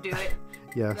don't do it?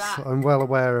 Yes, That. I'm well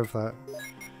aware of that.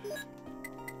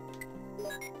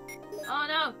 Oh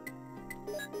no!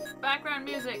 Background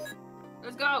music!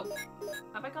 Let's go!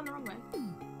 Have I gone the wrong way?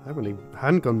 How many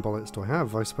handgun bullets do I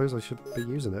have? I suppose I should be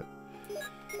using it.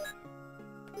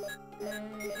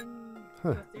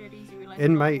 Huh. Your 30s, you realise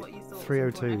Inmate what you thought was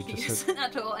 302 important actually just isn't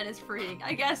at all, and it's freeing.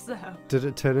 I guess so. Did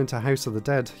it turn into House of the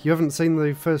Dead? You haven't seen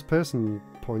the first person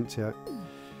points yet.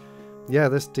 Yeah,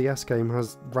 this DS game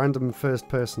has random first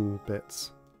person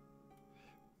bits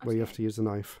where you have to use a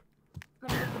knife.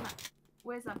 Let me look at that.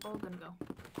 Where's that ball gonna go?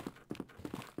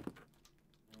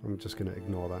 I'm just going to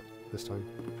ignore that this time.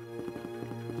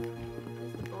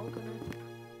 Where's the ball gonna...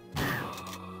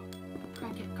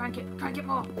 Crank it, crank it, crank it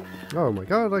more! Oh my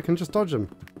god, I can just dodge him.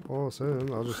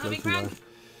 Awesome, I'll just Let me leave him there. crank!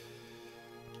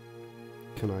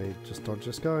 Can I just dodge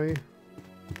this guy?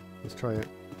 Let's try it.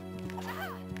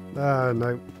 Ah,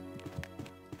 no.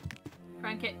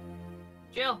 Crank it.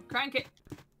 Jill, crank it!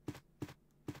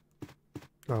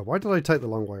 Oh, why did I take the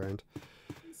long way around?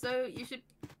 So you should...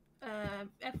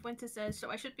 F. Winter says, so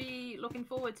I should be looking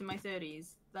forward to my 30s.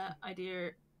 That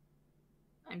idea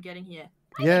I'm getting here.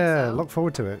 I Yeah, think so. look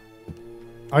forward to it.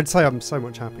 I'd say I'm so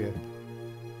much happier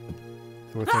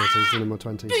in my 30s than in my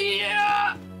 20s.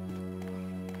 Yeah!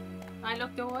 I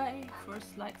looked away for a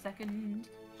slight second,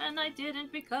 and I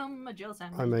didn't become a Jill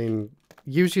sandwich. I mean,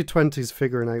 use your 20s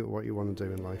figuring out what you want to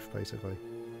do in life, basically.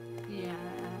 Yeah.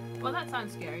 Well, that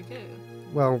sounds scary too.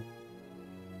 Well,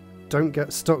 don't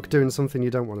get stuck doing something you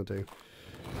don't want to do.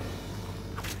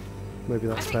 Maybe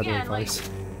that's I think, better yeah, advice.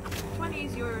 Like,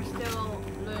 20s, you're still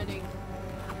learning.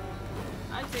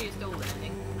 I'd say you're still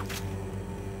learning.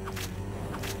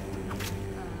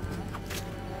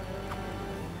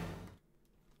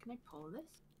 Can I pull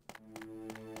this?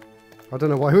 I don't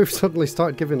know why we've suddenly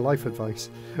started giving life advice.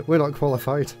 We're not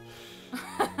qualified.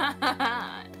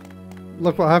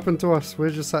 Look what happened to us. We're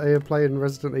just sat here playing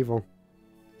Resident Evil.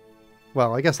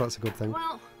 Well, I guess that's a good thing.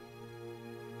 Well.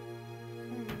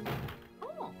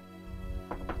 Oh.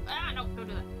 Ah, no, don't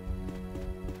do that.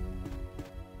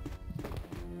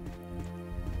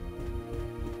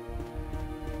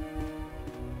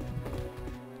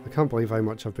 I can't believe how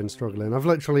much I've been struggling. I've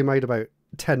literally made about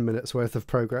 10 minutes worth of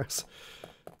progress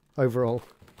overall.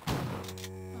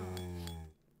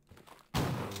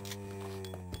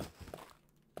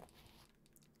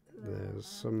 There's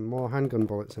some more handgun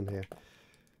bullets in here.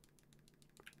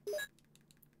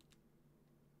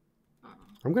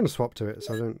 I'm going to swap to it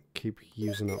so I don't keep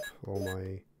using up all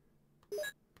my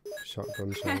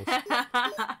shotgun shells.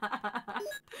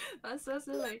 That's so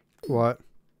silly. What?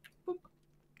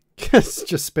 It's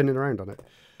just spinning around on it.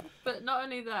 But not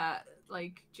only that,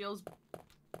 like, Jill's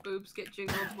boobs get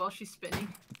jiggled while she's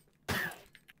spinning.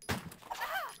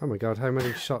 Oh my god, how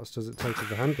many shots does it take with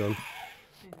the handgun?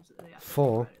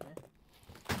 4.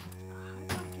 I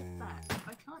can't get that.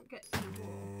 I can't get to the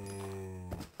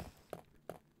wall.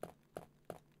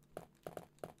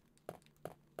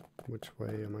 Which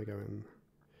way am I going?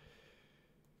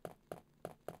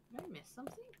 Did I miss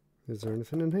something? Is there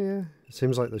anything in here? It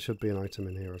seems like there should be an item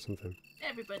in here or something.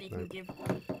 Everybody can No. give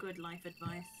good life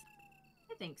advice.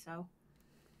 I think so.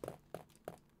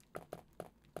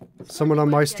 Someone on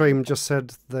my stream just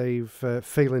said they've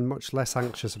feeling much less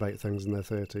anxious about things in their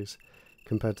 30s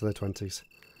compared to their 20s.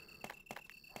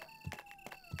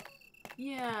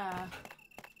 Yeah.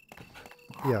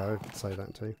 Yeah, I'd say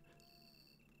that too.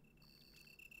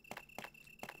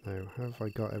 Now, have I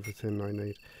got everything I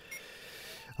need?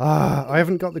 Ah, I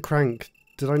haven't got the crank.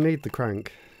 Did I need the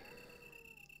crank?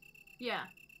 Yeah.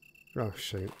 Oh,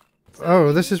 shoot. So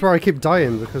Oh, this is where I keep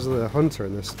dying because of the hunter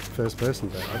in this first person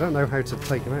bit. I don't know how to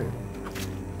take him out.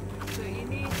 So you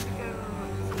need to go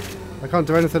I can't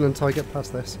do anything until I get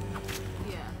past this. to...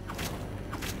 Yeah.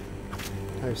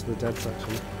 House of the Dead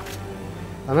section.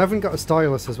 And I haven't got a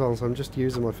stylus as well, so I'm just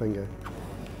using my finger.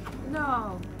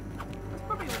 No. That's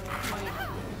probably why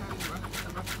a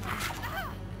rough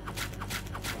time.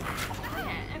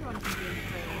 Yeah, everyone can do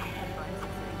advice.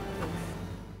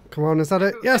 Come on, is that it?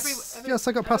 Every- Yes! every- Yes,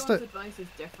 I got past everyone's it! advice is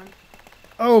different.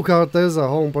 Oh god, there's a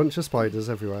whole bunch of spiders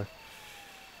everywhere.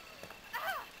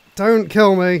 Don't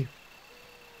kill me!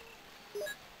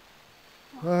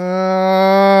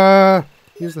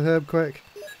 Use the herb quick.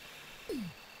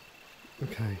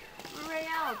 Okay.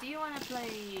 Royale, do you want to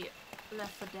play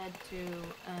Left 4 Dead 2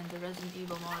 and the Resident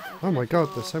Evil mod? Oh my god,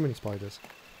 there's so many spiders.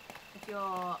 If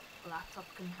your laptop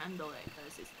can handle it,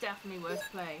 because it's definitely worth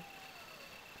play.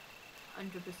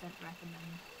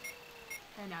 recommend.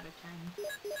 10 out of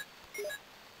 10.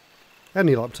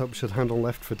 Any laptop should handle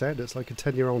Left 4 Dead. It's like a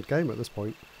 10-year-old game at this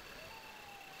point.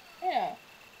 Yeah.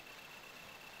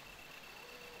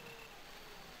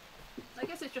 I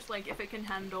guess it's just like if it can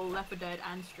handle Left 4 Dead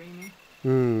and streaming.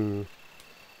 Hmm.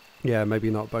 Yeah, maybe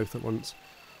not both at once.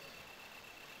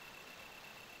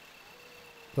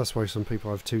 That's why some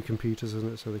people have 2 computers,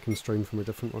 isn't it? So they can stream from a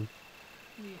different one.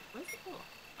 Yeah. Where's the door?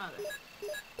 Oh, there.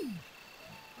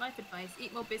 Life advice: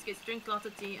 eat more biscuits, drink lots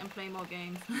of tea, and play more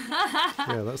games.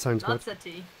 Yeah, that sounds good. Lots of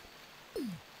tea.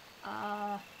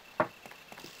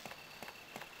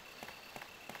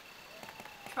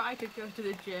 Try to go to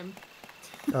the gym.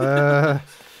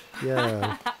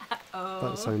 Yeah, Oh.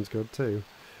 that sounds good too.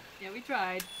 Yeah, we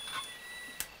tried.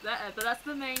 But that's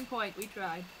the main point. We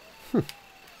tried.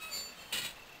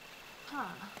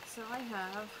 So I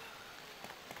have.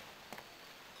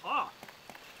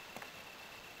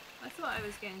 I thought I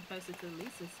was getting closer to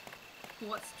Lisa's.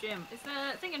 What's gym? Is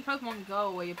the thing in Pokemon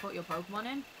Go where you put your Pokemon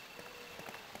in?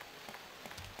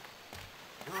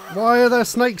 Why are there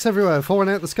snakes everywhere falling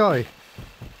out the sky?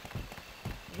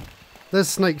 There's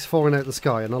snakes falling out the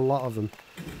sky, and a lot of them.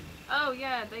 Oh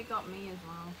yeah, they got me as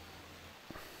well.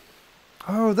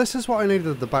 Oh, this is what I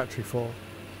needed the battery for.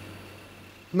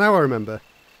 Now I remember.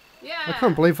 Yeah. I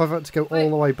can't believe I've had to go all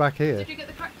the way back here. Did you get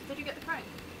the crank? Did you get the crank?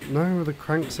 No, the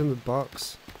crank's in the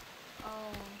box. Oh.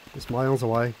 It's miles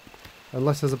away.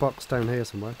 Unless there's a box down here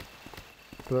somewhere.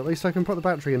 But at least I can put the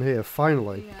battery in here,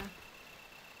 finally.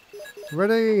 Yeah.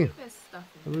 Ready? There's stuff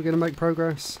Are in we going to make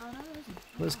progress? Oh no, there isn't.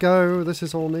 Let's go. This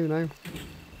is all new now.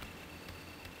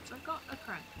 So I've got a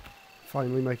crank.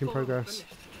 Finally making Full progress.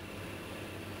 finished.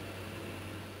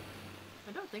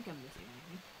 I don't think I'm missing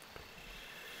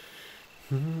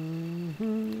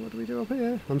anything. What do we do up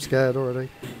here? I'm scared already.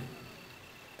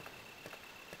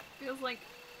 Feels like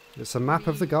It's a map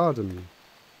of the garden.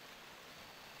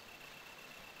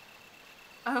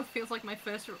 feels like my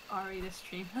first RE this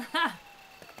stream.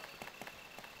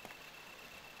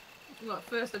 Well,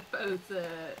 first of both.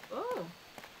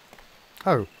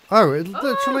 Oh, it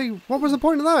literally... What was the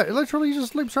point of that? It literally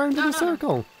just loops around in a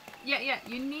circle. Yeah.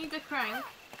 You need a crank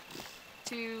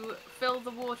to fill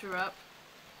the water up.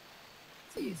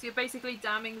 So you're basically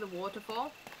damming the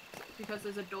waterfall because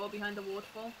there's a door behind the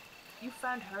waterfall. You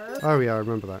found herbs? Oh yeah, I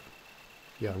remember that.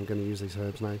 Yeah, I'm going to use these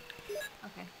herbs now.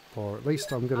 Okay. Or at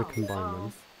least I'm going to combine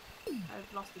them.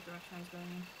 I've lost the direction I was going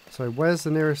in. So where's the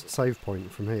nearest save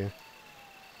point from here?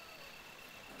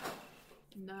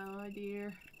 No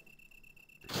idea.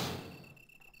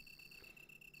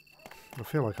 I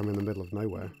feel like I'm in the middle of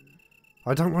nowhere.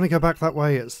 I don't want to go back that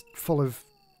way. It's full of...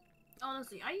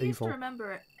 Honestly, I used Evil. to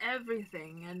remember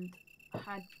everything and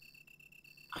I've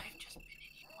just been in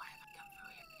here. Why have I come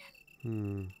through here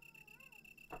again?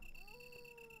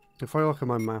 If I look at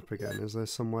my map again, is there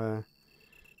somewhere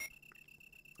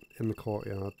in the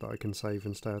courtyard that I can save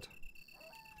instead?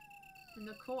 In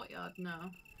the courtyard, no.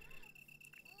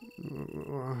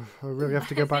 I really have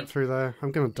to go back through there.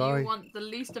 I'm going to die. You want the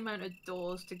least amount of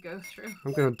doors to go through.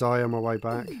 I'm going to die on my way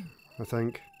back, I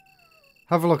think.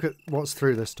 Have a look at what's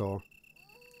through this door.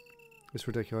 It's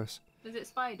ridiculous. Is it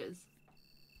spiders?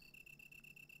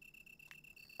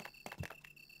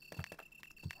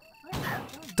 Where are you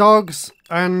going? Dogs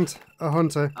and a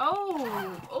hunter.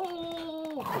 Oh!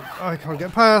 I can't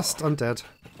get past. I'm dead.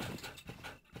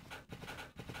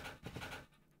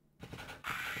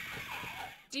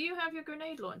 Do you have your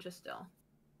grenade launcher still?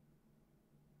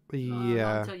 Yeah.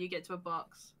 Not until you get to a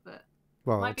box, but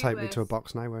Well, might it'll be take me to a worth-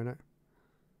 box now, won't it?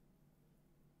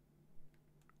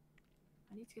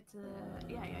 I need to get to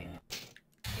the... Yeah.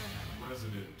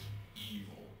 Resident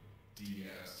Evil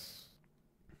DS.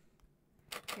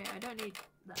 Okay, I don't need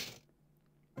that.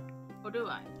 Or do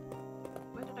I?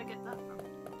 Where did I get that from?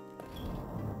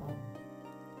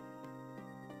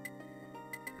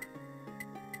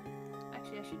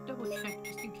 Actually, I should double check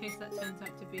just in case that turns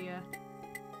out to be a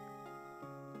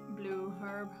blue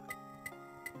herb.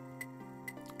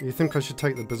 You think I should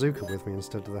take the bazooka with me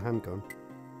instead of the handgun?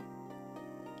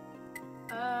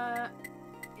 Yeah.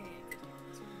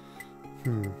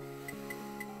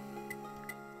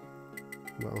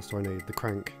 What else do I need? The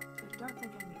crank. I don't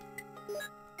think I need.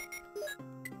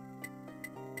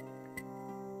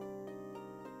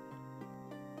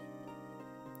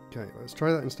 Okay, let's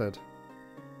try that instead.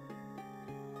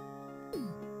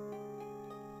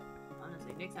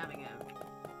 Honestly, Nick's having a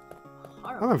I'm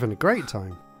horrible. having a great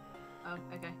time. Oh,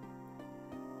 okay.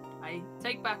 I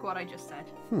take back what I just said.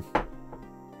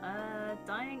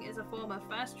 Dying is a form of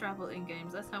fast travel in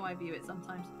games. That's how I view it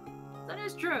sometimes. That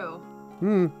is true.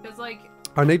 Because, like,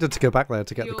 I needed to go back there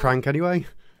to get the You're- crank anyway.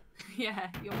 Yeah,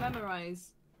 you'll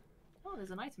memorize. Oh,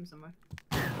 there's an item somewhere.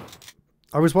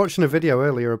 I was watching a video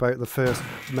earlier about the first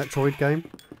Metroid game,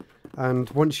 and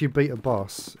once you beat a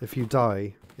boss, if you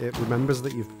die, it remembers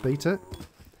that you've beat it.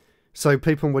 So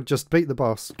people would just beat the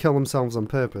boss, kill themselves on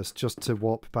purpose, just to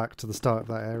warp back to the start of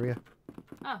that area,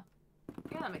 Oh,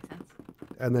 yeah, that makes sense.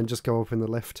 and then just go up in the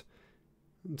lift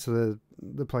to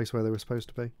the place where they were supposed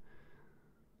to be.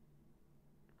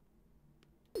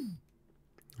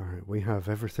 Alright, we have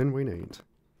everything we need.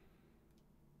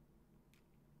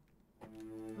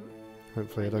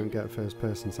 Hopefully I don't get a first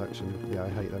person section. Yeah, I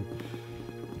hate them.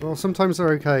 Well, sometimes they're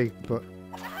okay, but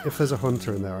if there's a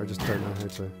hunter in there, I just don't know how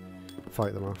to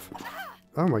fight them off.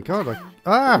 Oh my god,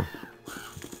 ah!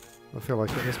 I feel like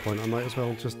at this point I might as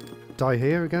well just die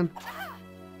here again.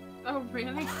 Oh,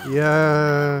 really?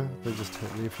 Yeah, they just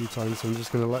hit me a few times, so I'm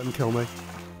just going to let them kill me.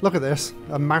 Look at this,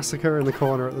 a massacre in the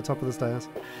corner at the top of the stairs.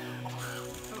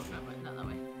 Oh, no, wait, not that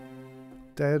way.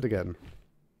 Dead again.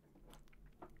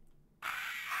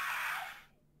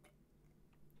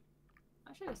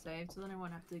 I should have saved, so then I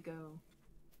won't have to go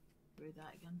through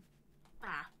that again.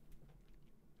 Ah.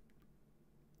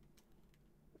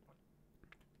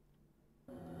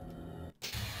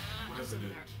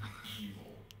 Resident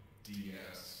Evil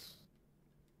DS.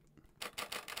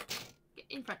 Get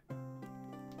in front.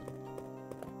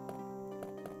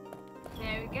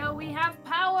 There we go, we have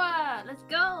power! Let's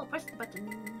go! Press the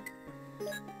button.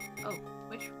 Oh,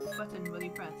 which button will you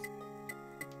press?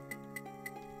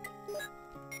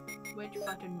 Which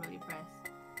button will you press?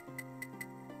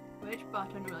 Which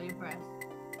button will you press?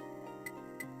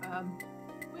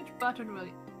 Which button will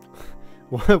you...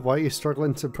 Why are you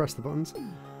struggling to press the buttons?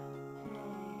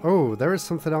 Oh, there is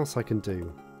something else I can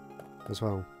do as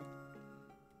well.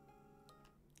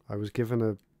 I was given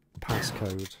a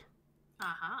passcode.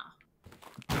 Aha.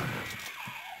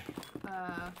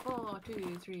 4,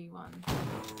 2, 3, 1.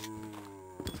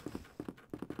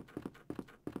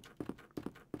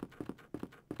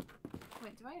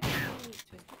 Wait, do I actually twist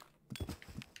it?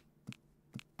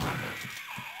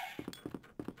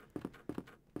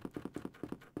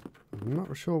 I'm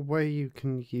not sure where you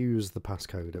can use the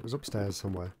passcode. It was upstairs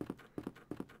somewhere.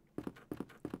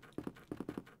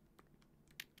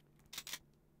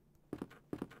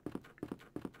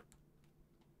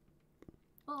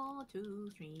 Four,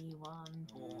 2, 3, 1,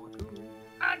 4, 2.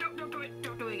 Ah, don't do it!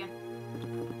 Don't do it again.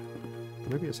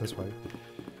 Maybe it's this way.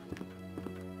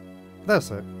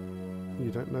 That's it.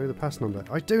 You don't know the pass number.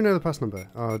 I do know the pass number.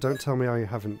 Oh, don't tell me I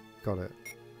haven't got it.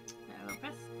 Now we'll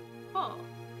press 4.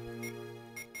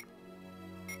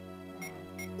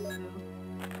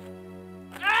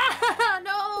 Ah,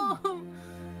 no!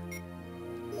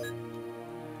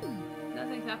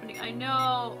 Nothing's happening. I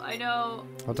know.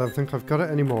 I don't think I've got it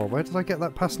anymore. Where did I get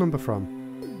that pass number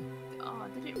from? Oh,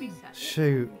 did it reset?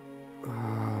 Shoot.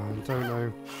 I don't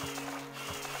know.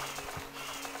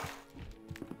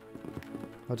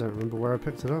 I don't remember where I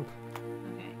picked it up.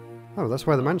 Okay. Oh, that's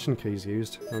where the mansion key's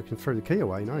used. I can throw the key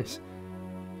away. Nice.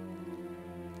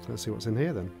 Let's see what's in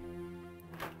here then.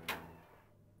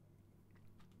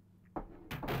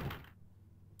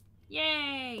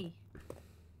 Yay!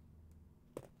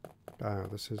 Ah,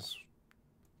 this is...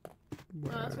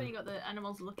 Well, that's when you got the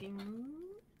animals looking.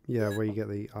 Yeah, where you get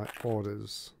the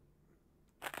orders.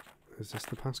 Is this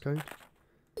the passcode?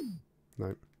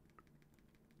 No.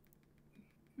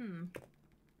 Hmm.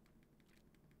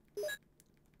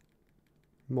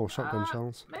 More shotgun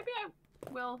shells. Maybe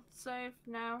I will save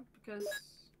now because.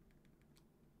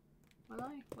 Will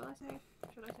I save?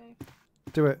 Should I save?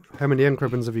 Do it. How many ink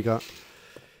ribbons have you got?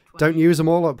 20. Don't use them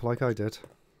all up like I did.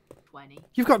 20.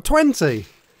 You've got 20!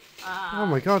 Ah, Oh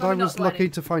my god, I probably was not lucky 20.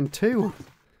 to find 2.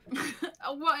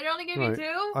 Oh, what? It only gave Right. you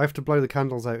 2? I have to blow the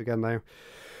candles out again now.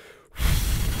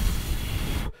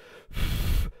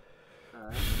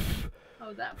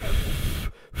 Oh, that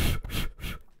purple.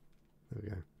 There we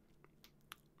go.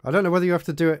 I don't know whether you have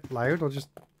to do it loud or just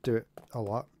do it a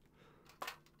lot.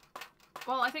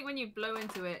 Well, I think when you blow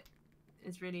into it,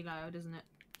 it's really loud, isn't it?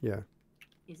 Yeah,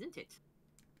 Isn't it?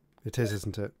 it is,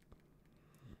 isn't it?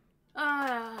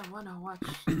 I wanna watch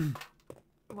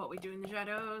What We Do in the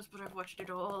Shadows, but I've watched it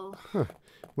all.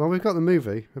 Well, we've got the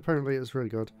movie. Apparently it's really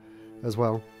good as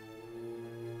well.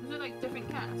 Is it like different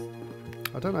cast?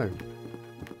 I don't know.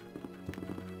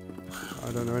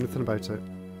 I don't know anything about it.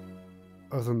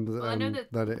 Other than Well, I know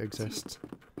that it exists.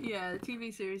 Yeah, the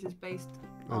TV series is based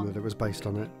And on that it was based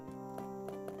on it.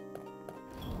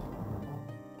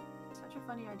 Such a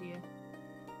funny idea.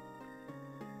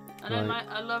 And Right.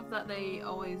 I love that they're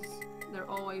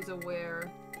always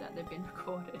aware that they've been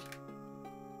recorded.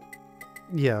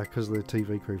 Yeah, because of the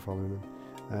TV crew following them.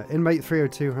 Inmate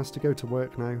 302 has to go to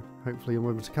work now. Hopefully you'll be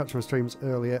able to catch my streams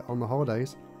earlier on the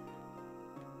holidays.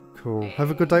 Cool.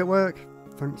 Have a good day at work.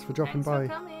 Thanks for dropping by.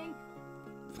 Thanks for coming.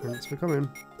 Thanks for coming.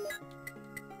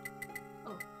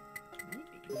 Oh,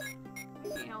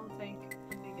 maybe I'll take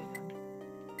a bigger gun.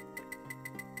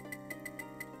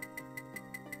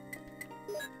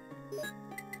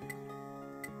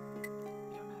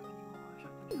 I don't have any more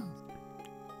shotgun shells.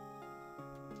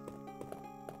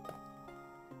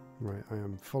 Right, I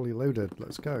am fully loaded.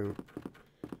 Let's go.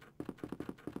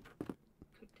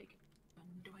 Could take a gun.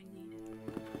 Do I need it?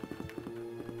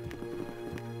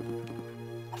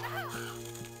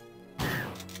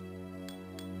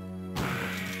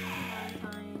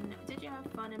 Valentine, did you have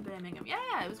fun in Birmingham?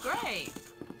 Yeah, it was great.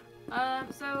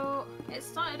 So it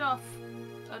started off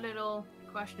a little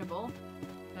questionable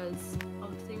because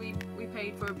obviously we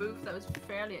paid for a booth that was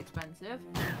fairly expensive.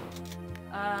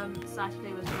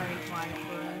 Saturday was very quiet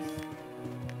for us,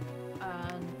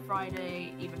 and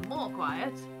Friday even more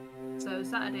quiet. So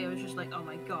Saturday I was just like, oh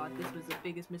my god, this was the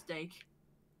biggest mistake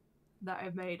that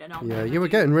I've made, and Yeah, you were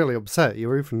getting really upset. You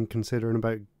were even considering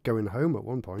about going home at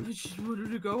one I point. just wanted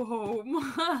to go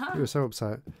home. You were so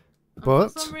upset. And But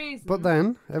for some reason, but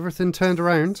then everything turned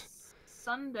around.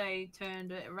 Sunday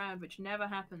turned it around, which never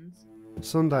happens.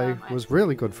 Sunday I- was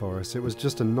really good for us. It was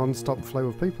just a non-stop flow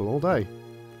of people all day.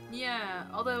 Yeah,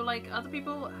 although like other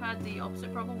people had the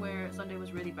opposite problem where Sunday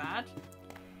was really bad.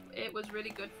 It was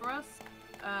really good for us.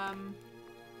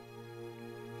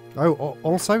 Oh,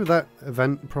 also that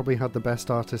event probably had the best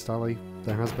artist alley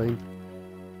there has been.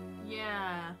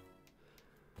 Yeah.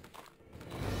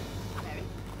 Maybe.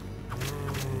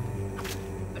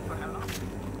 But for how long?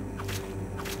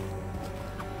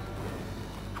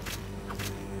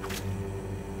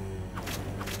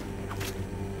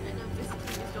 And I visited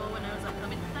the store when I was like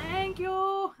coming. Thank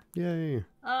you. Yay.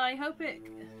 I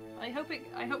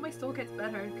hope my store gets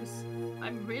better because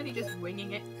I'm really just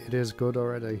winging it. It is good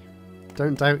already.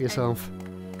 Don't doubt yourself.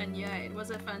 And yeah, it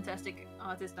was a fantastic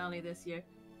artist alley this year.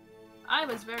 I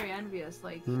was very envious.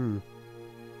 Like, Hmm.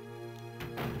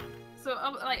 so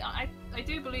like I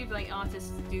do believe like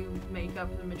artists do make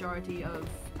up the majority of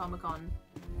Comic-Con,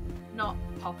 not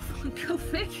pop Funko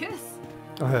figures.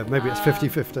 Maybe it's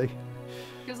 50-50.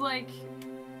 Because like,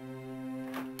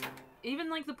 even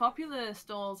like the popular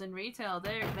stalls in retail,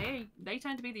 they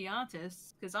tend to be the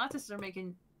artists because artists are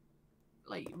making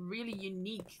like really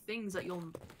unique things that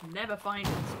you'll never find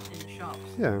in shops.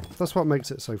 Yeah, that's what makes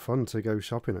it so fun to go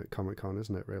shopping at Comic-Con,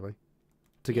 isn't it, really?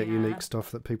 To get Yeah. unique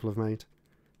stuff that people have made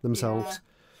themselves.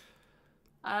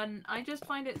 Yeah. And I just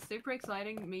find it super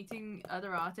exciting meeting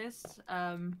other artists.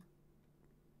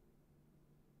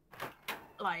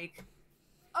 Like,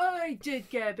 I did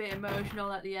get a bit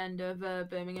emotional at the end of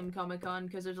Birmingham Comic Con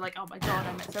because it was like, oh my god,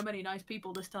 I met so many nice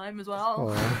people this time as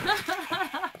well.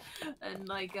 And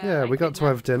like, Yeah, I we got to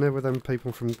kidnapped- have dinner with them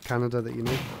people from Canada that you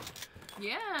knew.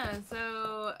 Yeah,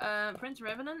 so Prince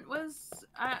Revenant was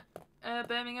at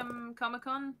Birmingham Comic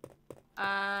Con.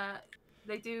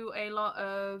 They do a lot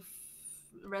of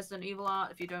Resident Evil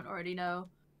art, if you don't already know,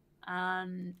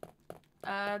 and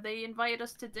they invited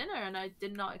us to dinner, and I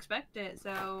did not expect it.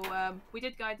 So we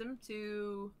did guide them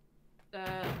to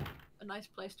a nice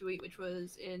place to eat, which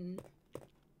was in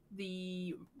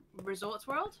the Resorts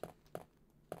World.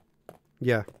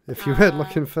 Yeah, if you were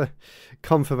looking for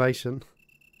confirmation,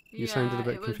 you sounded a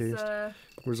bit it confused. Was,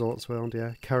 Resorts World,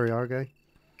 yeah. Karaage.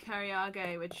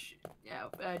 Karaage, which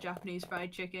Japanese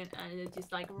fried chicken, and it's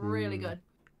just like really good.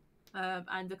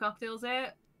 And the cocktails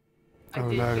there, I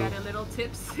did get a little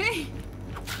tipsy,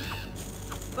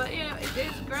 but you know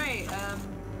it's great.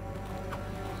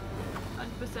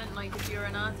 100% like if you're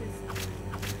an artist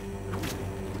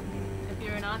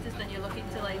and you're looking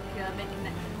to like make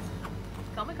connections,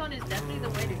 Comic-Con is definitely the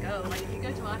way to go. Like if you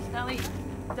go to Artist Alley,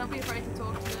 don't be afraid to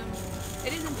talk to them.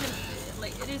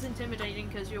 It is intimidating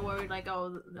because you're worried like,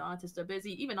 oh, the artists are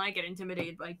busy. Even I get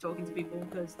intimidated by talking to people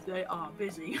because they are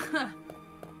busy.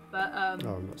 But Oh,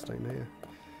 I'm not staying there.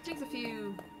 it takes a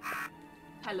few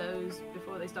hellos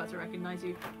before they start to recognize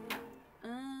you.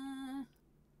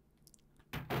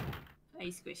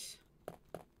 Hey, squish.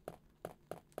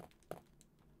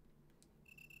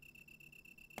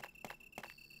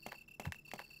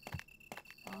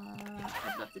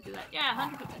 I'd love to do that. Yeah,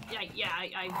 100%. Yeah,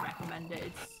 I recommend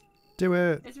it. Do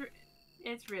it.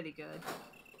 It's really good.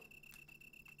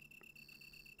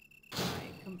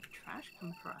 Right, trash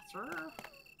compressor.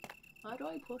 How do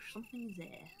I push something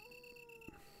there?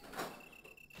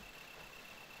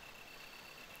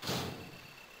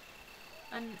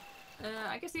 And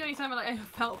I guess the only time I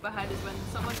felt bad is when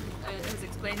someone has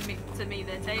explained to me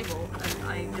their table, and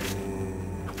I just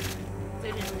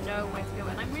didn't know where to go.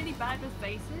 And I'm really bad with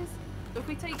faces. So if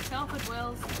we take Telford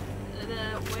Wales,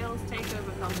 the Wales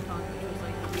Takeover Comic Con, which was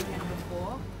like the weekend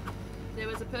before, there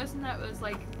was a person that was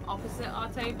like opposite our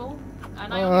table,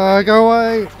 and I Go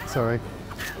away! Sorry.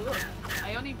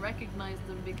 I only recognized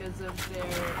them because of their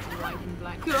white and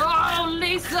black. Oh,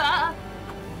 Lisa!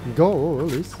 Go,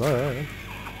 Lisa.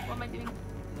 What am I doing?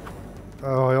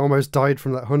 Oh, I almost died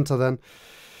from that hunter then.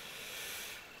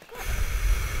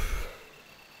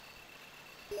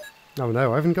 Oh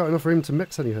no, I haven't got enough room to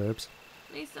mix any herbs.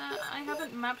 Lisa, I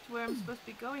haven't mapped where I'm supposed to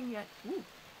be going yet. Ooh.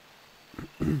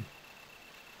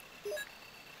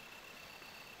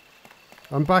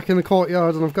 I'm back in the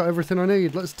courtyard and I've got everything I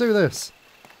need. Let's do this.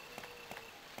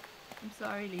 I'm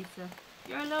sorry, Lisa.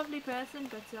 You're a lovely person,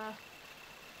 but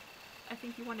I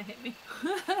think you want to hit me.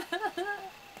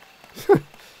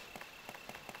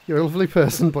 You're a lovely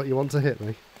person, but you want to hit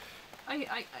me. These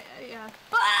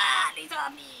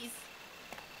zombies!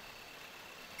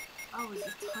 Oh, it's a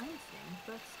time thing,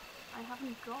 but I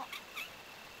haven't got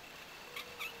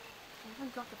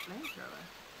the flamethrower.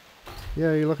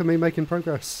 Yeah, you look at me making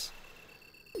progress.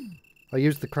 I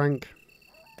used the crank.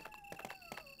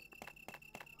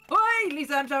 Oi,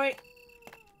 Lisa, I'm sorry.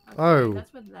 Okay, Oh.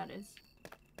 That's what that is.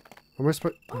 Am I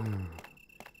supposed? I'm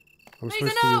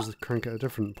supposed to use the crank at a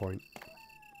different point.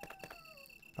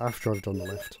 After I've done the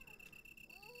lift.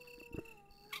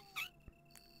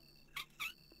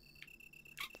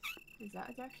 Is that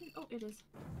a direction? Oh, it is.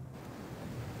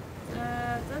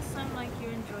 It does sound like you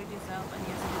enjoyed yourself, and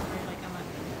yes, it is very like I'm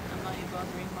not even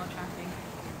bothering while chatting.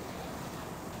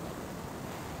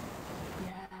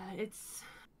 Yeah, it's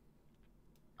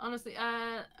honestly,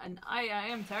 and I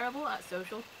am terrible at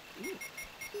social. Ooh.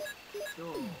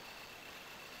 Sure.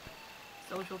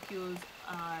 Social cues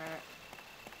are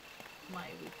my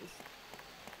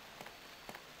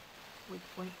weak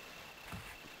point.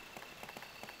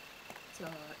 So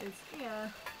it's yeah.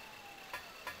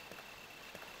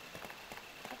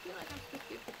 I feel like I'm supposed to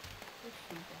be able to push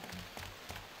you down.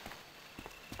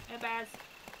 Hey Baz.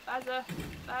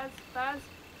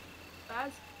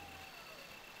 Baz.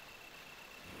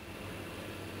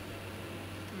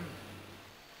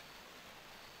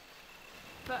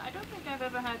 But I don't think I've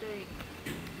ever had a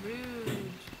rude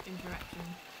interaction.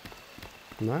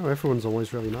 No, everyone's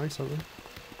always really nice, aren't they?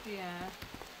 Yeah.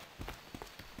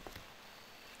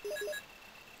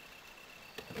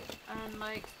 And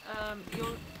like,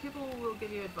 people will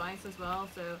give you advice as well,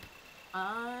 so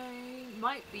I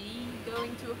might be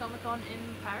going to a Comic-Con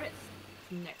in Paris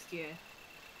next year.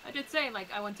 I did say,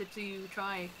 like, I wanted to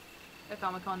try a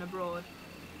Comic-Con abroad.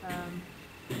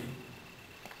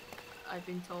 I've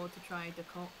been told to try the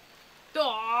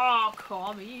Oh,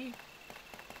 call me!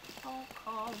 Oh,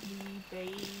 call me,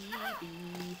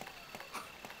 baby.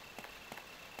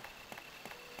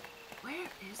 Where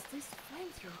is this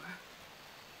flamethrower?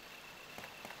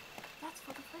 That's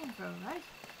for the flamethrower, right?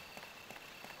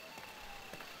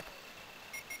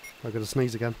 I'm gonna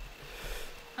sneeze again.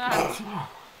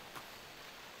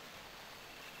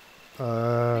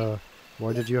 Why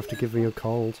did you have to give me a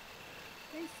cold?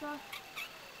 Lisa,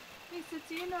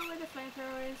 do you know where the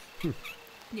flamethrower is?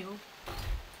 No.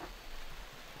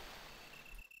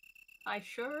 I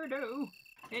sure do.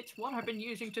 It's what I've been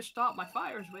using to start my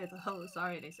fires with. Oh,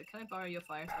 sorry, Lisa. Can I borrow your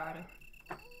fire starter?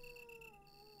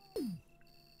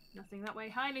 Nothing that way.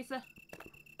 Hi, Lisa.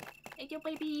 Hey, yo,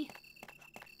 baby.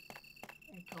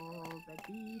 Hey,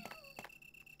 baby.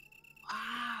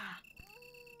 Ah.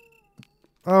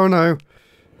 Oh no!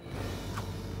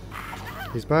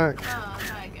 He's back. Oh,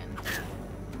 hi again.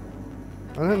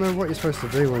 I don't know what you're supposed to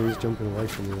do when he's jumping away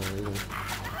from you there either.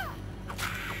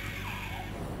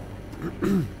 I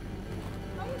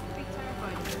used to be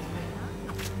terrified of this bit, huh?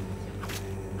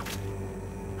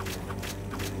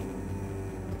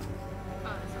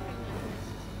 Oh, there's something like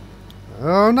this.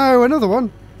 Oh no, another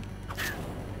one!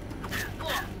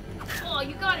 Oh,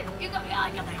 you got him! You got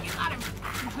him!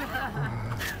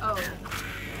 Oh.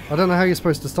 I don't know how you're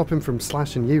supposed to stop him from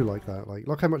slashing you like that. Like,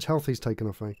 look how much health he's taken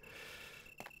off me.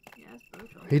 Yeah, that's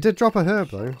brutal. He did drop a herb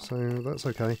though, so that's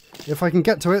okay. If I can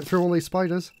get to it through all these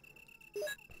spiders.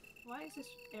 Why is this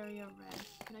area red?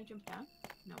 Can I jump down?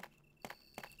 No.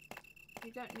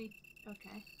 You don't need...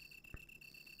 Okay.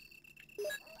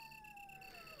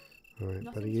 Alright,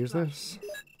 better Nothing's use flashing. this.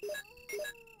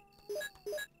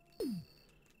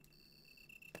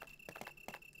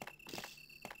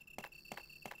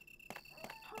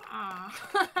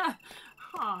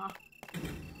 Ah.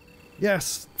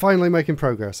 Yes! Finally making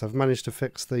progress. I've managed to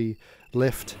fix the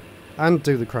lift and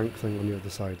do the crank thing on the other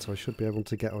side, so I should be able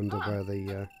to get under where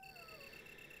the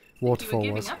waterfall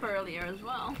You were was. giving up earlier as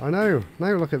well. I know!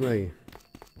 Now look at me.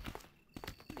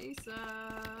 You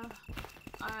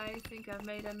I think I've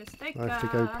made a mistake. I have to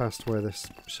go past where this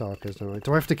shark is, don't I?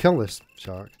 Do I have to kill this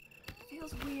shark?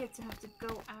 Feels weird to have to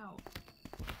go out.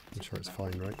 I'm sure it's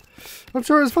fine, right? I'm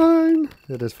sure it's fine!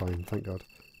 It is fine, thank God.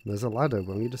 There's a ladder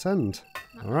when we descend.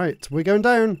 Alright, we're going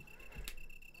down!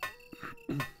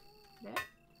 There?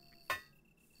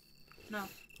 No.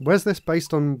 Where's this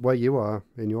based on where you are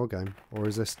in your game? Or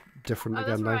is this different Oh, again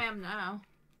that's where now? I am now.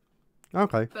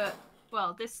 Okay. But,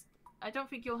 well, this... I don't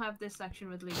think you'll have this section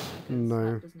with Lisa, because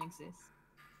No. that doesn't exist.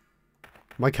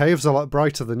 My cave's a lot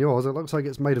brighter than yours. It looks like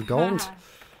it's made of gold.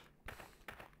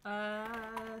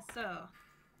 So...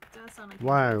 Does sound like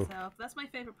Wow. myself. That's my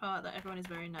favourite part, that everyone is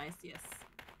very nice, yes.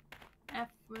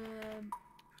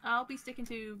 I'll be sticking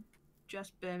to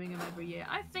just Birmingham every year.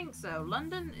 I think so.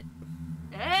 London...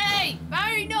 Hey!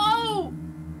 Barry, no!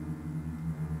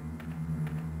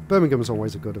 Birmingham's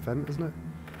always a good event, isn't it?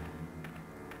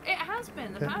 It has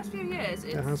been. The Yeah. past few years,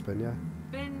 It has been, yeah.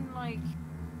 been like...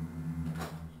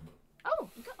 Oh!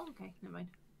 Okay, never mind.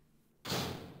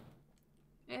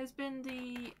 It has been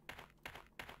the...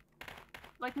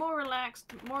 like, more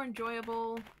relaxed, more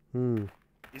enjoyable. Hmm.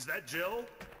 Is that Jill?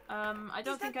 I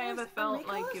don't think I ever felt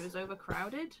like it was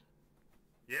overcrowded.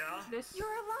 Yeah? This... You're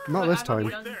alive. Not But this I've time.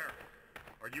 only Right done- there.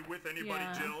 Are you with anybody,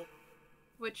 Yeah. Jill?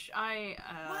 Which I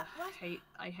What? hate.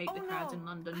 I hate Oh, the crowds no. in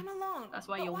London. I'm alone. That's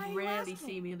why But you'll why are you rarely asking?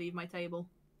 see me leave my table.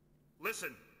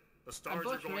 Listen, the stars are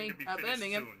going Unfortunately, to be at finished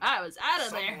Birmingham, soon. I was out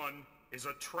of there. Someone is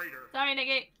a traitor. Sorry,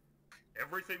 Nikki.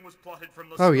 Everything was plotted from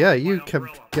the Oh start yeah, by you Umbrella.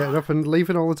 kept getting up and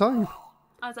leaving all the time.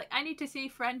 I was like, I need to see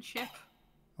friendship.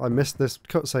 I missed this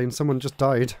cutscene. Someone just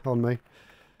died on me.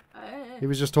 He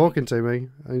was just talking to me.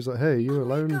 And he's like, hey, you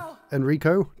alone? Enrico.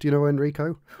 Enrico? Do you know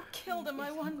Enrico? Who killed him, I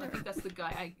I wonder? think that's the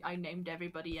guy I named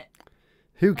everybody at.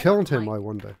 Who I killed don't him, like- I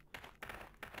wonder?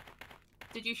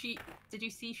 Did you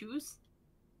see shoes?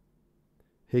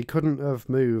 He couldn't have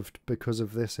moved because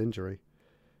of this injury.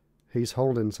 He's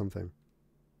holding something.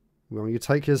 Well, you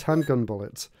take his handgun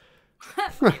bullets.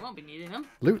 You won't be needing them.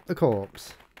 Loot the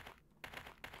corpse.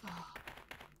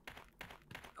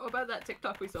 What about that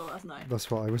TikTok we saw last night? That's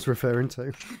what I was referring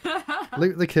to.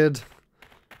 Loot the kid.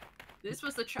 This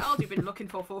was the child you've been looking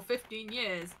for 15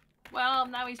 years. Well,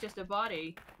 now he's just a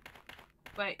body.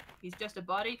 Wait, he's just a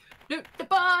body? Loot the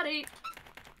body!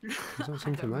 Is I there don't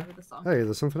something there? remember the song. Hey,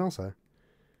 there's something else there.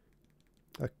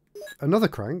 Another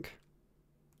crank?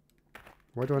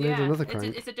 Why do I need another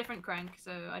crank? It's a different crank,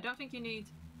 so I don't think you need...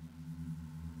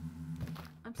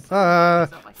 I'm so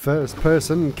myself, like, First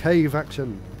person cave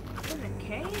action. in the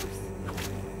caves?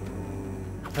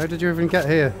 How did you even get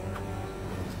here? Is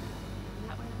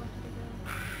that where I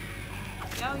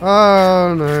wanted to go? Oh,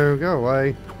 Oh no, go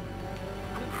away.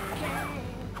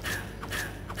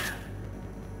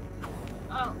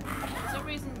 Oh, for some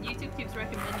reason YouTube keeps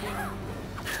recommending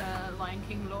Lion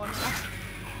King lore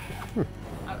now.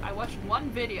 I watched one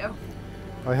video.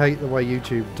 I hate the way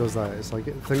YouTube does that. It's like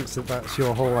it thinks that that's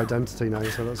your whole identity now,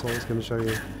 so that's all it's going to show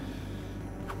you.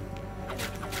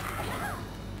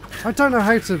 I don't know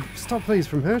how to stop these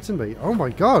from hurting me. Oh my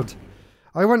god.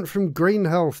 I went from green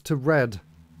health to red.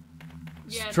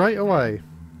 Yeah, Straight like, away.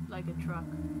 Like a truck.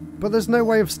 But there's no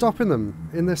way of stopping them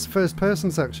in this first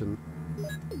person section.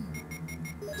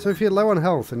 So if you're low on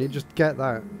health and you just get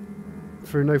that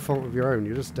through no fault of your own,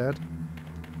 you're just dead.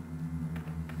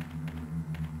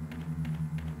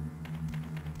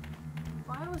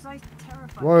 Why was I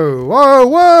terrified? Whoa, whoa,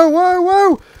 whoa, whoa,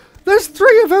 whoa! There's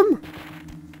 3 of them!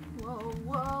 Whoa,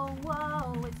 whoa,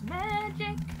 whoa, it's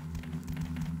magic!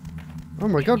 Oh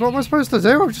my god, what am I supposed to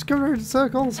do? I'm just going around in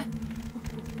circles.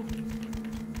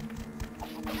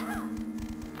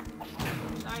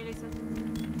 Sorry, Lisa.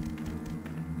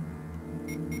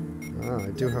 Ah,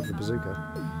 I do have the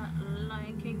bazooka.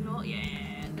 Lion King lore?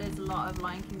 Yeah, there's a lot of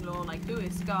Lion King lore, like, who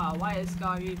is Scar? Why is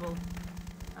Scar evil?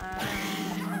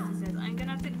 It says, I'm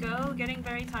gonna have to go, getting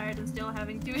very tired and still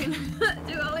having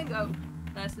Duolingo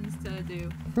lessons to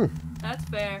do. That's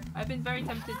fair. I've been very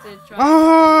tempted to try.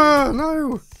 Ah,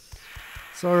 no!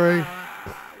 Sorry.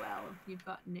 Well, you've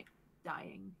got Nick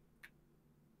dying.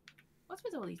 What's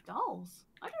with all these dolls?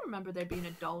 I don't remember there being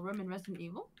a doll room in Resident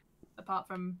Evil, apart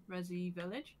from Resi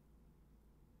Village.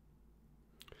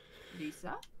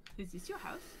 Lisa, is this your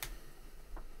house?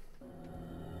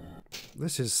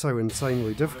 This is so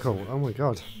insanely difficult. Oh my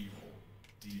god.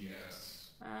 DS.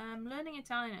 I'm learning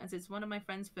Italian as it's one of my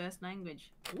friend's first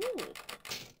language. Ooh.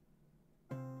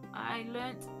 I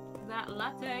learnt that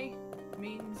latte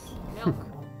means milk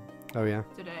Oh yeah.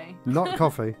 today. Not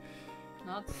coffee.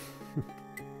 Not,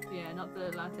 yeah, not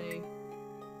the latte.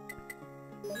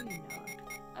 What do you know?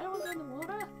 I don't want to go in the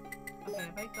water. Okay,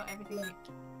 have I got everything?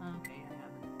 Okay, I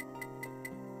haven't.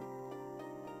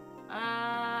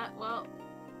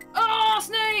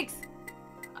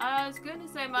 I was going to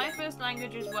say my first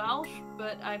language is Welsh,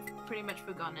 but I've pretty much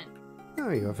forgotten it. No,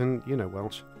 you haven't. You know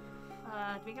Welsh.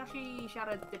 Dwi gallu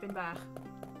siarad dipyn bach.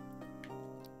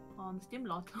 Ond dim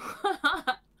lot.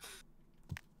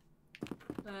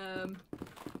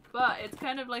 But it's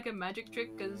kind of like a magic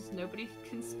trick because nobody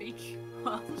can speak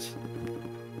Welsh.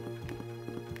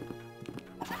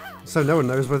 So no one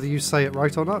knows whether you say it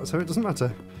right or not, so it doesn't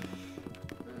matter.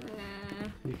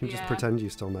 You can just Yeah. pretend you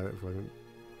still know it for a moment.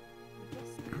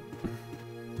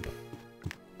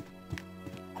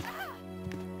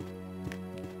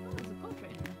 There's a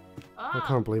portrait in there. I Ah,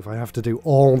 can't believe I have to do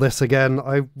all this again.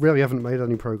 I really haven't made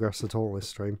any progress at all this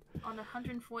stream. on a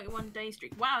 141-day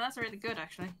streak. Wow, that's really good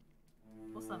actually.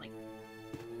 What's that like?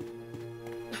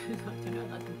 I don't know,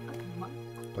 that's a month?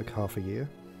 Like half a year.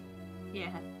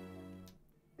 Yeah.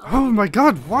 Oh my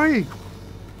god, why?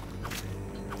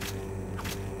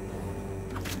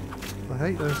 I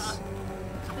hate this.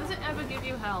 Does it ever give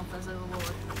you health as a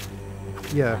reward?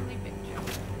 Yeah, Friendly picture.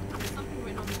 There's something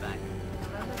written on the back.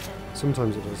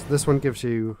 sometimes it does. This one gives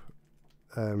you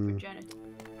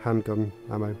handgun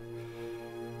ammo.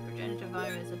 Progenitor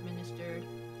virus administered.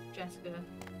 Jessica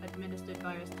administered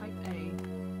virus type A.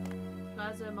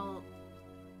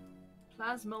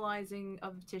 Plasmalizing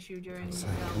of tissue during So,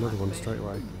 cell another one activation. straight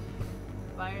away.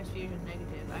 Virus fusion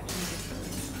negative. Action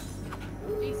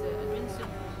different. Lisa administered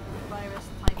virus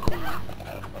type B.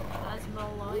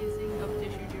 Plasmalizing of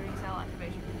tissue during cell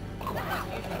activation. Virus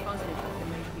fusion positive.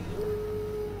 Delayed fusion.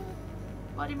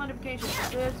 Body modification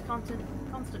preserves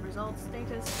constant results.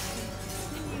 Status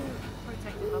continue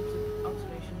protective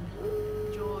observation.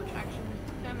 George action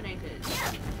terminated.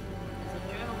 There's a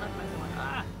journal left by someone.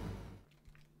 Ah!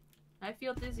 I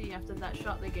feel dizzy after that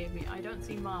shot they gave me. I don't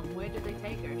see Mom. Where did they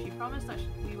take her? She promised that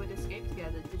we would escape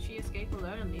together. Did she escape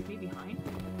alone and leave me behind?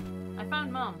 I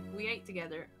found Mom. We ate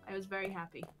together. I was very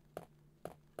happy.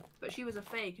 But she was a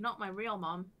fake, not my real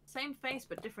mom. Same face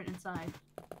but different inside.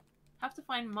 Have to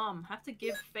find Mom. Have to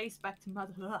give face back to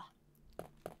Mother. Ugh.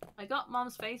 I got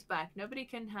Mom's face back. Nobody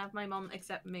can have my mom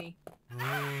except me.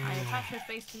 I attach her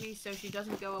face to me so she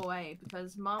doesn't go away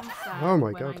because Mom's sad Oh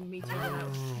my when God. I meet her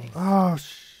without face. Oh,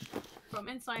 From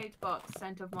inside box,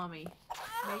 scent of mommy.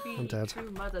 I'm Maybe dead.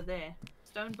 true mother there.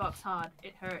 Stone box hard.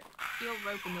 It hurt. Feel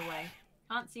rope in the way.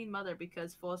 Can't see mother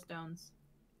because 4 stones.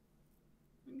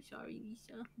 I'm sorry,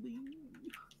 Lisa.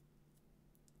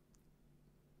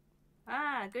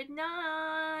 Good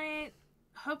night.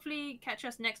 Hopefully catch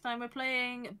us next time we're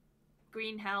playing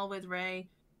Green Hell with Ray.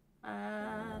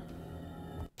 F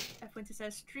Winter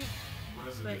says streak.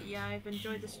 But yeah, I've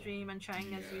enjoyed the stream and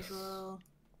chatting as usual.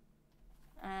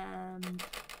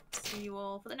 See you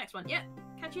all for the next one. Yeah,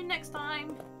 catch you next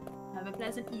time. Have a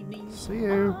pleasant evening. See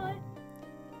you. Bye.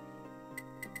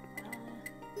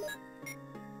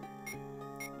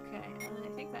 Okay,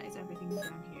 I think that is everything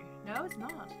down here. No, it's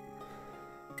not.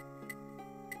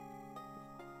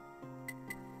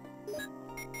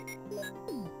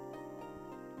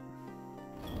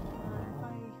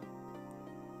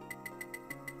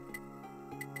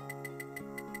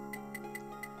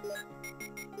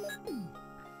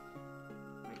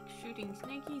 Like shooting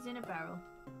snakies in a barrel.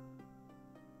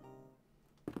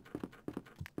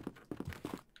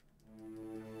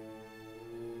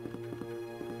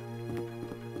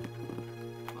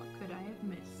 What could I have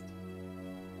missed?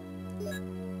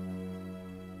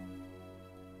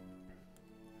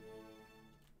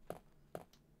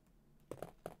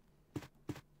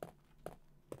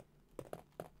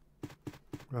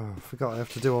 Oh, I forgot I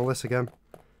have to do all this again.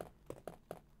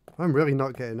 I'm really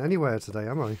not getting anywhere today,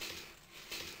 am I?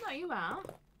 No, you are.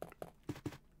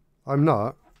 I'm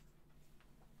not.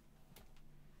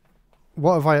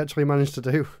 What have I actually managed to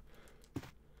do?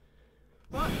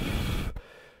 What?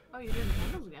 Oh, you're doing the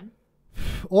candles again.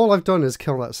 All I've done is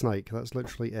kill that snake. That's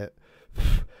literally it.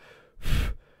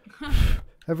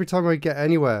 Every time I get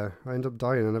anywhere, I end up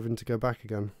dying and having to go back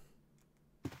again.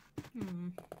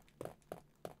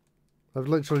 I've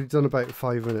literally done about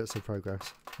 5 minutes of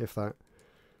progress, if that.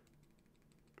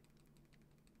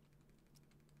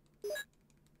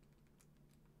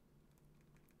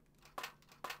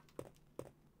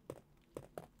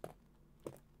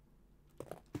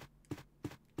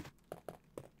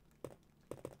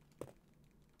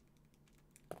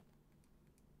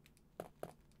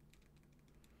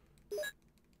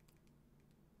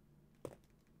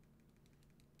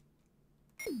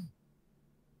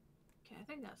 Okay, I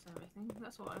think that's everything.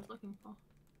 That's what I was looking for.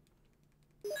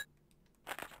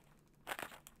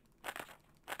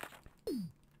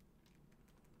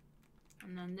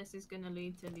 And then this is gonna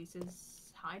lead to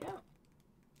Lisa's hideout.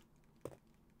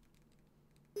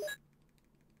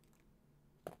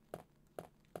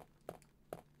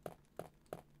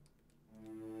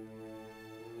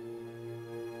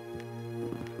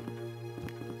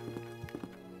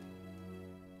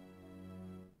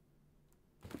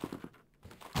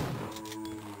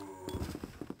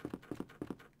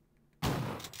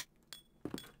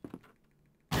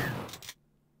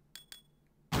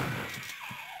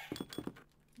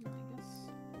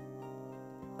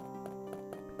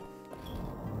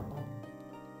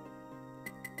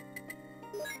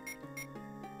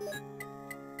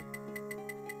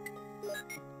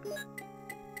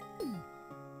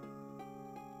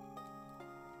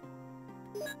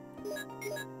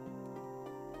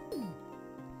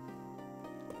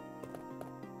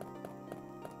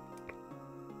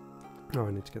 Oh,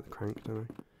 I need to get the crank, don't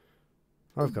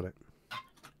I? I've got it.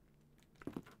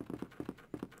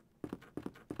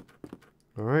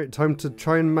 Alright, time to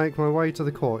try and make my way to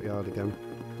the courtyard again.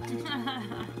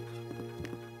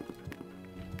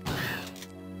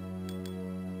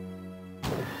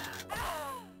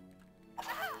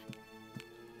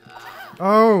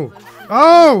 Oh!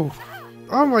 Oh!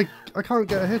 Oh my... I can't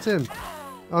get a hit in.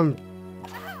 I'm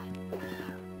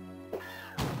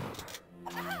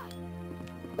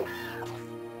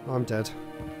dead.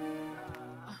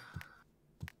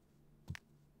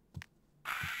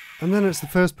 And then it's the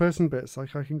first person bits,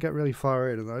 like I can get really far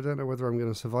in and I don't know whether I'm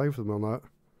going to survive them or not.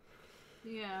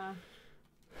 Yeah.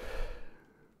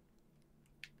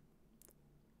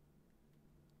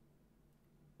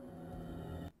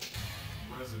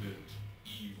 Resident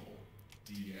Evil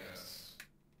DS.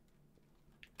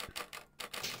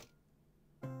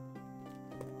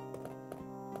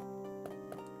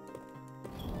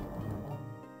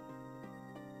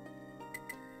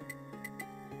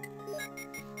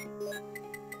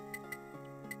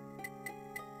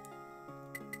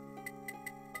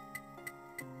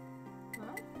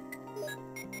 Huh?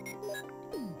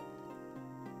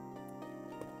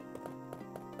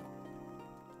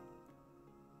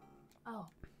 Oh,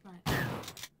 right.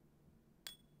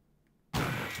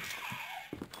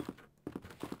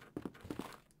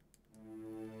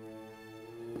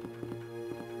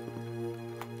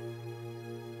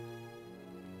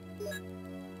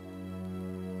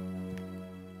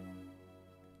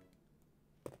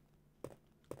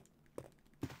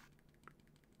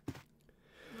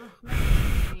 Oh,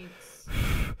 needs.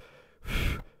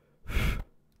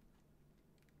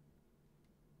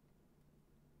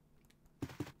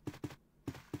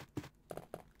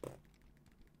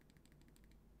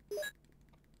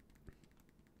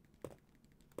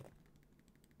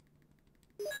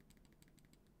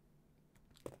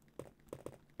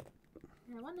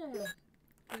 I wonder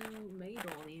who made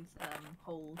all these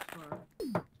holes for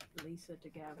Lisa to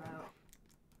get out.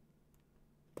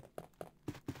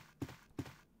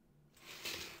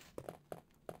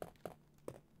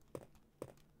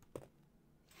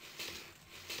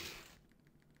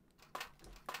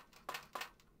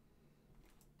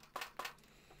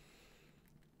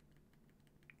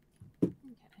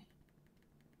 Okay.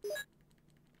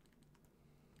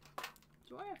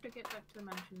 Do I have to get back to the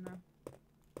mansion now?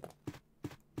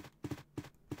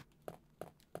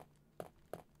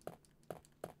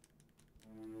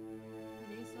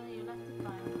 Lisa, you left the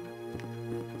file.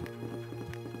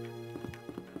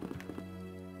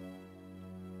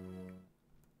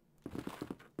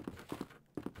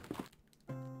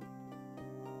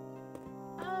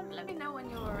 Let me know when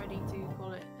you're ready to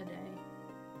call it a day.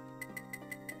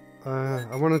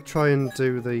 I want to try and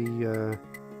do the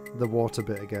water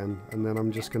bit again, and then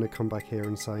I'm just going to come back here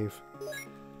and save.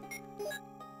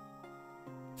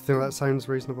 Think that sounds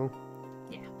reasonable?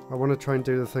 Yeah. I want to try and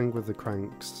do the thing with the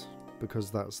cranks,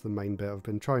 because that's the main bit I've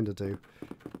been trying to do.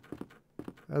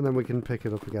 And then we can pick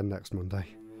it up again next Monday.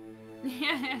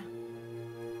 Yeah.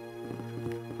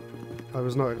 I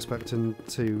was not expecting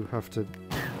to have to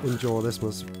endure this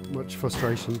much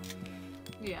frustration.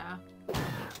 Yeah.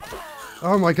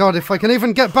 Oh my god, if I can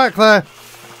even get back there!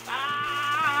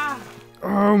 Ah!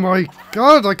 Oh my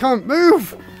god, I can't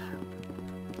move!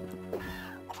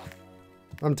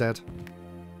 I'm dead.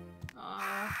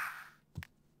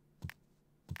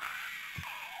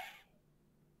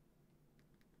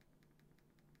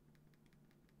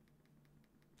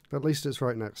 At least it's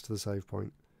right next to the save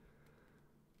point.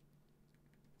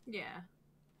 Yeah.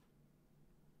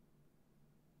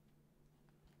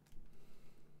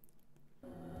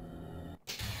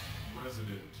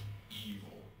 Resident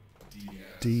Evil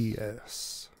DS.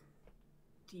 DS.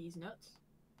 D's nuts.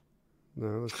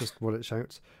 No, that's just what it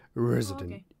shouts.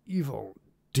 Resident okay. Evil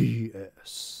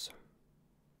DS.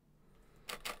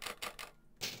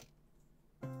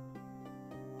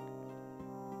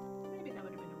 Maybe that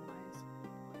would have been a wise.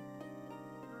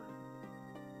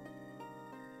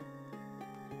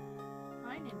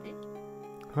 Hi, Nindy.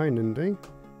 Hi, Nindy.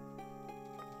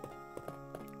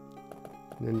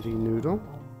 Nindy Noodle.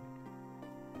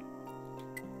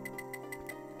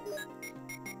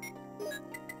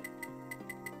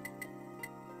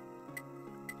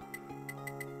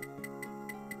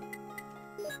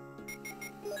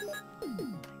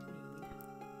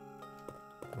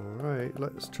 Alright,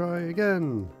 let's try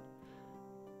again.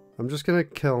 I'm just gonna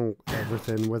kill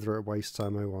everything, whether it wastes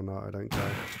ammo or not, I don't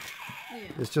care. Yeah.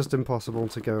 It's just impossible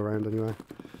to go around anyway.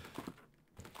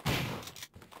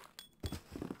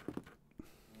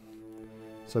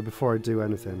 So before I do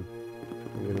anything,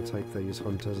 I'm going to take these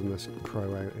hunters and this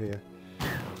crow out here.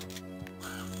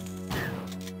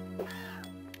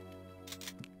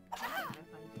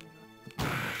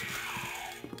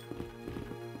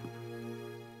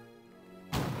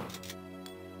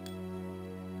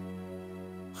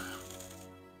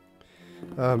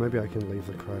 Maybe I can leave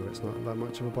the crow, it's not that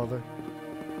much of a bother.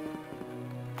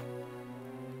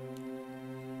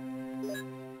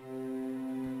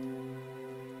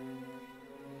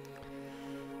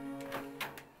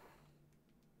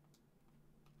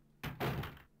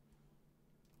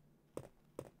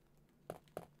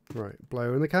 Right,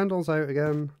 blowing the candles out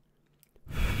again.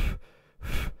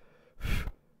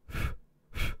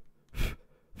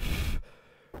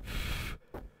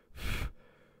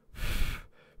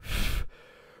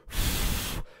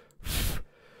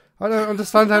 I don't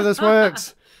understand how this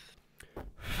works.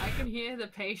 I can hear the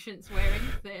patience wearing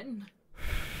thin.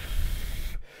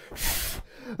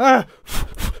 Ah!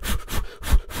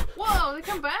 Whoa, they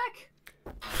come back?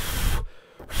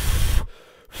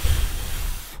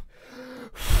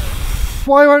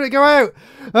 Why won't it go out?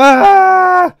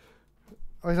 Ah!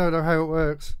 I don't know how it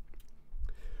works.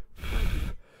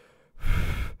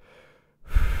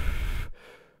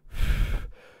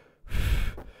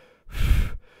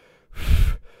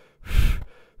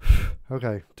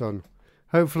 Okay, done.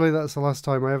 Hopefully that's the last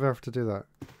time I ever have to do that.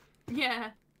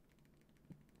 Yeah.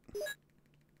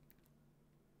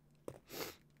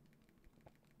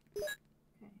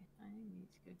 Okay, I need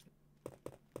to go to...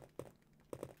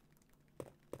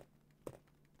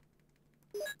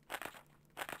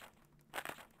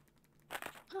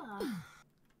 Ah.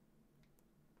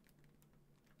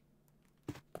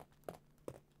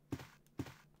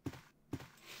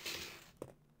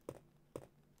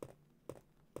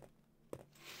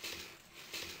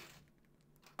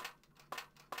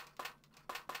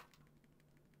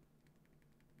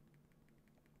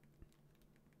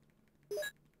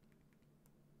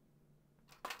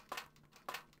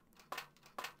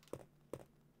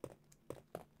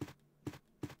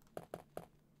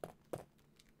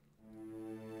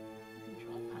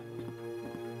 Control panel.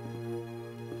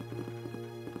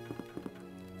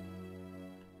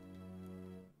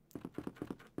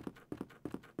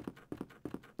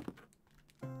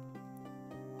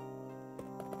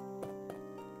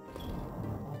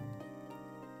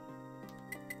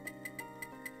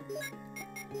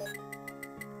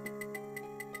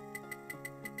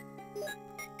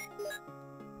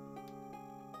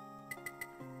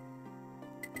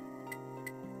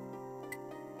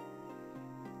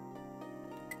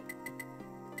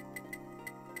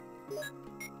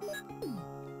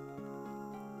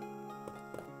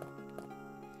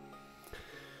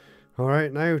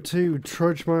 Alright, now to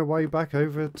trudge my way back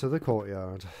over to the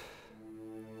courtyard.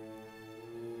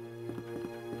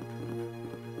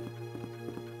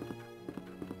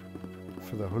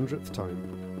 For the 100th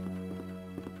time.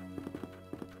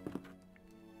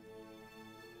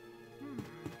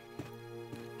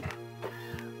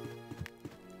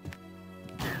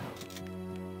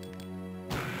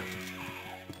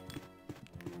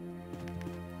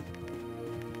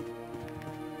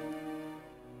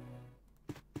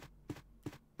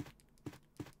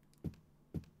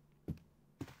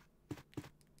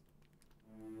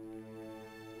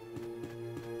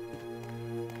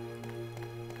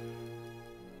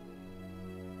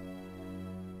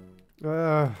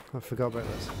 I forgot about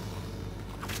this.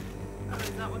 Oh, is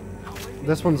that one always here?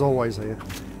 This one's always here.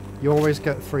 You always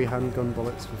get 3 handgun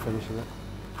bullets for finishing it.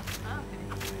 Ah,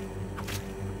 okay.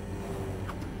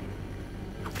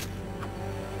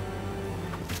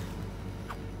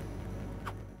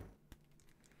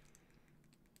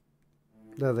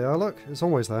 There they are, look. It's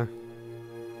always there.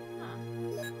 Huh.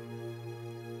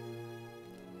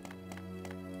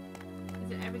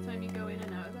 Is it every time you go in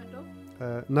and out of that door?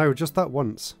 No, just that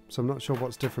once. So I'm not sure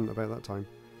what's different about that time.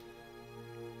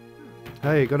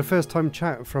 Hey, got a first time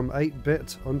chat from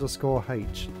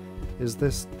 8bit_H. Is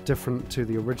this different to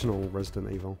the original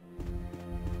Resident Evil?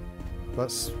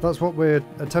 That's what we're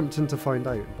attempting to find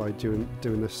out by doing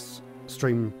this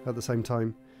stream at the same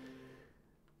time.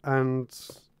 And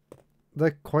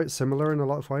they're quite similar in a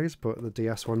lot of ways, but the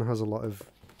DS one has a lot of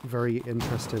very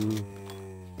interesting...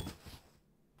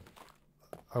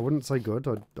 I wouldn't say good,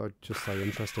 I'd just say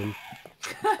interesting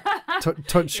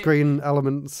touchscreen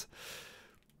elements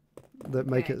that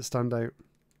make Okay. it stand out.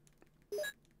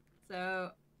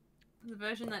 So, the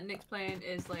version that Nick's playing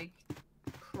is like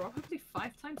probably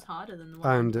 5 times harder than the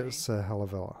one And I'm it's a hell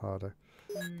of a lot harder.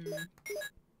 playing.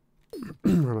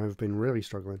 And I've been really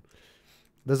struggling.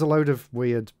 There's a load of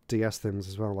weird DS things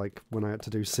as well, like when I had to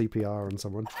do CPR on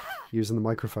someone using the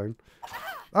microphone.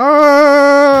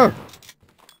 Ah!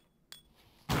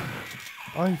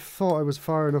 I thought I was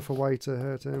far enough away to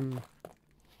hurt him.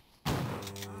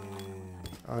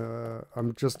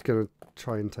 I'm just going to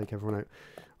try and take everyone out.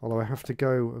 Although I have to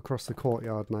go across the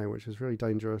courtyard now, which is really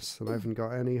dangerous, and I haven't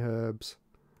got any herbs.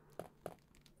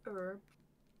 Herb.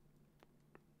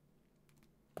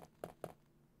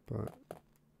 But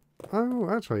oh,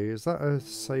 actually, is that a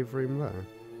save room there?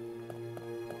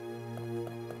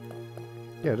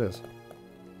 Yeah, it is.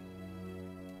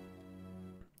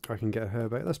 I can get a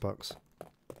herb out of this box.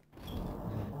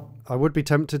 I would be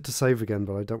tempted to save again,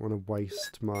 but I don't want to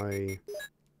waste my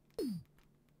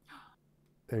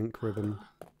ink ribbon.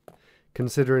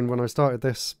 Considering when I started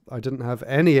this, I didn't have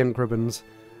any ink ribbons,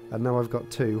 and now I've got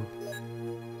 2.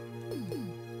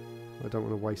 I don't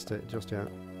want to waste it just yet.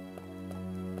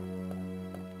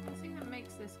 The thing that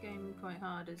makes this game quite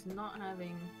hard is not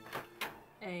having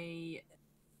a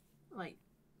like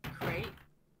crate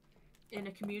in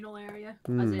a communal area,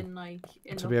 as in like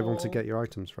in to the be able to hall. get your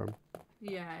items from.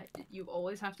 Yeah, you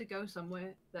always have to go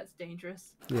somewhere that's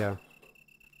dangerous. Yeah.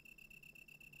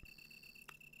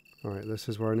 Alright, this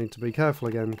is where I need to be careful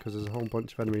again, because there's a whole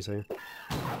bunch of enemies here.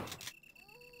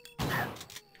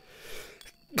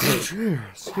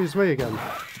 Excuse me again.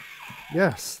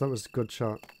 Yes, that was a good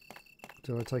shot.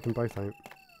 Did I take them both out?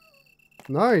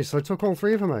 Nice, I took all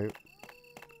 3 of them out.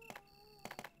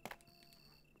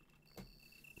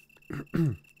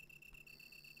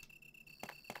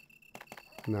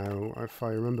 Now, if I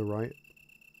remember right,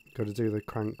 got to do the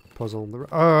crank puzzle.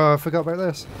 Oh, I forgot about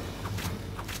this.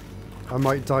 I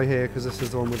might die here because this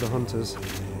is the one with the hunters.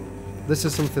 This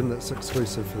is something that's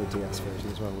exclusive for the DS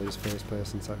version as well, these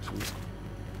first-person sections.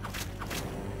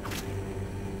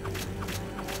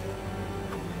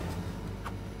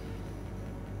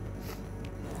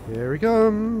 Here he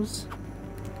comes!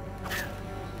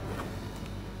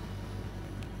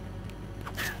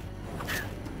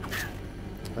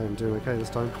 I am doing okay this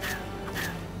time.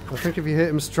 I think if you hit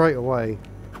him straight away,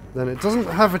 then it doesn't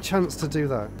have a chance to do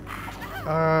that.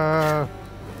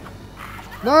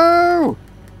 No!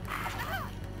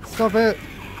 Stop it!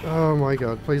 Oh my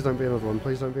god, please don't be another one,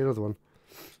 please don't be another one.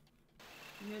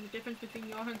 You know the difference between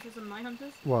your hunters and my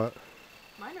hunters? What?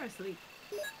 Mine are asleep.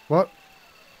 What?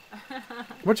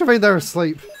 What do you mean they're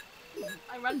asleep?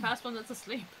 I run past one that's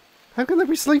asleep. How can they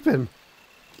be sleeping?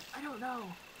 I don't know.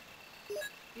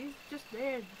 He's just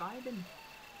there, vibing.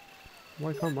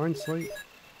 Why can't mine sleep?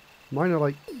 Mine are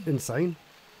like insane.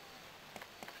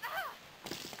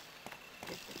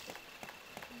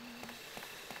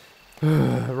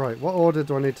 Right, what order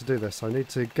do I need to do this? I need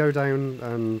to go down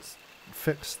and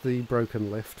fix the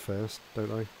broken lift first,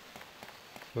 don't I?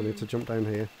 I need to jump down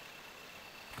here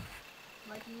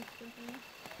Why do you need to jump in?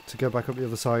 to go back up the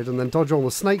other side and then dodge all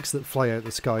the snakes that fly out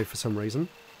the sky for some reason.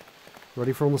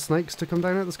 Ready for all the snakes to come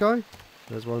down out the sky?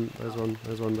 There's one, there's one,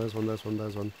 there's one, there's one, there's one,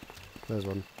 there's one, there's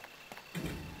one.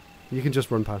 You can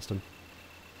just run past them.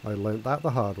 I learnt that the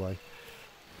hard way.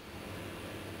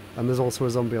 And there's also a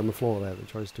zombie on the floor there that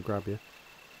tries to grab you.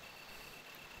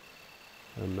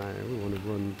 And now we want to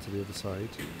run to the other side.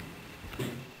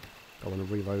 I want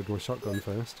to reload my shotgun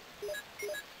first.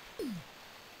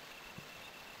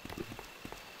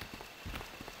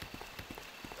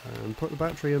 And put the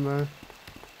battery in there.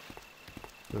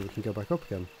 Then we can go back up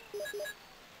again.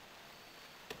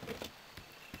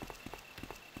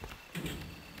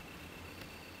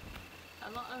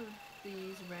 A lot of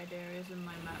these red areas in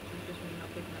my map are just me not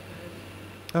picking up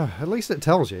birds. At least it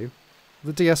tells you.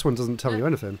 The DS one doesn't tell you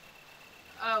anything.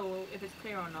 Oh, well, if it's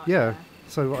clear or not. Yeah,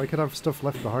 so I could have stuff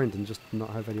left behind and just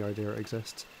not have any idea it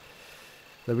exists.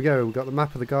 There we go, we've got the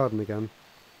map of the garden again.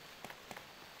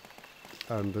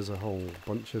 And there's a whole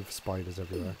bunch of spiders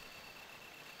everywhere.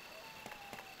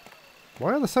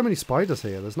 Why are there so many spiders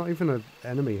here? There's not even an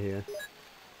enemy here.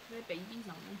 They're babies,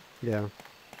 aren't they? Yeah.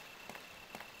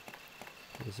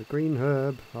 There's a green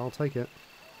herb, I'll take it.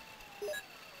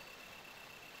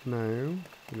 Now,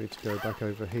 we need to go back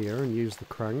over here and use the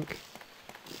crank.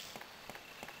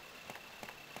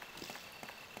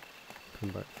 Come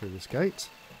back through this gate.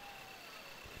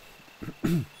 That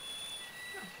was an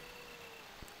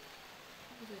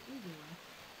easy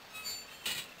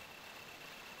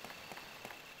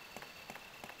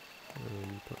one.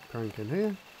 And put the crank in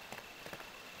here.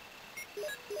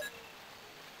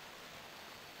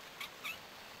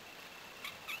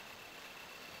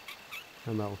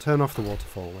 And that will turn off the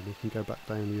waterfall and you can go back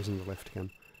down using the lift again.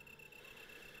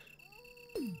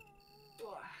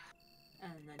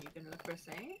 And then you can look for a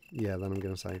save? Yeah, then I'm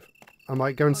going to save. I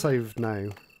might go and save now.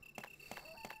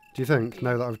 Do you think,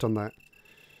 now that I've done that?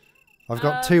 I've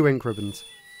got 2 ink ribbons.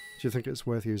 Do you think it's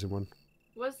worth using one?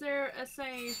 Was there a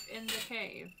save in the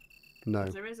cave? No.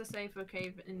 'Cause there is a save for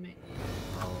cave in me.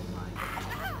 Oh my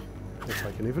god. If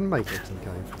I can even make it to the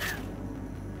cave.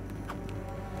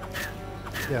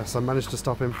 Yes, I managed to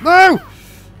stop him. No!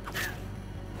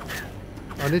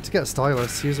 I need to get a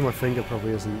stylus. Using my finger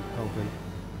probably isn't helping.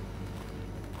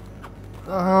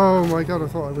 Oh my god, I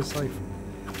thought I was safe.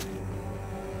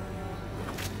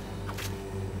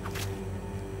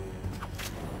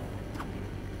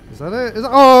 that it? Is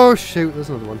that, oh shoot, there's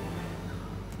another one.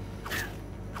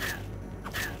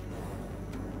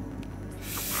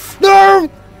 No!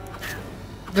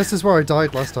 This is where I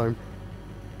died last time.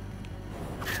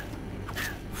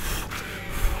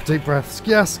 Deep breaths.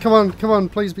 Yes, come on,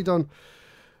 please be done.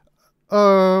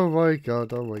 Oh my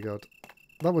god, oh my god.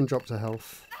 That one dropped a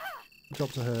health.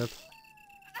 Dropped a herb.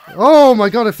 Oh my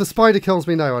god, if the spider kills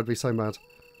me now, I'd be so mad.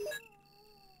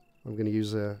 I'm gonna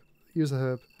use a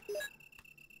herb.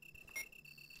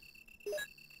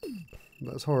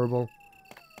 That's horrible.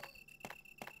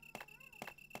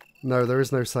 No, there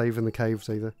is no save in the caves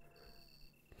either.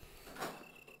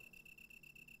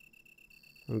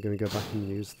 I'm gonna go back and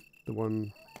use the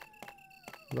one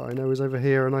that I know is over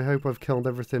here, and I hope I've killed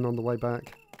everything on the way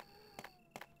back.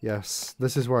 Yes,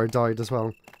 this is where I died as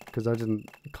well, because I didn't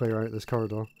clear out this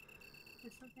corridor.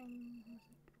 There's something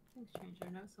strange. I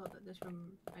never thought that this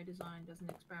room I designed as an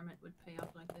experiment would pay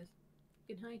off like this.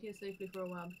 You can hide here safely for a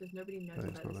while because nobody knows No,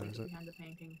 it's about the not there, secret is it? behind the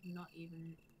painting, not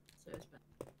even Suspect.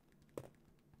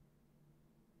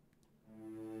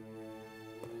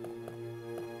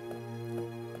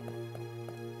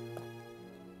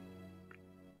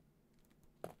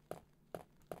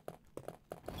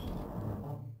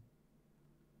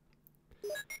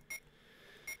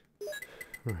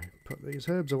 Right, put these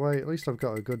herbs away. At least I've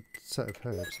got a good set of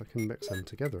herbs. I can mix them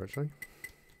together, actually.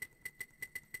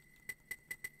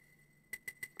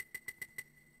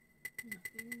 Nothing we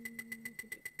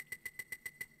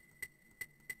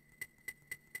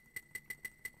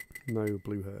can do. No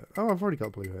blue herb. Oh, I've already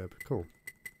got blue herb. Cool.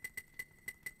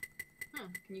 Huh,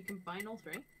 can you combine all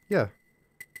three? Yeah.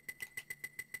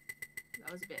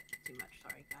 That was a bit too much,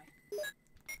 sorry guy.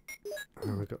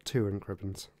 Oh, I've got 2 ink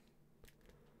ribbons.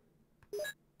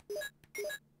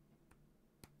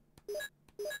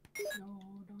 No,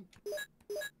 don't.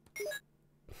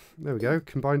 There we go.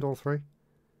 Combined all 3.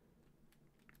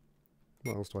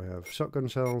 What else do I have? Shotgun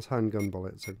shells, handgun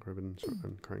bullets, ink ribbon,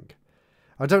 shotgun crank.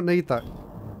 I don't need that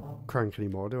crank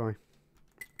anymore, do I?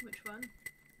 Which one?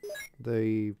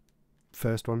 The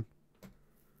first one.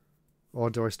 Or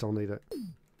do I still need it?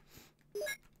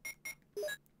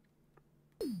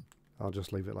 I'll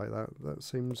just leave it like that. That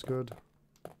seems good.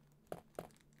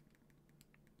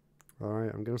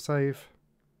 Alright, I'm going to save.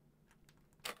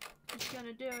 He's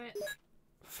gonna do it.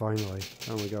 Finally.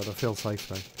 Oh my god, I feel safe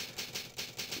now.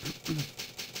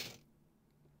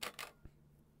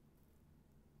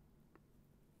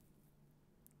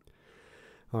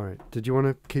 Alright, did you want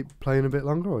to keep playing a bit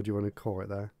longer, or do you want to call it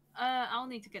there? I'll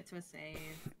need to get to a save.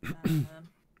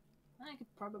 I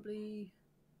could probably...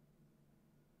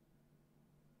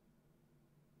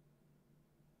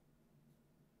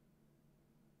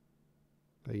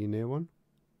 Are you near one?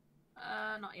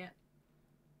 Not yet.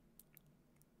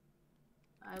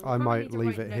 I will might probably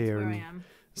need to leave write it notes here where I and am.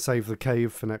 save the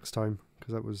cave for next time,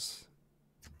 because that was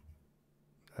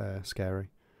scary.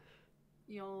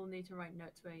 You'll need to write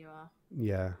notes where you are.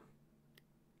 Yeah,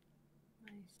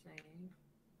 I save.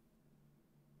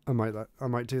 I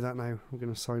might do that now. I'm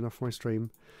going to sign off my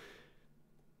stream.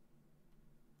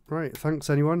 Right, thanks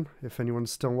anyone. If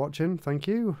anyone's still watching, thank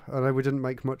you. I know we didn't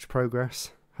make much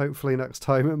progress. Hopefully next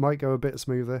time it might go a bit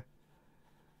smoother.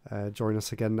 Join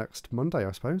us again next Monday,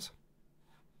 I suppose.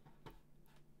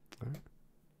 All right.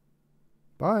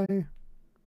 Bye.